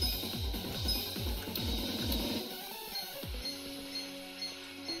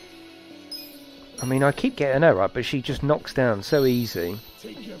 I mean, I keep getting her up, but she just knocks down so easy.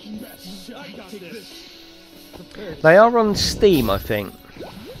 Take your best shot. I got this. They are on Steam, I think.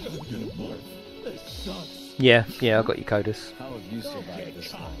 Yeah, I got your coders. How have you survived this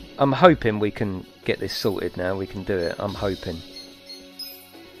time? I'm hoping we can get this sorted now. We can do it. I'm hoping.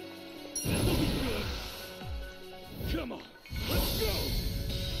 Come on, let's go.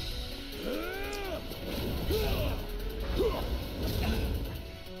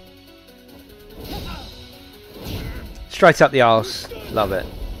 Straight up the arse. Love it.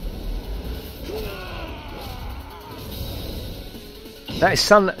 That is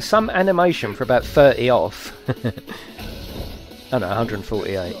some animation for about 30 off. Oh no,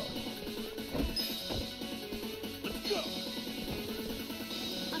 148.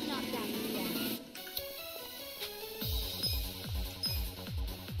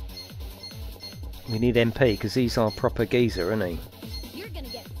 We need MP because he's our proper geezer, isn't he? You're gonna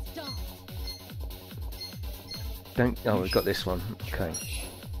get stomped. Don't. Oh, we've got this one. Okay.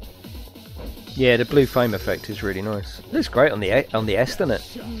 Yeah, the blue flame effect is really nice. Looks great on the S, doesn't it?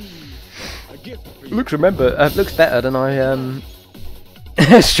 Looks looks better than I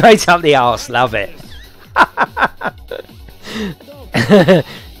straight up the arse. Love it.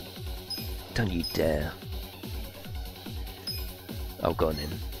 Don't you dare. Oh, go on in.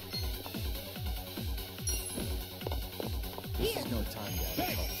 There's no time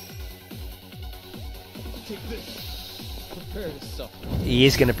yet. Take this. Prepare to suffer. He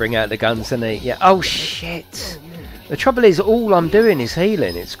is going to bring out the guns, isn't he? Yeah. Oh shit! The trouble is, all I'm doing is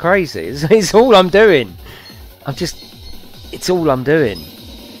healing. It's crazy. It's all I'm doing. It's all I'm doing.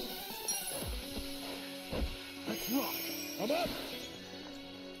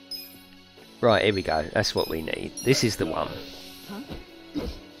 Right, here we go. That's what we need. This is the one.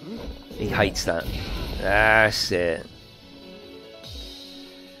 He hates that. That's it.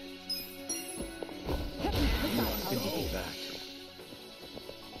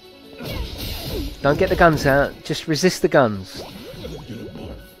 Don't get the guns out. Just resist the guns.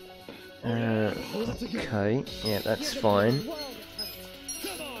 Okay. Yeah, that's fine.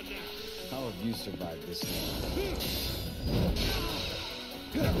 How have you survived this long?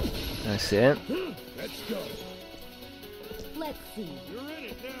 That's it. Let's go. Let's see. You're in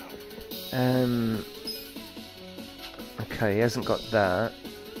it now. Okay, he hasn't got that.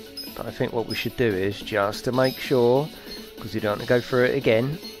 But I think what we should do is, just to make sure, because we don't want to go through it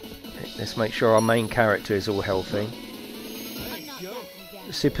again, let's make sure our main character is all healthy.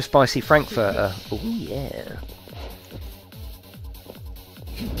 Super spicy Frankfurter. Oh yeah.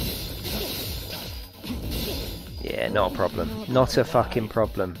 Yeah, not a problem. Not a fucking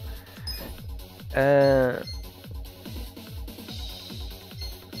problem. Come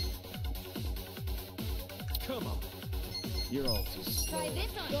on. You're all too slow. Try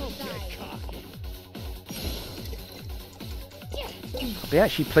this on your side. I'll be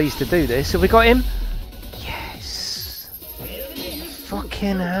actually pleased to do this. Have we got him? Yes.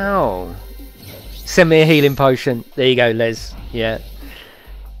 Fucking hell. Send me a healing potion. There you go, Les. Yeah.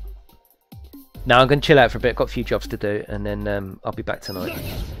 Now I'm going to chill out for a bit. Got a few jobs to do, and then I'll be back tonight.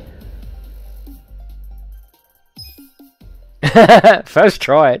 First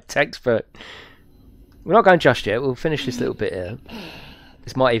try, textbook. We're not going just yet. We'll finish this little bit here.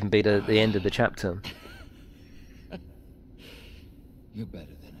 This might even be the end of the chapter. You're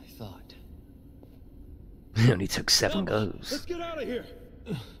better than I thought. It only took 7 goes. Let's get out of here.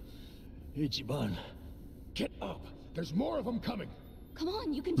 Ichiban. Get up. There's more of them coming. Come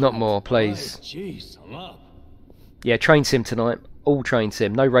on, you can. Not more, please. Jeez, I'm up. Yeah, train sim tonight. All train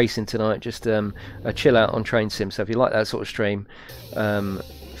sim. No racing tonight. Just a chill out on train sim. So if you like that sort of stream,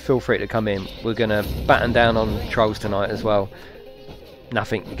 feel free to come in. We're going to batten down on trolls tonight as well.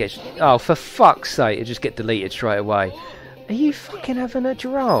 Nothing gets... Oh, for fuck's sake. It just get deleted straight away. Are you fucking having a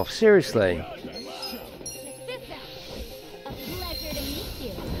giraffe? Seriously?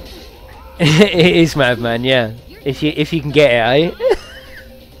 It is Madman, yeah. If you can get it, eh?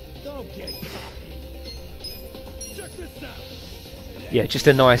 Yeah, just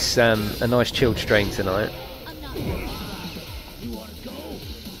a nice chilled stream tonight.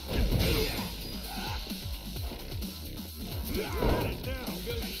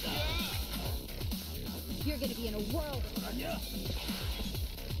 You're gonna be in a world.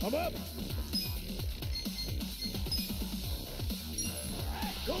 I'm up.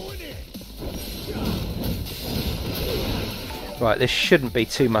 Going in. Right, this shouldn't be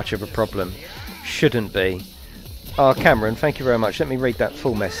too much of a problem. Shouldn't be. Oh, Cameron, thank you very much. Let me read that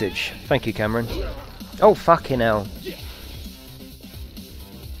full message. Thank you, Cameron. Oh, fucking hell.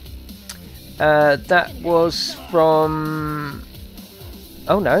 That was from...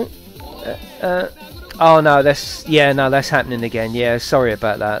 Oh, no. Oh, no, that's... Yeah, no, that's happening again. Yeah, sorry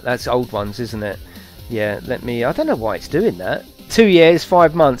about that. That's old ones, isn't it? Yeah, let me... I don't know why it's doing that. 2 years,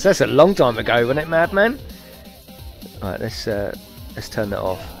 5 months. That's a long time ago, wasn't it, Madman? Right, let's turn that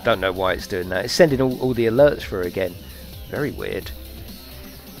off. Don't know why it's doing that. It's sending all the alerts through again. Very weird.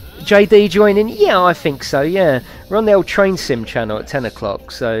 JD joining? Yeah, I think so, yeah. We're on the old Train Sim channel at 10 o'clock,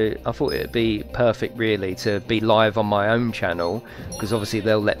 so I thought it would be perfect, really, to be live on my own channel, because obviously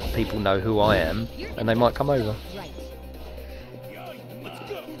they'll let people know who I am, and they might come over.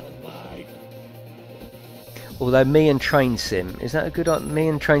 Although me and Train Sim, is that a good idea? Me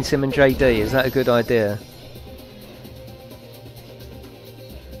and Train Sim and JD, is that a good idea?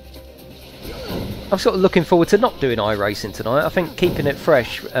 I'm sort of looking forward to not doing iRacing tonight. I think keeping it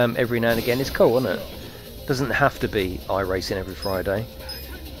fresh every now and again is cool, isn't it? Doesn't have to be iRacing every Friday.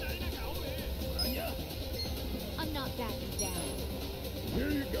 I'm not backing down. Here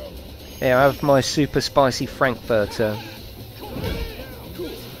you go. Yeah, I have my super spicy Frankfurter.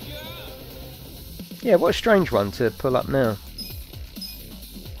 Yeah, what a strange one to pull up now.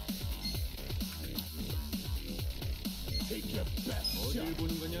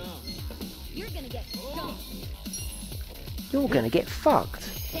 You're gonna get dumped. You're gonna get fucked.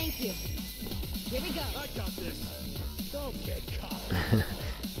 Thank you. Here we go. I got this. Don't get caught.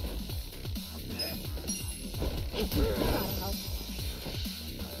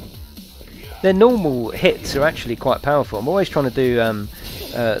 Their normal hits are actually quite powerful. I'm always trying to do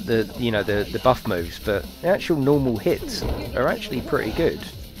the buff moves, but the actual normal hits are actually pretty good.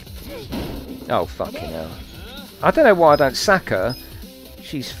 Oh fucking hell! I don't know why I don't sack her.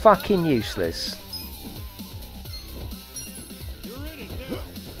 She's fucking useless.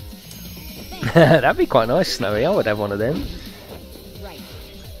 That'd be quite nice, Snowy. I would have one of them. Right.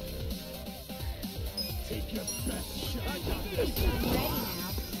 Take your best shot. Ready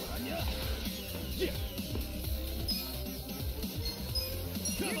now.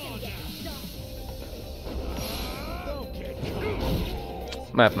 Don't get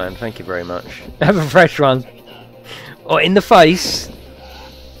caught. Madman, thank you very much. Have a fresh one. Or in the face.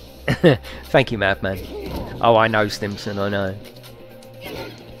 Thank you, Madman. Oh, I know, Stimson, I know.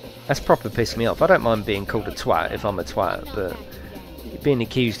 That's proper pissed me off. I don't mind being called a twat if I'm a twat, but being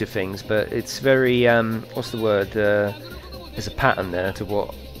accused of things, but it's very, what's the word? There's a pattern there to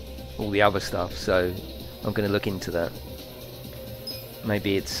what all the other stuff, so I'm going to look into that.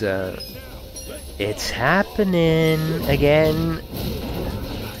 Maybe it's happening again.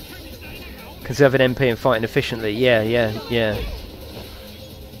 Conserve an MP and fighting efficiently. Yeah.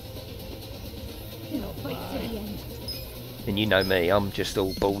 And you know me, I'm just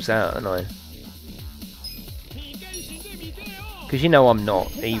all balls out, aren't I? Because you know I'm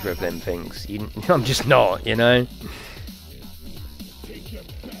not either of them things. I'm just not, you know?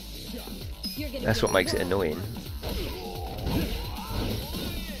 That's what makes it annoying.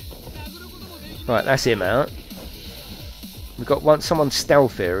 Right, that's him out. We've got someone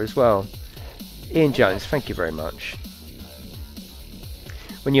stealth here as well. Ian Jones, thank you very much.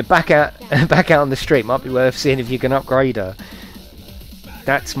 When you're back out on the street, might be worth seeing if you can upgrade her.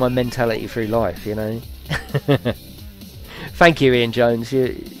 That's my mentality through life, you know. Thank you, Ian Jones.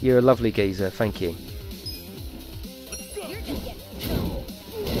 You're a lovely geezer. Thank you.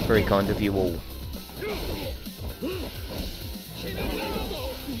 Very kind of you all.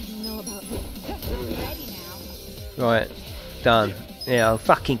 Right, done. Yeah, I'll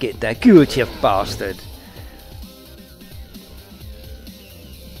fucking get there. Good, you bastard.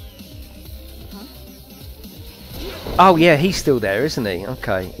 Oh yeah, he's still there, isn't he?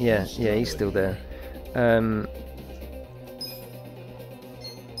 Okay, yeah, he's still there. You're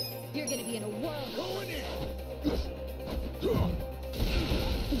gonna be in a world. We'll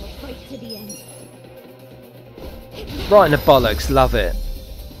fight to the end. Right in the bollocks, love it.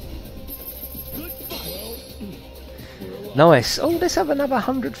 Nice. Oh, let's have another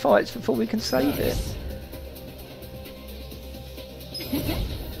 100 fights before we can save it.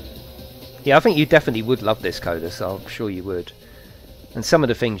 Yeah, I think you definitely would love this, Coda, so I'm sure you would. And some of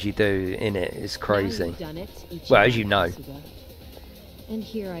the things you do in it is crazy. Well, as you know. And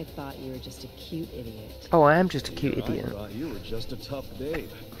here I thought you were just a cute idiot. Oh, I am just a cute idiot. I thought you were just a tough babe.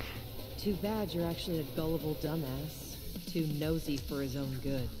 Too bad you're actually a gullible dumbass. Too nosy for his own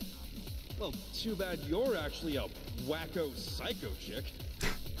good. Well, too bad you're actually a wacko psycho chick.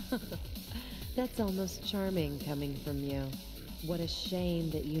 That's almost charming coming from you. What a shame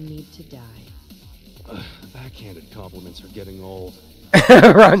that you need to die. Backhanded compliments are getting old.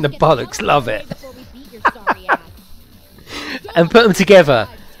 Right in the bollocks, love it. And put them together.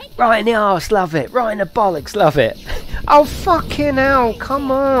 Right in the arse, love it. Right in the bollocks, love it. Oh, fucking hell,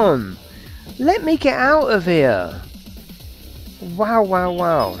 come on. Let me get out of here. Wow, wow,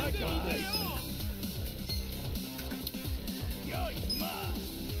 wow.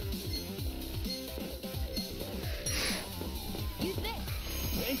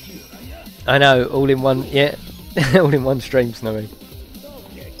 I know, all in one, yeah. All in one stream, Snowy.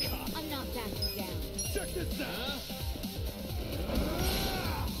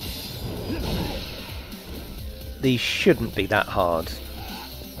 These shouldn't be that hard.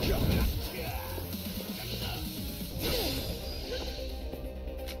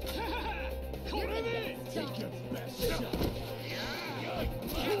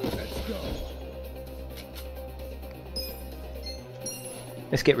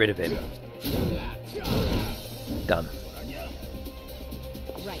 Let's get rid of him. Done.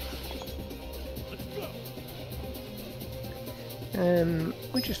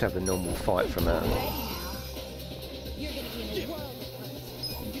 We just have a normal fight from her.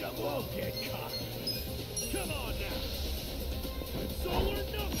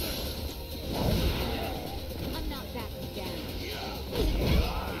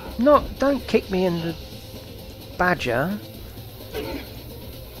 Don't kick me in the badger.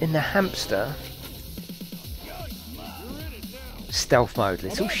 In the hamster. Stealth mode,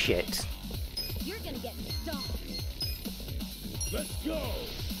 little shit. You're gonna get stomped.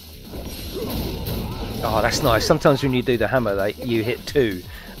 Oh, that's nice. Sometimes when you do the hammer, you hit two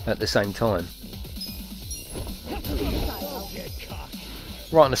at the same time.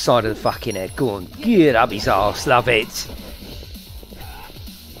 Right on the side of the fucking head. Go on, get up his arse, love it.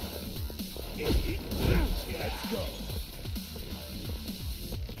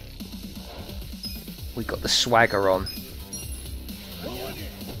 We got the swagger on.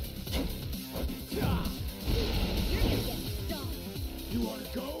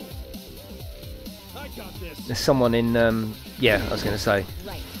 There's someone in, yeah, I was going to say.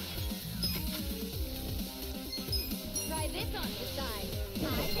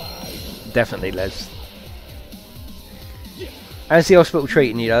 Definitely, Les. How's the hospital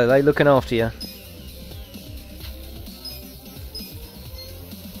treating you, though? Are they looking after you?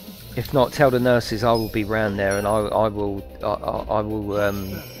 If not, tell the nurses I will be round there, and I will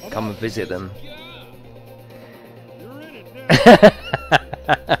come and visit them.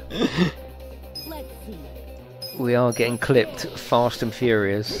 We are getting clipped fast and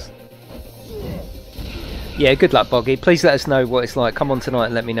furious. Yeah, good luck, Boggy. Please let us know what it's like. Come on tonight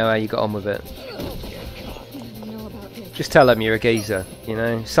and let me know how you got on with it. Just tell them you're a geezer, you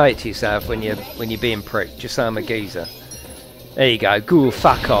know. Say it to yourself when you're being pricked. Just say I'm a geezer. There you go. Go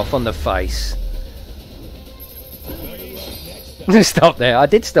fuck off on the face. Stop there. I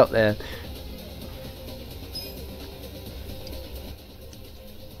did stop there.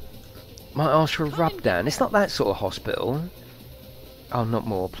 Might ask for a rub down. It's not that sort of hospital. Oh, not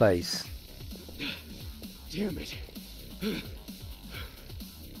more, please. Damn it.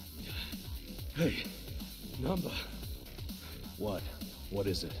 Hey, Namba. What? What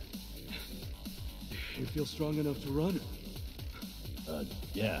is it? You feel strong enough to run?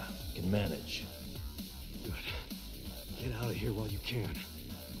 Yeah, can manage. Good. Get out of here while you can.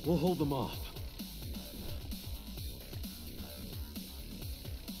 We'll hold them off.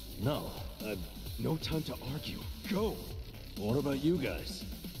 No, no time to argue. Go! What about you guys?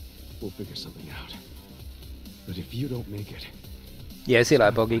 We'll figure something out. But if you don't make it... Yeah, see you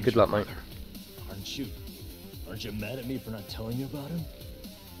later, Boggy. Good luck, mate. Aren't you mad at me for not telling you about him?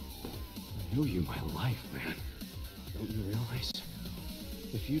 I know you my life, man. Don't you realize?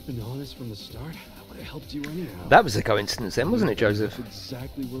 If you'd been honest from the start, I would have helped you anyhow. That was a coincidence then, wasn't it, Joseph? That's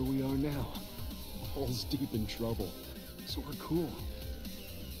exactly where we are now. All's deep in trouble. So we're cool.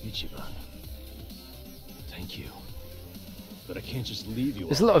 Ichiban. Thank you. But I can't just leave you.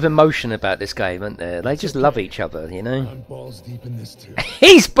 There's a lot of emotion about this game, isn't there? They just love each other, you know? I'm balls deep in this too.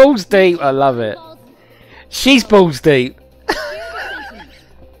 He's balls deep! I love it. She's balls deep!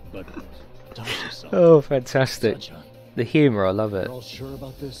 But oh, fantastic. The humour, I love it. You're all sure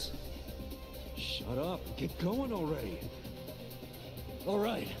about this? Shut up. Get going already. All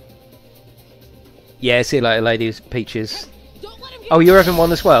right. Yeah, see you later, ladies. Peaches. Oh, you're having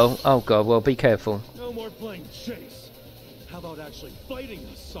one as well? Oh god, well be careful. No more playing chase. How about actually fighting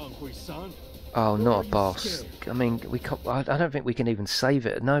us, Sangui-san? Oh, not a boss. I mean, we can't. I don't think we can even save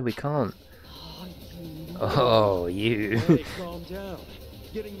it. No, we can't. Oh, you. Hey, calm down.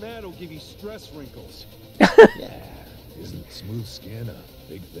 Getting mad will give you stress wrinkles. Yeah, isn't smooth skin a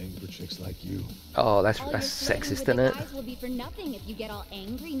big thing for chicks like you? Oh, that's All your flirting sexist, with isn't the it? guys will be for nothing if you get all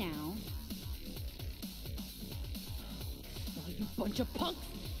angry now. Oh, you bunch of punks!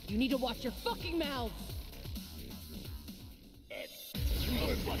 You need to watch your fucking mouths!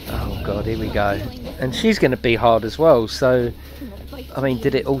 Oh god, here we go. And she's going to be hard as well, so... I mean,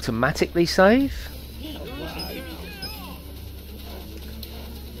 did it automatically save?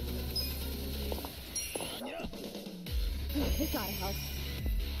 This oughta help.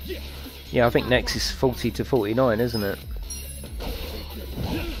 Yeah, I think next is 40 to 49, isn't it?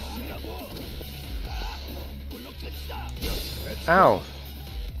 Ow.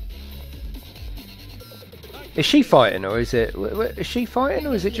 Is she fighting, or is it... Is she fighting,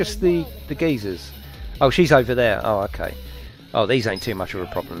 or is it just the geezers? Oh, she's over there. Oh, okay. Oh, these ain't too much of a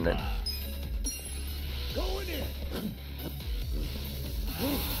problem then.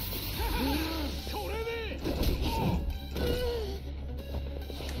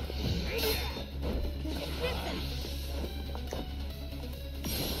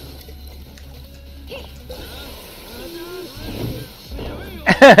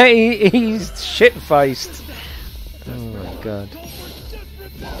 He's shit-faced. Oh my god.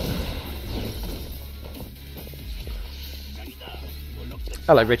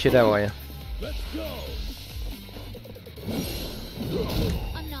 Hello Richard, how are you?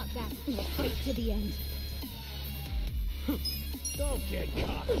 I'm not back. We'll fight to the end. Don't get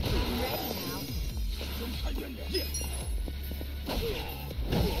caught. I'm ready now.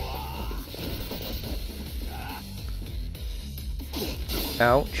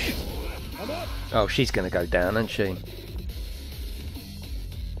 Ouch. Oh, she's gonna go down, isn't she?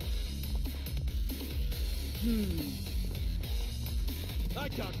 I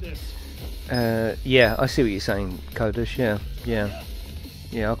got this. Yeah, I see what you're saying, Kodesh. Yeah,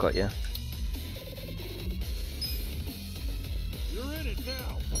 I got you. You're in it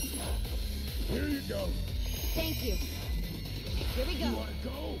now. Here you go. Thank you. Here we go. You wanna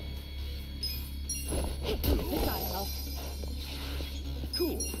go? This oughta help.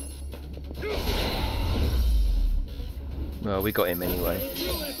 Cool. Well, we got him anyway.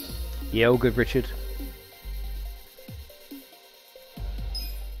 Yeah, all good, Richard.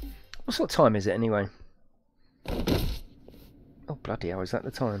 What sort of time is it anyway? Oh bloody hell, is that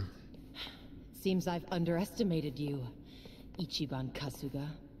the time? Seems I've underestimated you, Ichiban Kasuga.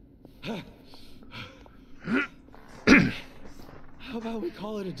 How about we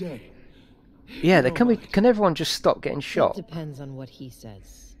call it a day? Yeah, can everyone just stop getting shot? It depends on what he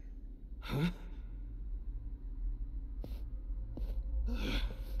says. Huh?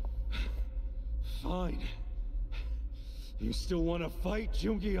 Fine. You still want to fight,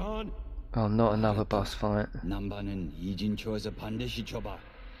 Jungi-han? Oh, not another boss fight. 남바는 이진초에서 반드시 줘봐.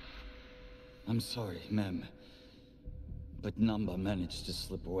 I'm sorry, ma'am, but Namba managed to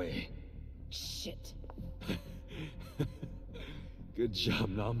slip away. Shit. Good job,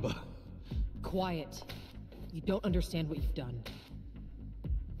 Namba. Quiet. You don't understand what you've done.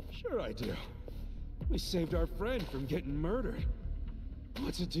 Sure I do. We saved our friend from getting murdered.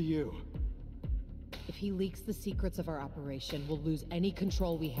 What's it to you? If he leaks the secrets of our operation, we'll lose any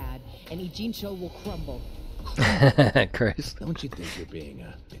control we had, and Ijincho will crumble. Chris. Don't you think you're being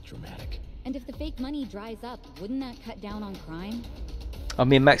a bit dramatic? And if the fake money dries up, wouldn't that cut down on crime? I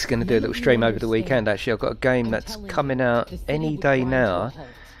mean, Mac's going to do a little stream over the weekend, actually. I've got a game that's coming out any day now.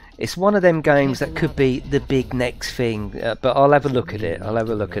 It's one of them games that could be the big next thing, but I'll have a look at it.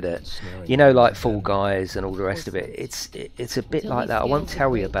 You know, like Fall Guys and all the rest of it. It's a bit like that. I won't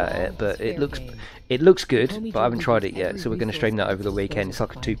tell you about it, but it looks good, but I haven't tried it yet. So we're going to stream that over the weekend. It's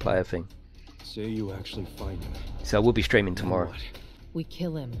like a 2-player thing. Say you actually find him. So we'll be streaming tomorrow. We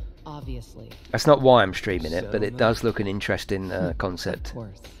kill him, obviously. That's not why I'm streaming it, but it does look an interesting concept. Of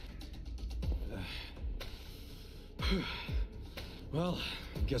course. Well,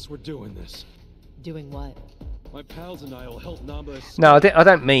 guess we're doing this. Doing what? My pals and I will help Namba escape. No, I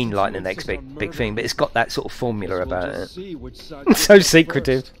don't mean like the next big thing, but it's got that sort of formula We'll about just it. see which side It's so gets it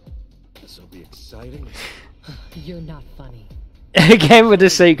secretive. first. This'll be exciting. You're not funny. Again with the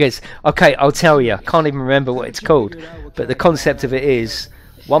secrets. Okay, I'll tell you. I can't even remember what it's called, but the concept of it is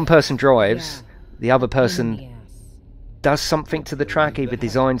one person drives, the other Pain in the person ass. does something to the track, either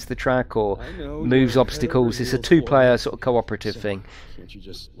designs the track or moves obstacles. It's a two-player sort of cooperative thing.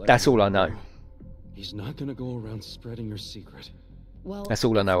 That's all I know. He's not gonna go around spreading your secret. Well, That's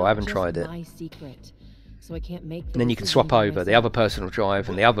all I know. I haven't tried it. My secret, so I can't make And then you can swap over. The other person will drive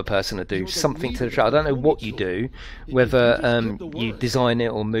and the other person will do something to the track. I don't know what you do, whether you design it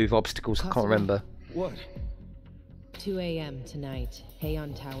or move obstacles. I can't remember. What? 2 a.m. tonight,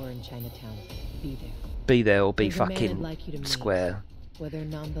 Heian Tower in Chinatown. Be there. Be there or be There's a man I'd fucking like you to meet. square. Whether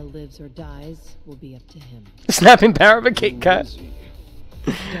Namba lives or dies will be up to him. Snapping power of a Kit Kat.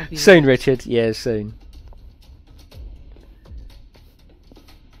 Soon, Richard. Yeah, soon.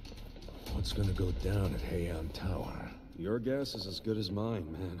 What's gonna go down at Heian Tower? Your guess is as good as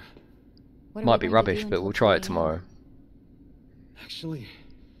mine, man. What are Might we be going to rubbish, do but until we'll try 3 it tomorrow. Actually,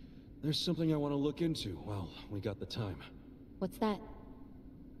 there's something I want to look into while we got the time. What's that?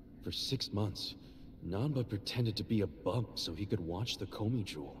 For 6 months, Namba pretended to be a bump so he could watch the Komi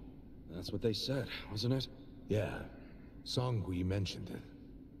Jewel. That's what they said, wasn't it? Yeah, Songhui mentioned it.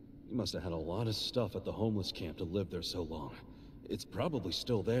 He must have had a lot of stuff at the homeless camp to live there so long. It's probably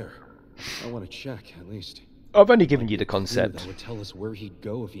still there. I want to check, at least. I've only given you the That concept. would tell us where he'd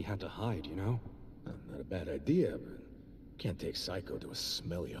go if he had to hide, you know? Not a bad idea, but can't take Psycho to a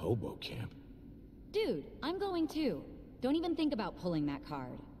smelly hobo camp. Dude, I'm going too. Don't even think about pulling that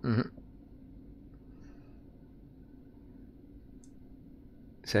card.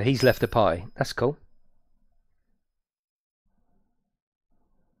 So he's left a pie. That's cool.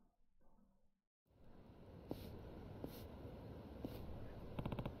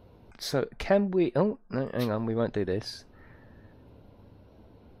 So can we... Oh, no, hang on. We won't do this.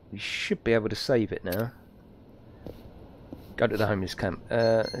 We should be able to save it now. Go to the homeless camp.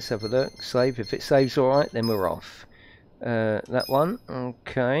 Let's have a look. Save. If it saves alright, then we're off. That one.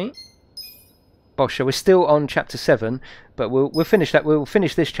 Okay. Boscha, we're still on chapter 7, but we'll finish that. We'll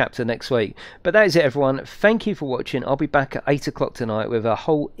finish this chapter next week. But that is it, everyone. Thank you for watching. I'll be back at 8 o'clock tonight with a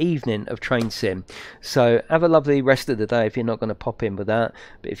whole evening of Train Sim. So have a lovely rest of the day if you're not going to pop in with that.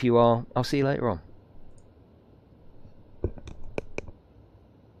 But if you are, I'll see you later on.